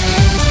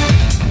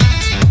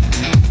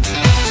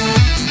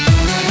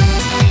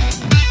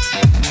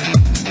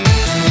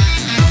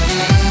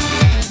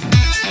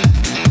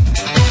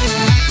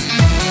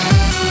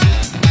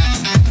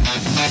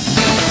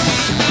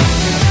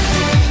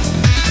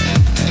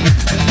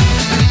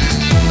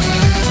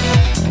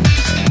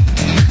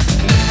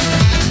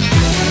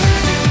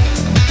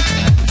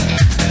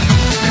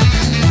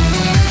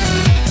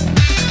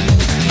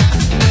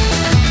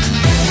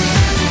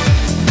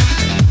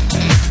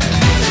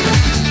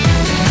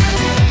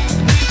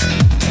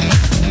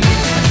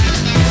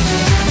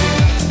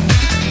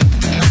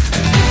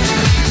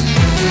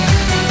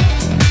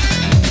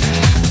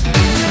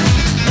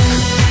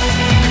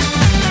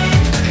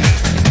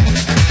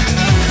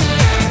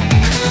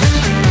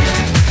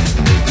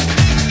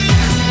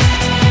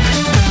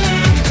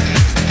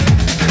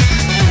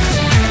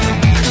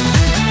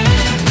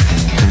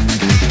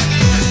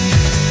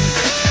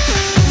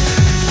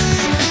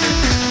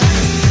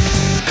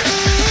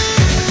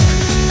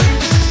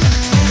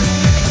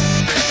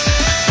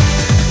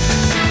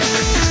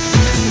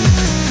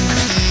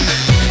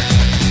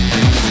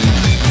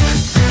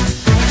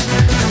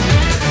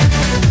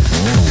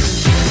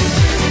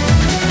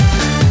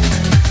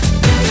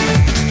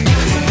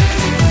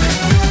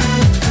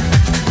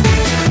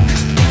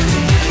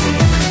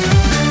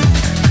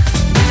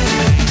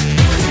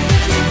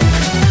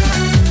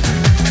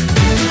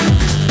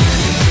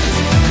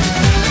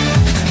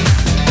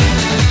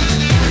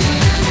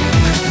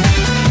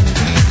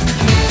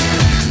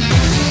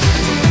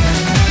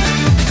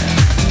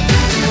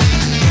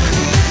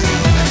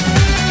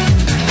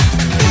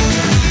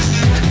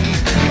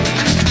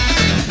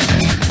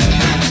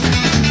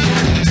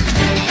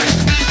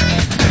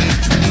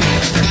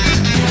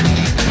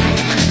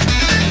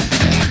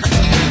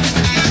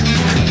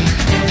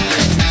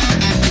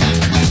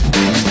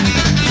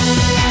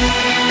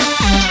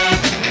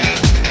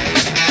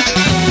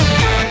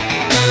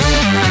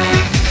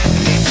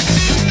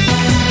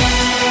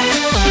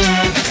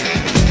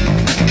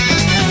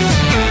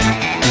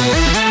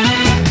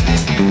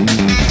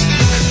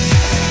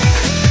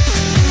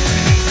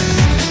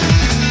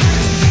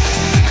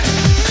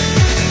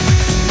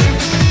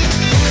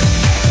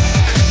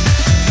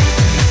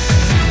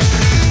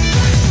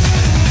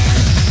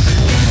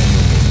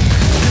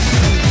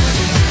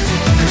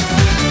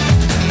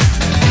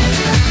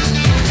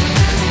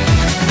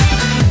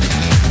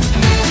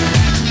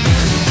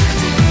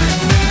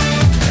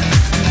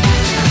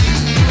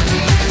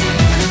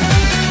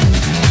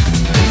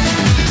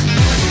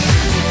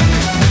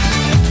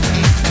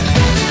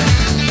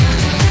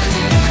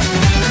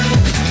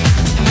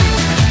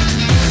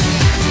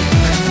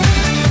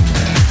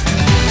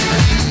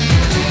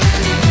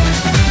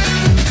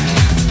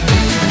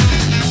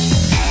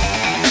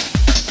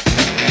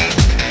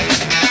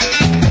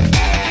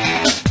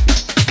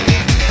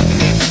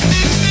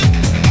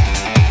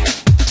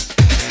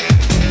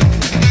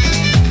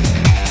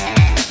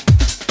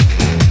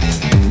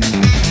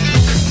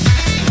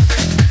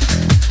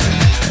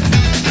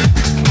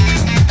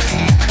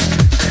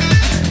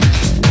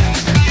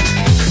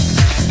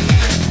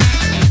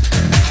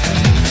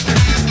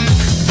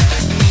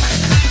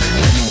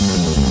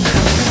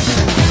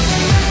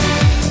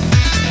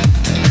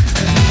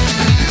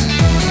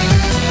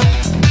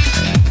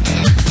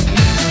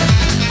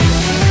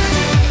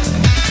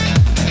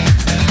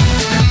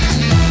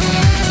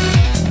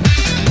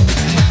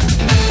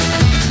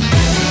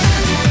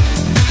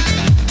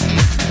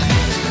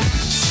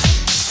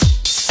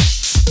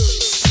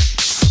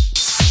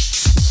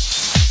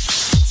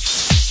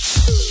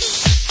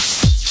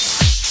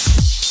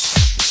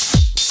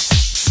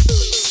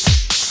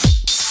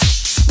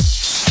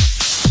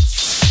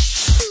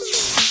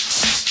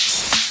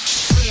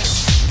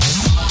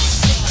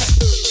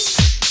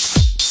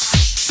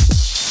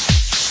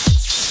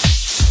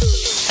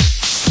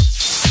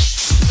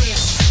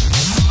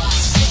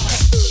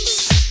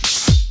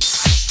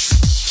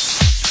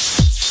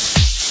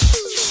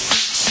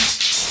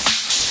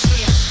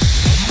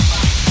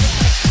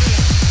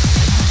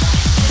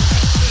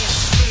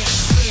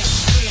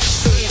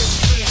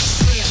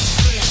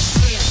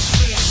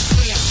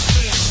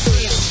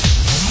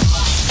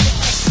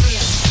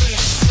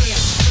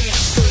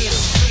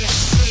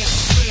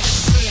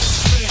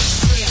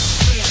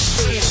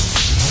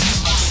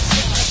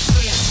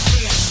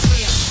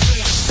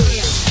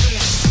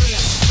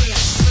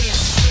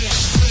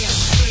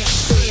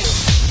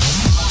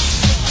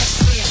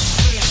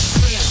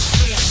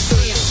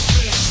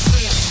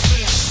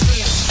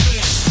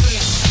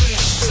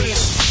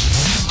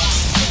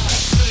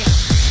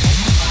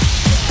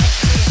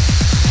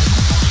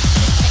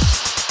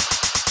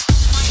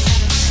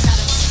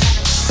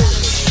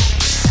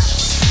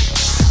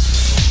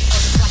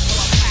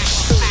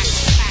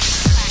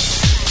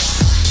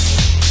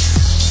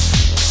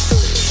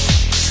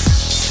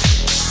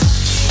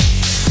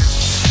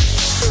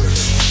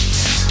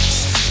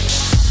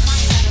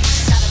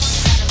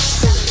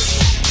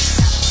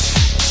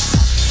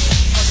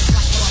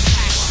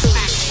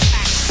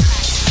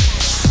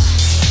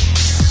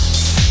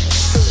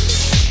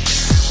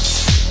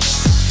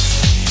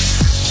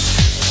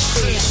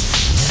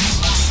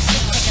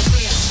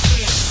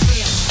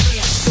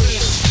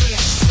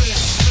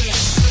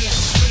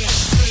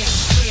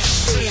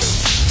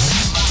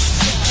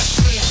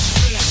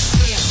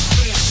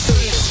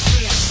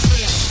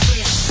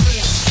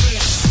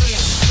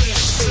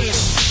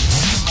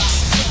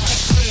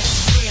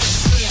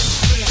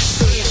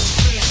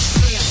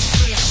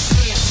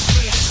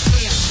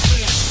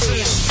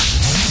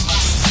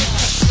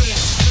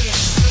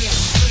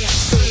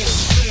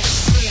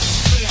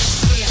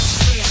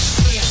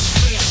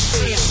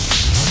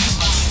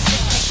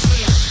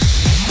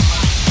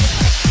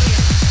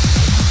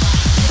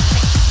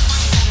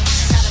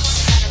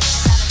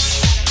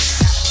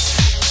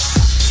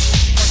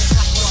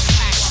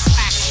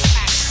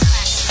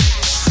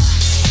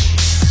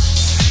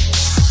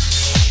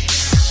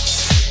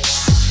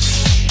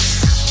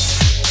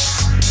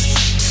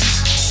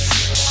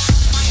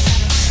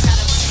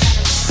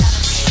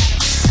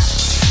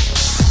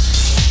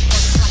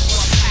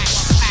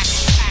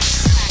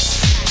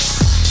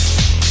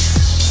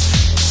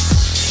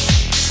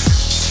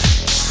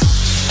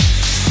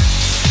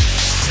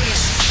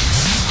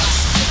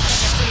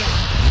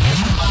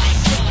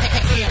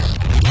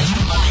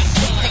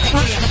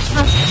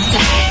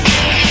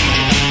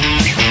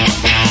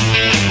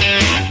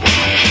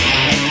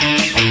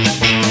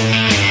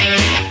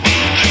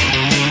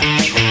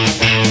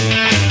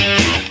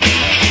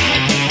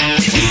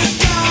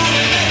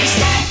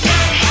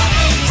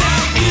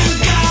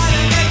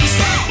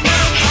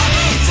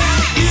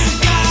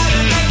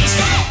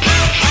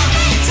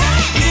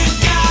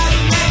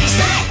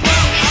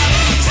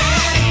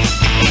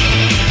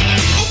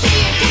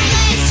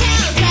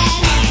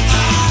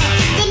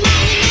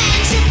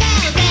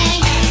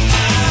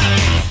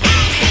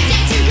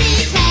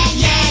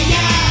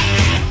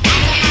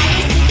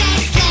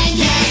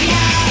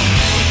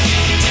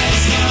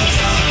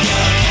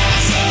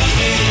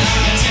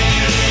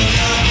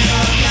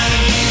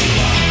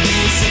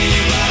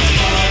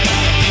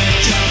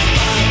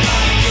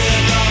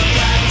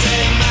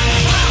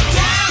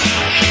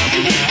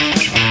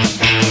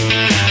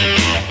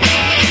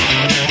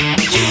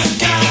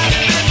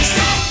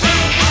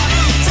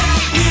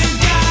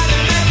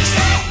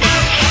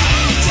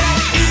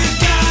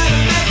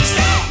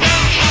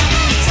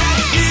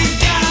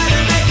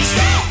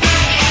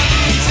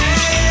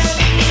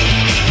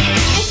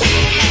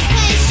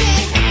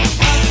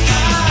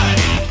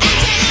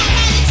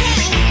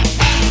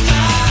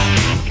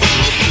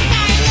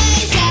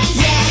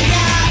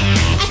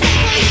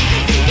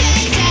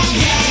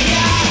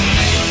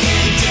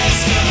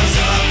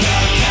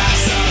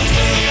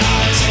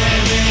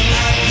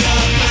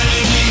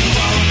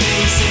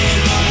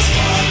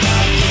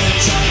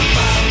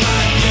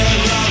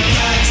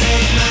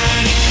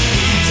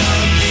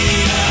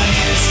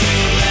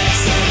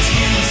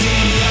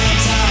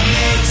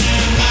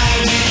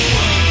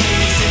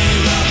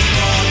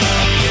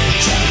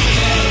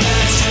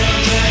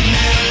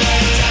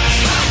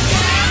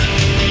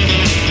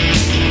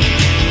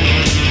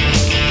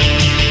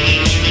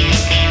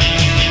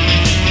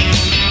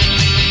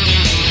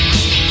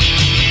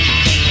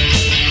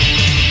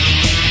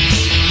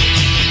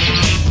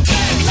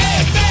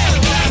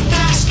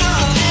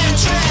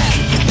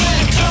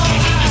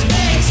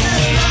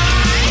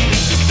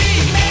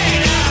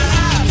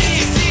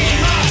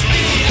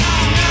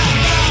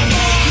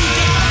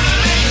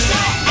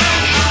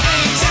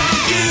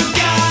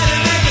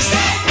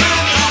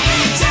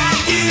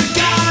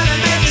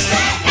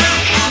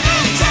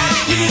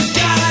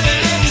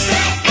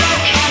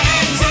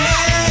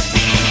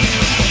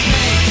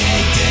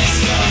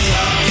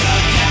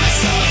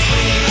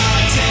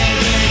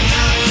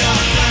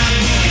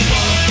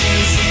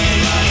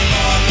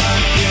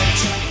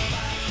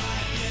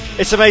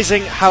 It's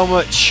amazing how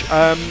much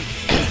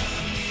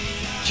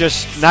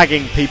just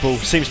nagging people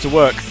seems to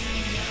work.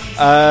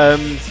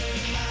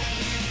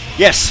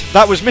 Yes,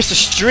 that was Mr.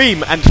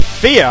 Stream and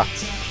Fear.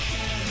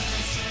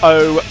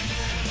 Oh,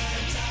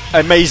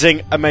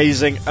 amazing,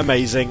 amazing,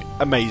 amazing,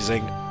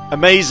 amazing,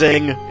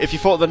 amazing. If you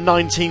thought the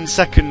 19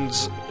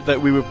 seconds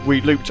that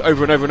we looped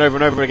over and over and over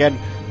and over again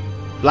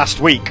last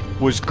week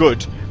was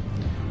good,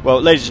 well,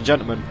 ladies and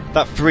gentlemen,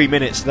 that 3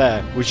 minutes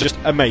there was just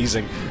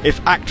amazing. If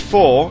Act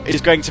 4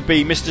 is going to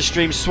be Mr.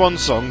 Stream's swan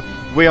song,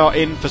 we are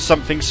in for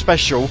something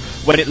special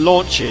when it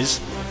launches.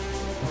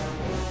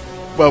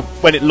 Well,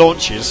 when it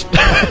launches.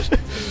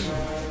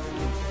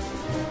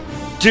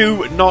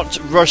 Do not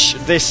rush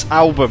this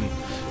album,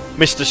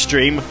 Mr.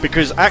 Stream,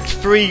 because Act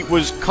 3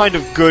 was kind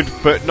of good,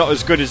 but not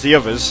as good as the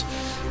others,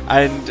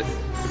 and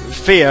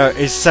Fear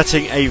is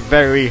setting a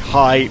very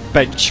high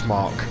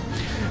benchmark.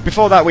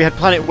 Before that, we had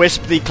Planet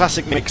Wisp, the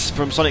classic mix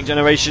from Sonic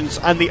Generations,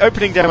 and the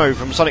opening demo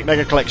from Sonic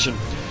Mega Collection,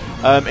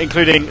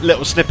 including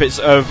little snippets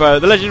of The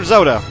Legend of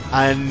Zelda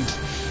and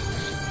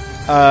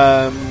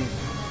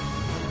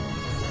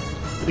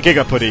the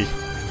Giga Putty.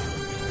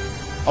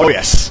 Oh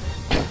yes.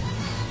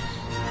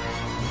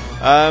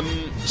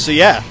 So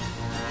yeah.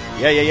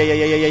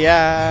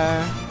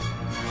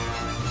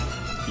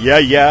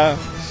 Yeah.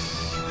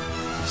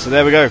 So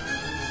there we go.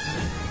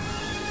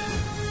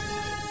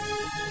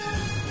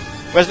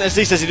 Resident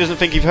SD says he doesn't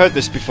think you've heard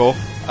this before.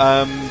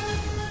 I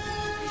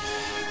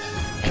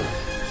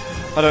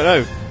don't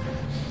know.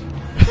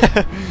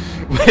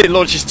 When it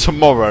launches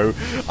tomorrow,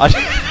 I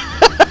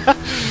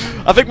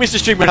think Mr.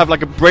 Stream would have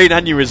like a brain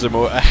aneurysm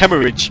or a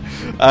hemorrhage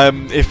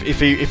if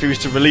he was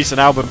to release an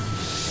album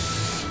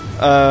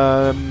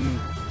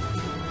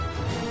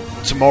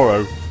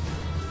tomorrow.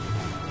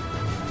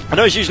 I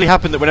know it's usually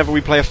happened that whenever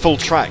we play a full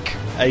track,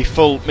 a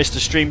full Mr.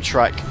 Stream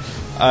track,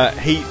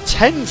 he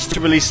tends to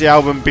release the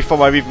album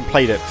before I've even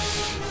played it.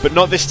 But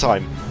not this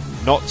time.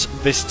 Not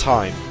this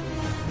time.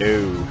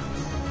 No.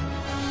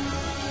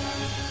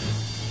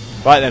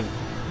 Right then.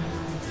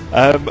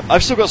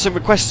 I've still got some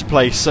requests to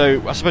play,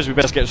 so I suppose we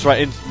best get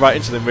right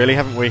into them, really,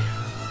 haven't we?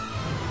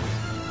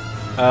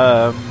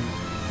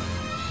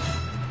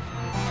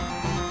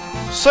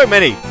 So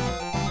many.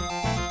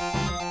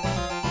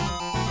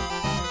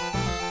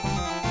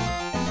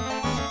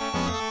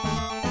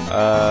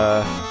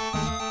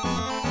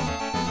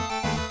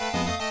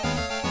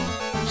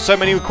 So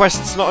many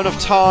requests, not enough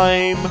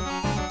time.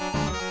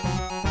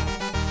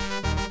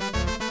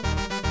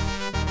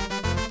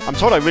 I'm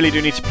told I really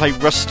do need to play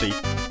Rusty.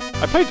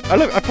 I played. I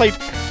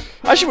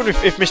actually wonder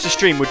if Mr.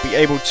 Stream would be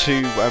able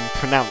to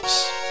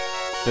pronounce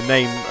the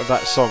name of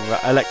that song,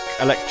 that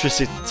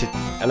Electricitat.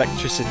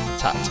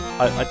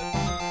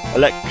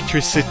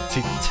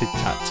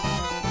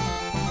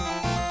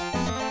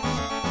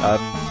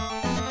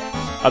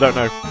 I don't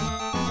know.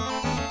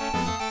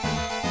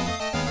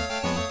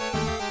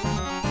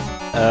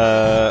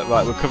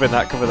 Right, we're covering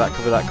that.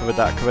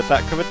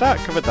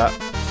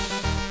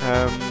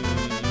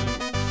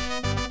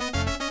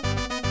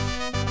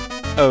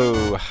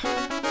 Oh,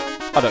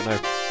 I don't know.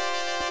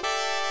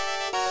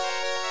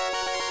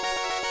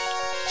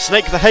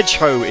 Snake the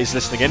Hedgehog is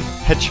listening in.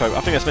 Hedgehog.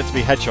 I think that's meant to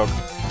be Hedgehog.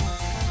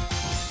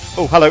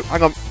 Oh, hello.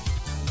 Hang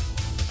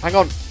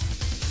on.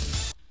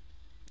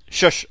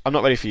 Shush. I'm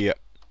not ready for you yet.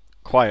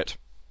 Quiet,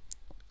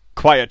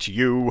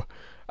 you.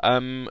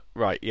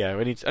 Right. Yeah.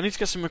 I need to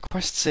get some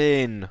requests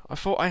in. I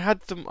thought I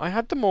had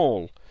them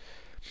all.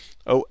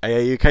 Oh,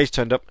 AAUK's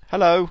turned up.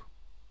 Hello,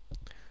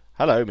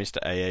 Mr.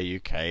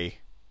 AAUK.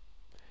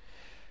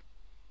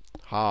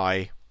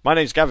 Hi, my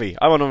name's Gavi.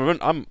 I'm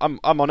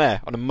on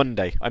air on a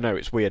Monday. I know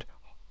it's weird.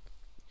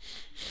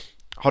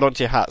 Hold on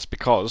to your hats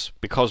because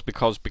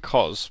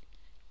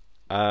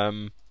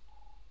I'm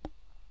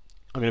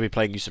going to be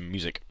playing you some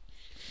music.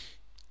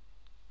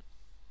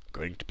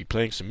 Going to be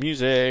playing some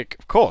music,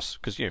 of course,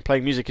 because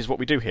playing music is what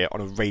we do here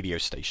on a radio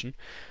station.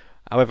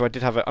 However, I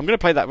did have I'm going to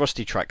play that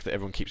Rusty track that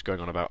everyone keeps going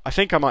on about. I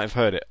think I might have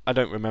heard it. I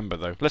don't remember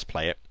though. Let's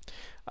play it.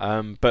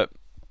 But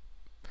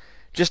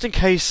just in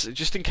case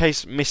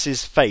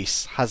Mrs.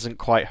 Face hasn't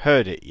quite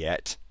heard it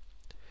yet,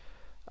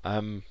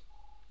 I'm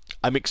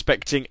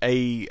expecting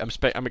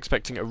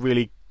a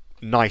really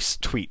nice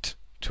tweet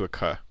to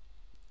occur.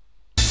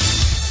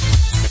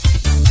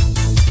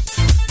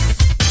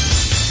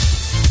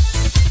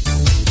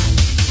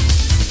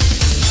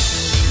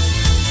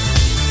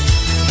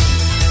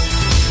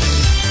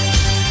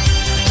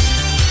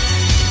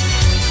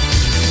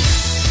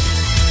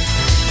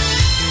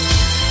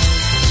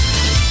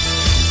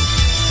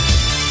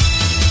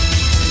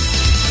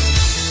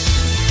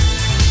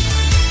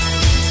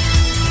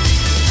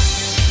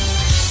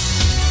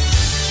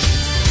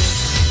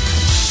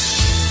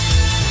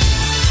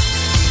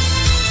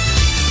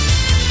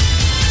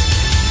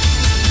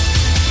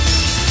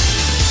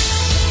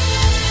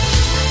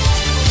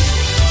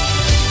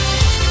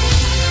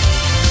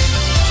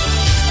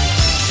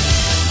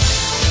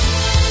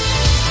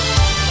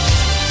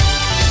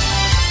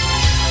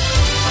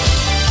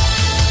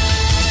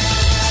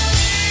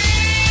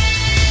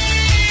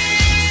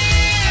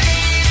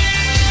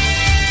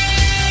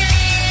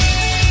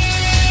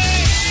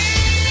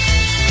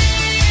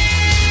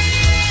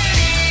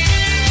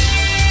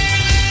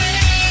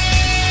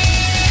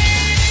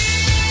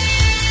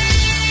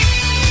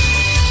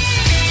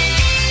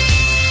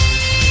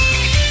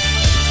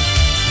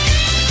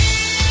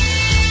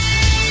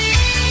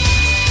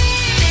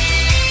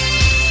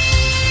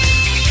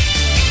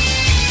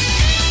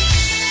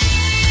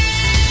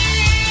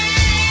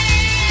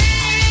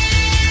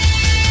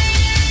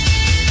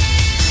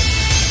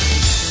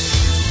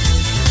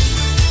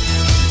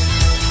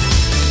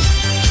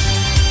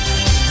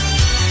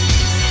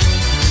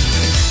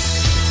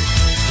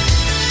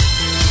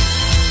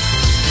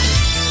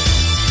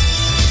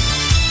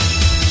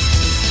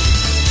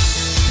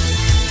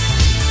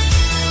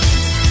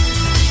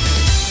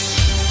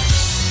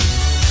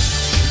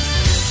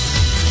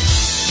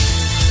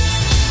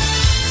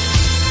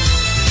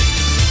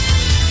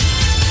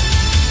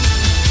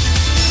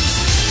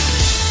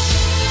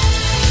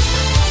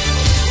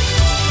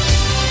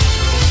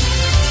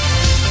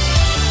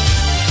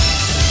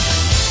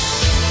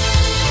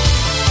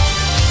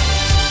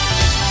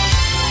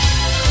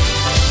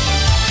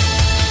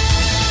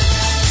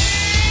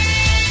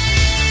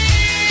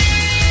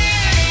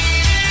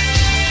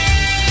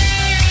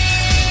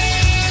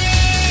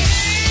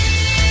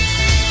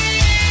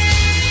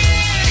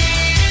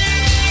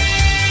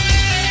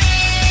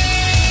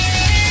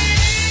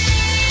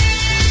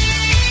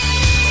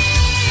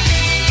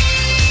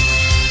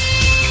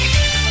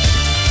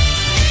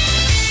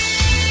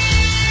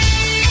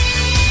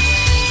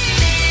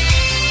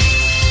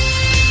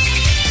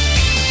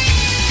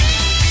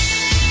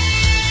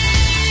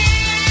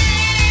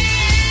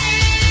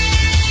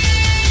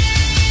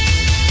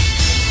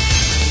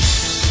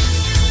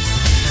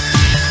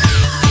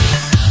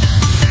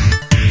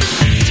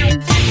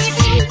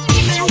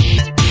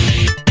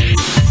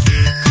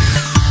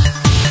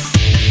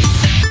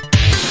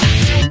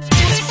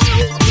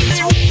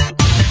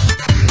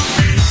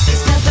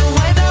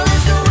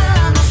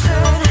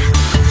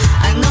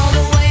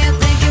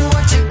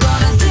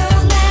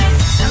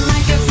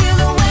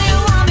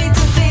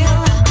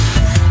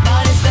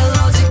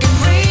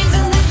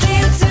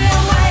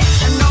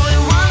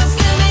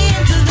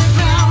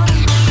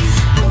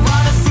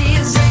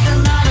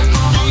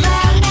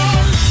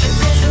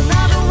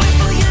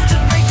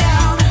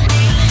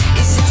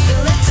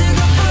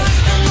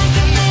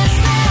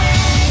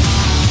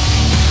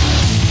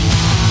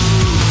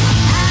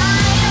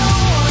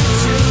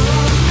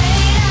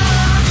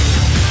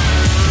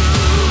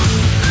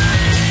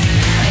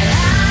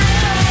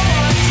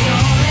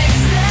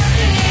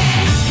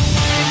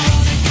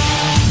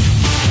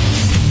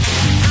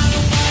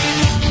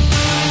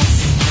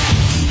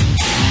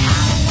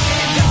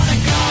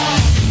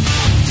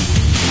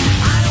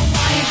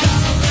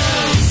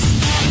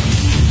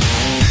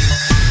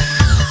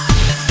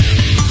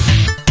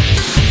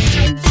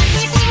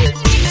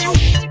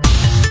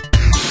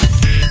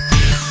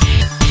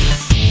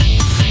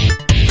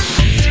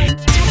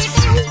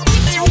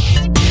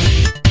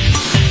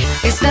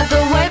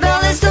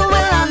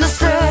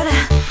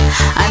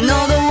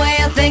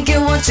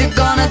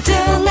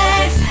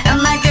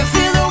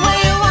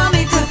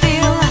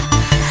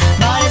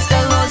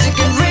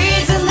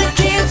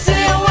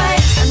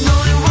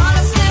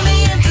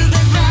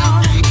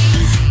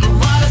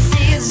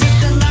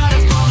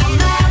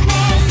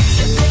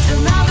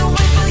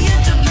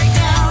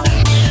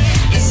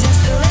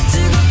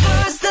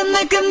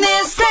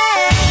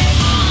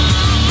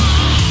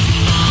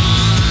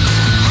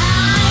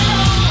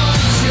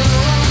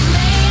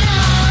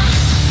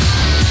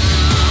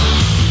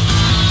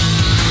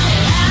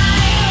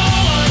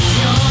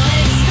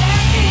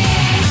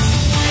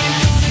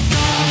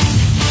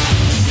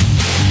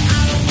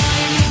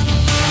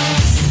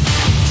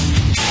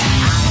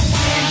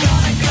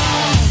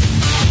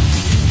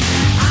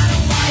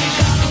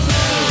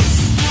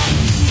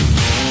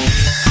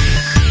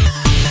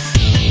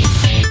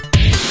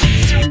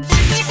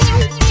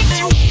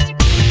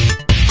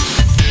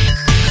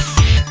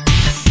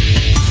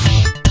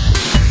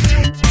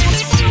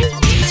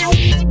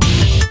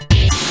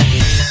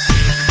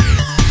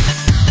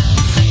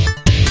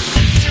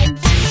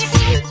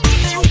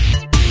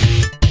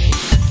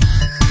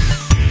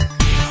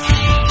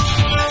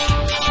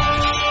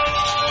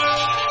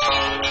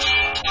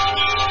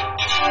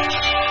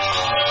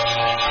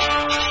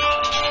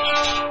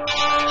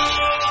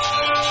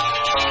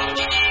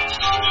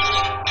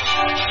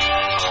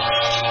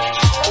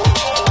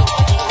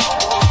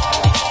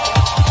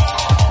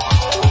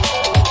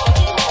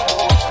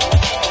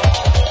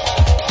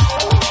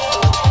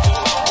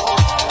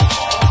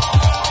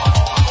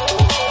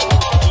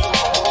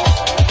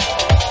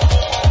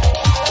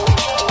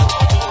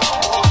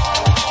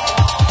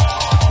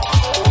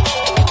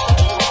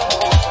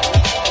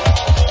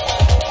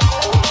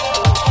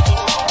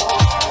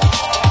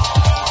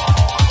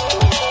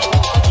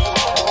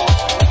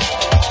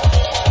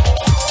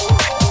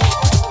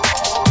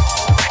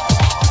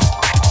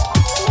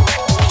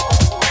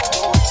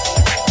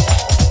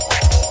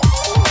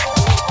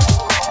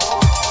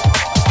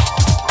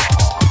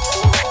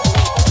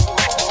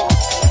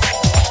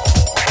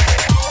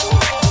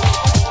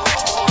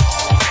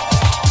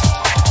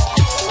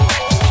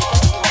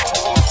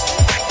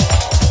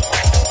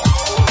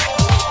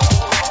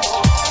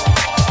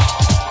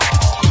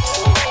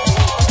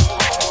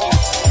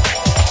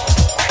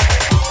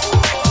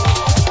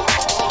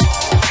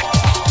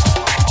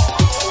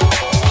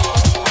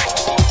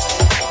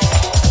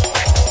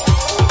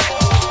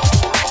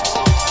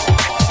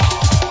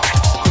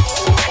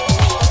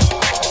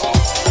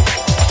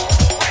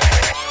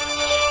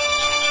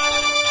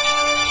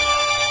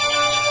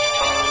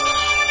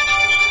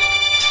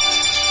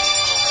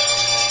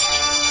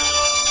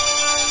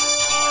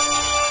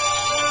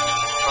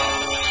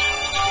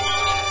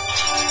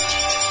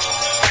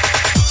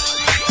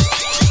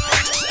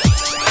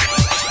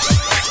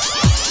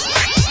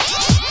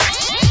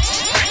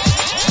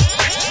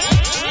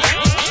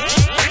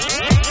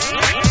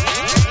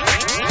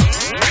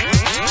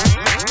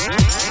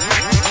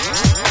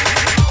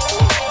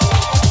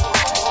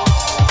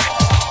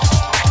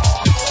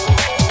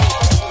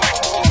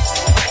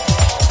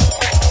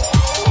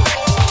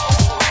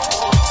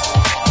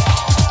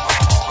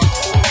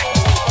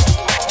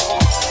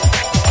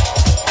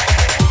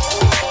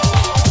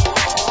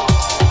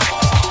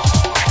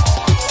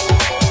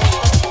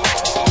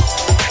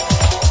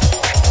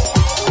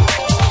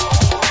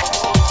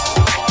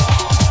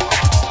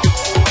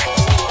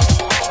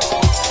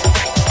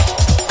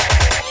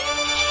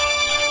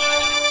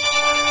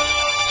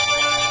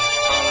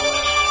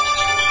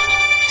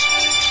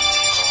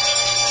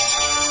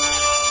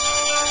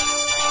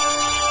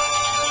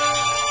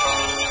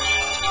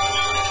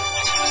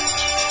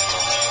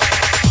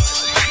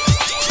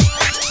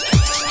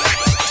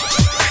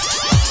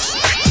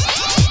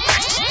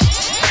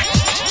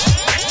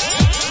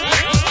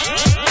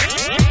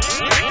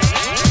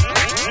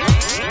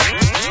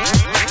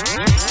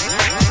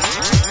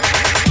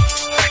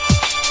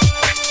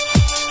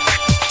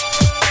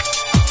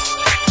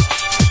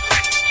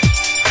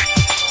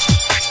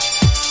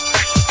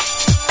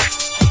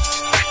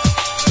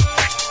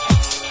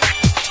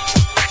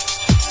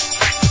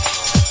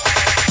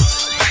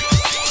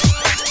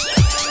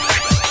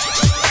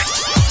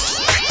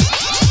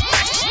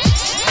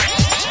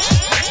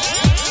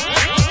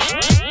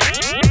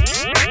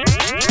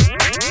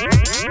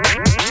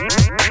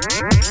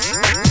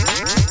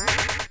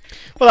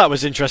 Well, that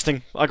was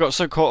interesting. I got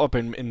so caught up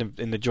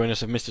in the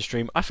joyness of Mr.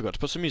 Stream, I forgot to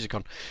put some music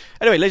on.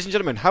 Anyway, ladies and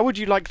gentlemen, how would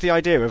you like the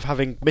idea of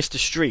having Mr.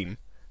 Stream,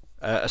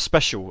 a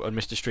special on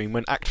Mr. Stream,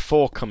 when Act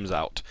 4 comes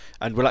out?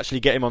 And we'll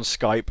actually get him on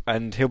Skype,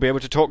 and he'll be able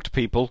to talk to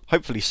people,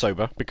 hopefully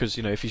sober, because,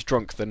 you know, if he's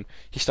drunk, then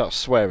he starts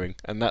swearing,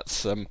 and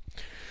that's,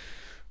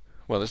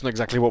 well, that's not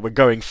exactly what we're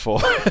going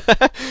for.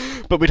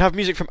 But we'd have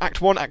music from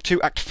Act 1, Act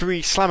 2, Act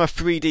 3, Slammer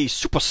 3D,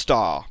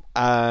 Superstar,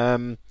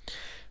 and...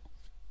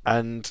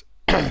 and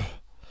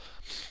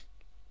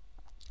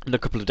a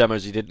couple of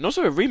demos he did, and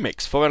also a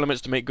remix, 4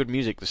 Elements to Make Good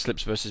Music, The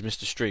Slips vs.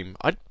 Mr. Stream.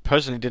 I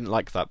personally didn't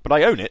like that, but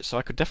I own it, so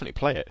I could definitely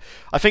play it.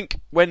 I think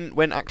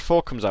when Act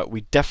 4 comes out,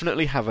 we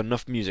definitely have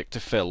enough music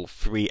to fill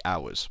 3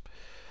 hours.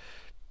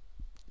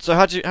 So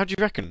how do you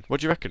reckon?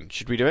 What do you reckon?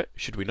 Should we do it?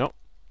 Should we not?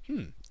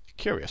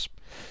 Curious.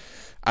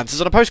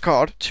 Answers on a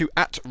postcard to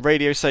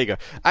 @RadioSega.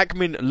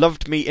 Ackman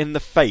loved me in the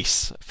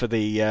face for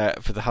the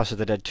House of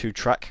the Dead 2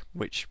 track,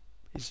 which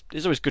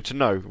is always good to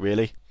know,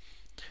 really.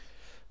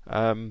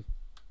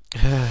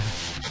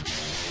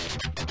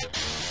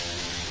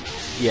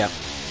 Yeah.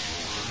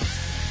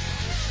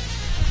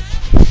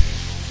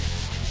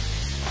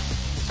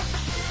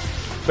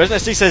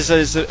 Resident SD says,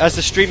 has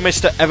the Stream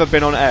Mister ever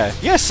been on air?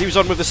 Yes, he was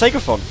on with the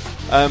Segathon,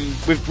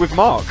 with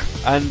Mark,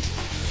 and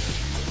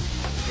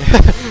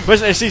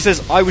Resident SD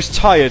says, I was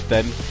tired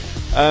then.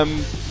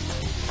 I'm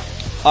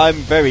I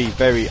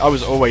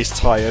was always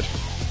tired.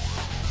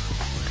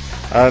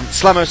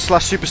 Slammer /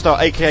 Superstar,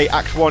 aka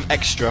Act 1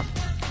 Extra.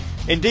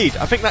 Indeed,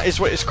 I think that is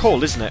what it's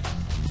called, isn't it?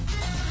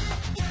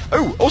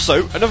 Oh,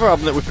 also, another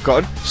album that we've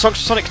forgotten, Songs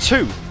for Sonic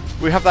 2.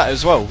 We have that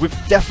as well. We've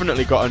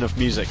definitely got enough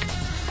music.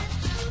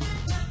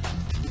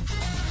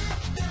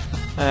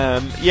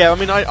 Yeah, I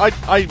mean,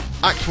 I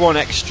Act 1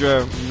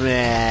 Extra,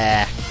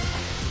 meh.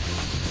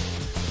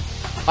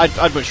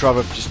 I'd much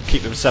rather just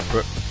keep them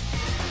separate.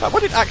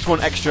 What did Act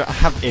 1 Extra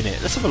have in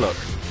it? Let's have a look.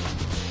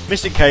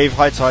 Mystic Cave,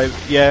 High Tide,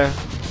 yeah.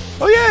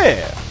 Oh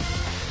yeah!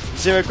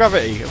 Zero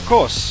Gravity, of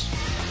course.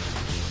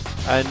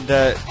 And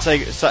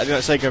Saturday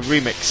Night Sega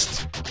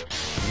remixed.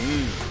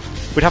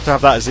 We'd have to have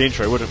that as the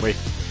intro, wouldn't we?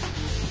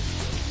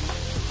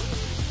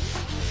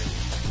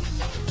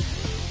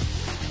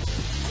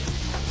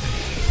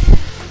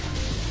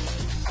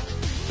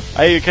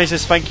 AUK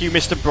says thank you,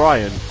 Mr.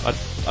 Brian. I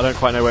don't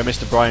quite know where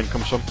Mr. Brian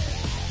comes from.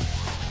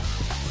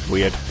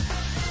 Weird.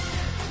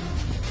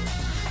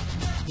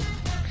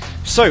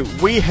 So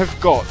we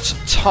have got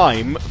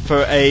time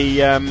for a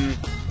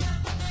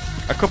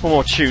couple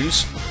more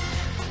tunes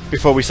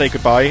before we say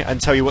goodbye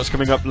and tell you what's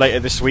coming up later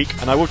this week.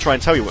 And I will try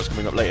and tell you what's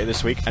coming up later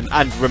this week.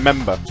 And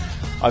remember,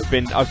 I've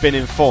been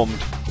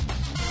informed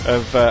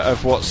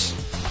of what's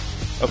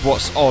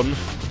on.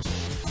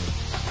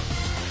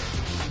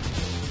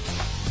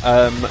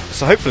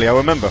 So hopefully I'll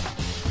remember.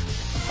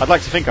 I'd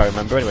like to think I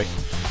remember anyway.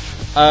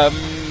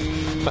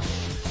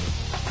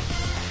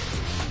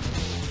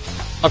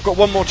 I've got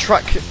one more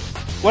track.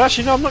 Well,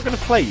 actually, no, I'm not going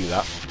to play you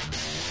that.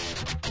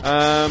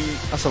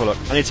 Let's have a look.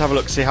 I need to have a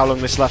look, see how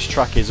long this last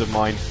track is of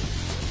mine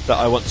that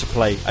I want to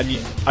play. And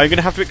I'm going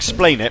to have to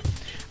explain it,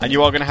 and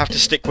you are going to have to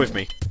stick with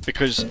me,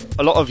 because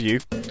a lot of you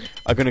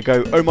are going to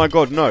go, oh my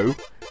god, no.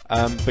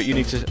 But you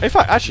need to... In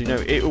fact, actually, no,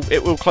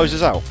 it will close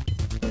us out.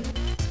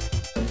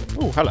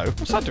 Oh, hello.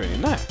 What's that doing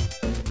in there?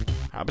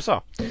 How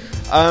bizarre.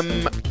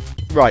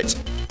 Right.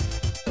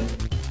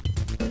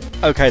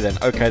 Okay then.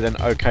 What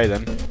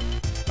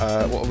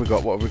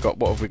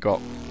have we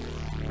got?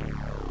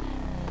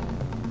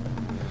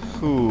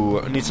 Ooh,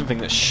 I need something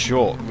that's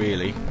short,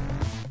 really.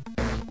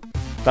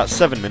 That's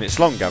 7 minutes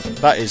long, Gav.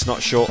 That is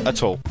not short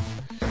at all.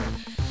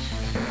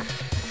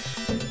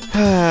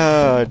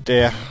 Oh,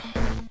 dear.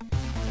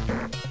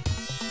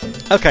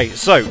 Okay,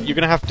 so you're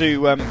going to have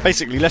to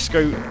basically let's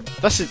go.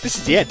 This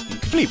is the end. You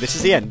can believe this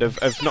is the end of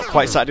Not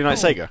Quite Saturday Night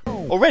Sega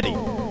already.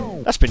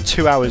 That's been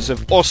 2 hours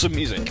of awesome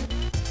music.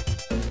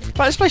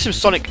 But let's play some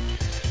Sonic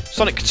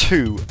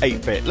 2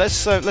 8-bit.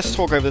 Let's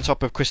talk over the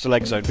top of Crystal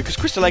Egg Zone, because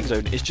Crystal Egg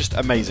Zone is just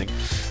amazing.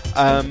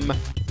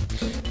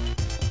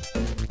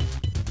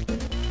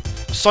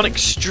 Sonic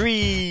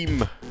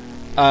Stream.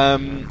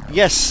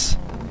 Yes.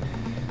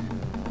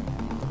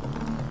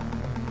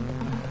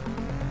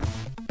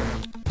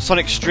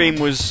 Sonic Stream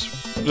was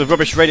the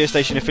rubbish radio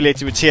station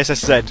affiliated with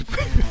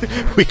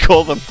TSSZ. We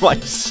call them my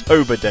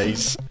sober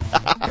days.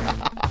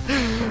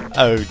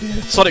 Oh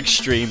dear. Sonic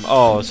Stream.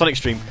 Oh, Sonic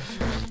Stream.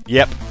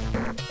 Yep.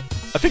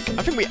 I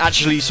think we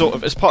actually sort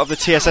of, as part of the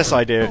TSSZ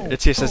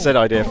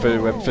idea for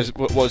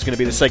what was going to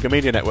be the Sega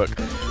Media Network,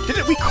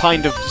 didn't we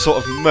kind of sort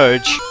of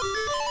merge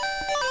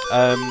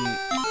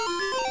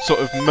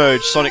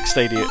Sonic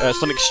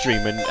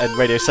Stream and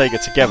Radio Sega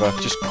together,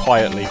 just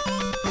quietly?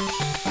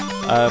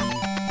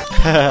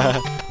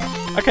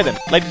 Okay then,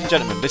 ladies and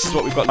gentlemen, this is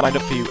what we've got lined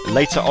up for you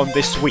later on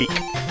this week.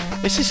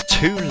 This is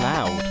too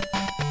loud.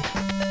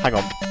 Hang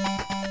on.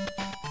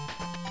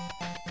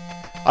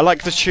 I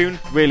like the tune,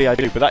 really I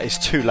do, but that is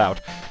too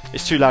loud.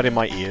 It's too loud in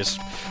my ears.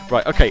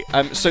 Right, okay,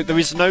 so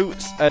there's no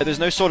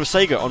Sword of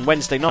Sega on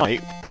Wednesday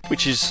night,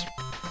 which is,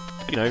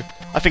 you know,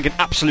 I think an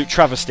absolute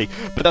travesty.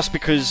 But that's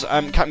because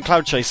Captain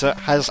Cloud Chaser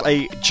has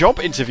a job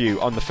interview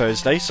on the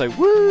Thursday, so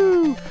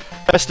woo!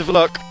 Best of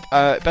luck.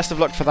 Best of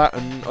luck for that,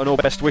 and all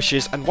best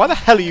wishes. And why the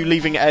hell are you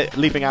leaving our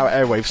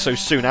airwaves so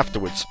soon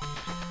afterwards?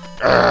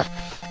 Urgh.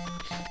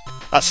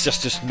 That's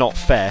just not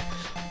fair.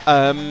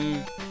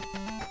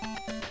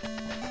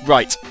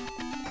 Right.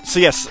 So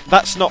yes,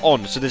 that's not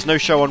on, so there's no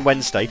show on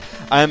Wednesday.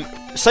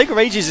 Sega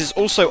Ages is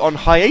also on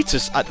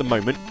hiatus at the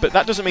moment, but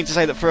that doesn't mean to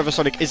say that Forever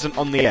Sonic isn't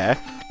on the air.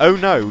 Oh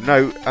no,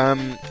 no,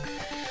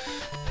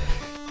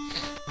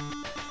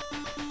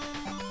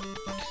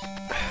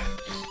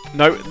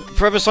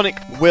 Forever Sonic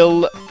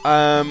will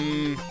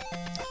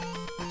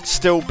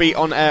still be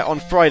on air on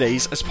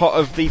Fridays as part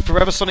of the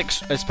Forever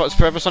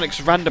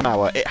Sonic's Random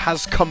Hour. It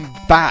has come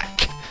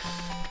back.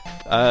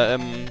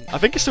 I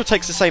think it still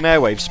takes the same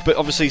airwaves, but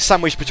obviously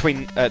sandwiched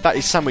between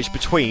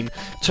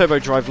Turbo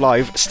Drive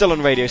Live, still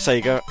on Radio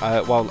Sega,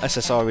 while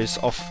SSR is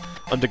off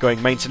undergoing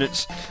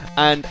maintenance,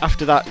 and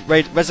after that,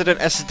 Resident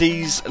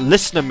SD's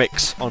listener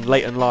mix on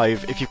Late and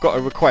Live. If you've got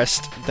a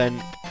request,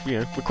 then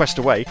request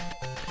away.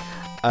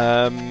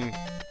 And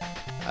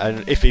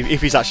if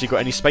he's actually got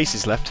any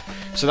spaces left,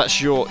 so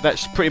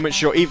that's pretty much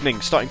your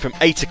evening, starting from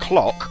 8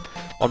 o'clock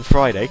on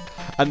Friday,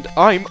 and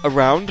I'm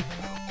around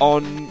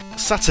on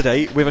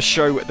Saturday with a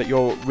show that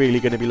you're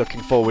really going to be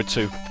looking forward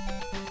to.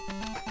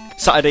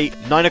 Saturday,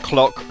 9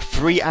 o'clock,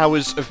 3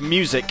 hours of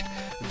music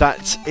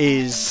that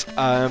is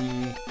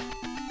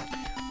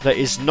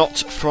not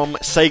from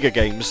Sega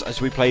games, as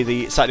we play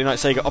the Saturday Night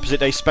Sega Opposite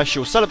Day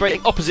special,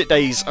 celebrating opposite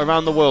days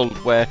around the world,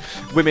 where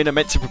women are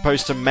meant to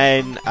propose to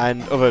men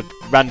and other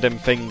random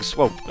things.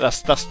 Well,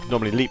 that's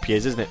normally leap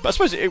years, isn't it? But I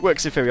suppose it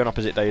works in theory on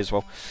Opposite Day as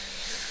well.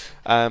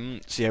 So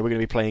yeah, we're going to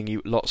be playing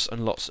you lots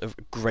and lots of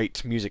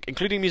great music,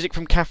 including music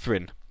from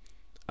Catherine.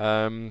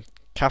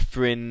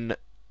 Catherine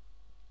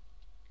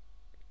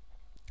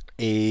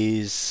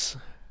is...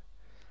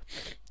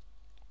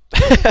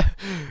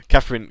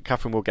 Catherine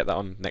will get that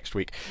on next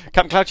week.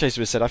 Captain Cloud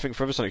Chaser has said, I think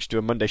Forever Sonic should do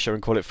a Monday show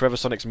and call it Forever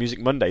Sonic's Music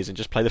Mondays and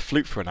just play the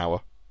flute for an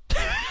hour.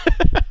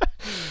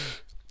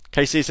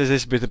 KC says this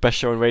has been the best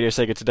show on Radio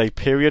Sega today,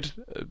 period.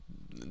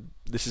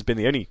 This has been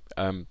the only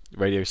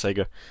Radio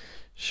Sega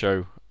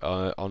show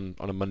on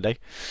a Monday.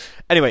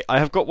 Anyway, I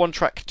have got one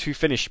track to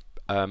finish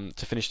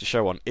the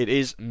show on. It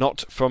is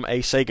not from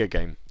a Sega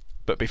game.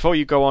 But before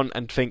you go on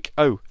and think,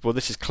 oh, well,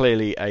 this is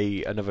clearly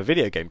another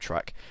video game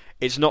track,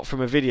 it's not from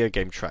a video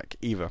game track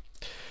either.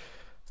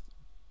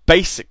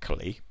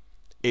 Basically,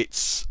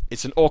 it's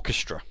an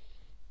orchestra,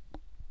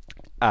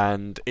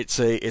 and it's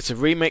a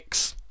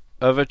remix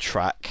of a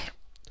track,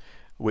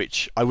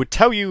 which I would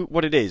tell you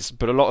what it is,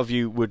 but a lot of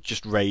you would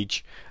just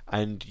rage,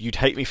 and you'd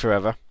hate me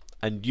forever,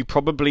 and you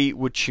probably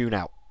would tune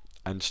out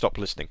and stop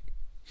listening.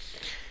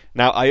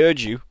 Now, I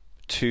urge you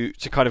to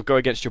kind of go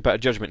against your better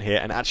judgment here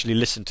and actually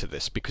listen to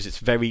this, because it's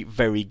very,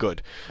 very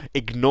good.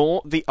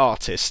 Ignore the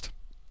artist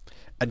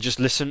and just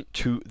listen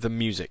to the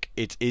music.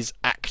 It is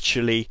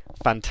actually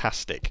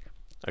fantastic.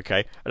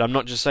 Okay? And I'm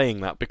not just saying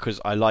that because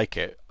I like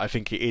it. I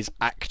think it is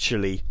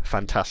actually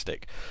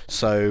fantastic.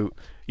 So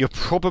you're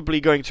probably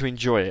going to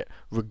enjoy it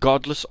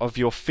regardless of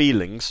your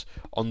feelings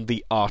on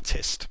the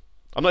artist.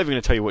 I'm not even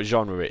going to tell you what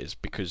genre it is,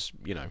 because,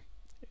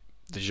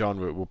 the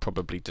genre will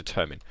probably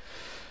determine.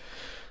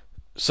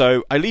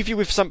 So I leave you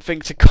with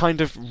something to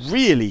kind of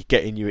really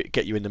get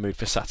you in the mood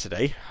for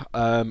Saturday,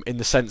 in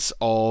the sense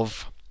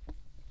of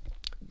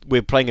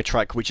we're playing a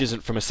track which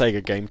isn't from a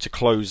Sega game to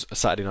close a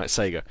Saturday Night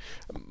Sega.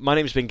 My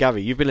name's been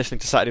Gary. You've been listening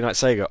to Saturday Night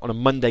Sega on a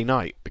Monday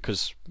night,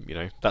 because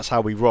that's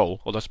how we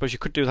roll. Although I suppose you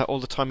could do that all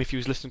the time if you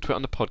was listening to it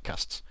on the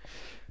podcasts.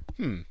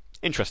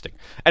 Interesting.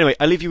 Anyway,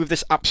 I leave you with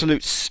this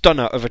absolute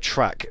stunner of a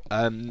track.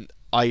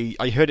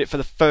 I heard it for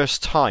the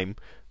first time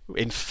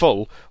in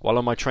full while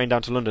on my train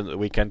down to London at the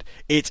weekend.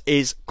 It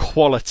is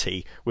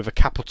quality with a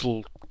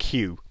capital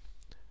Q,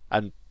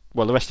 and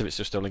well, the rest of it's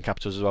just still in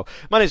capitals as well.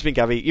 My name's been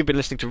Gavi. You've been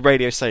listening to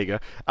Radio Sega.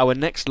 Our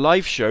next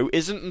live show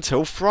isn't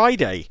until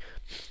Friday.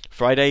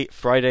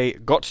 Friday,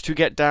 got to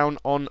get down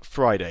on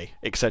Friday,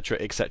 etc,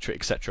 etc,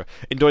 etc.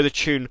 Enjoy the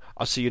tune.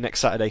 I'll see you next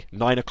Saturday,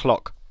 9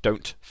 o'clock.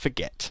 Don't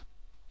forget.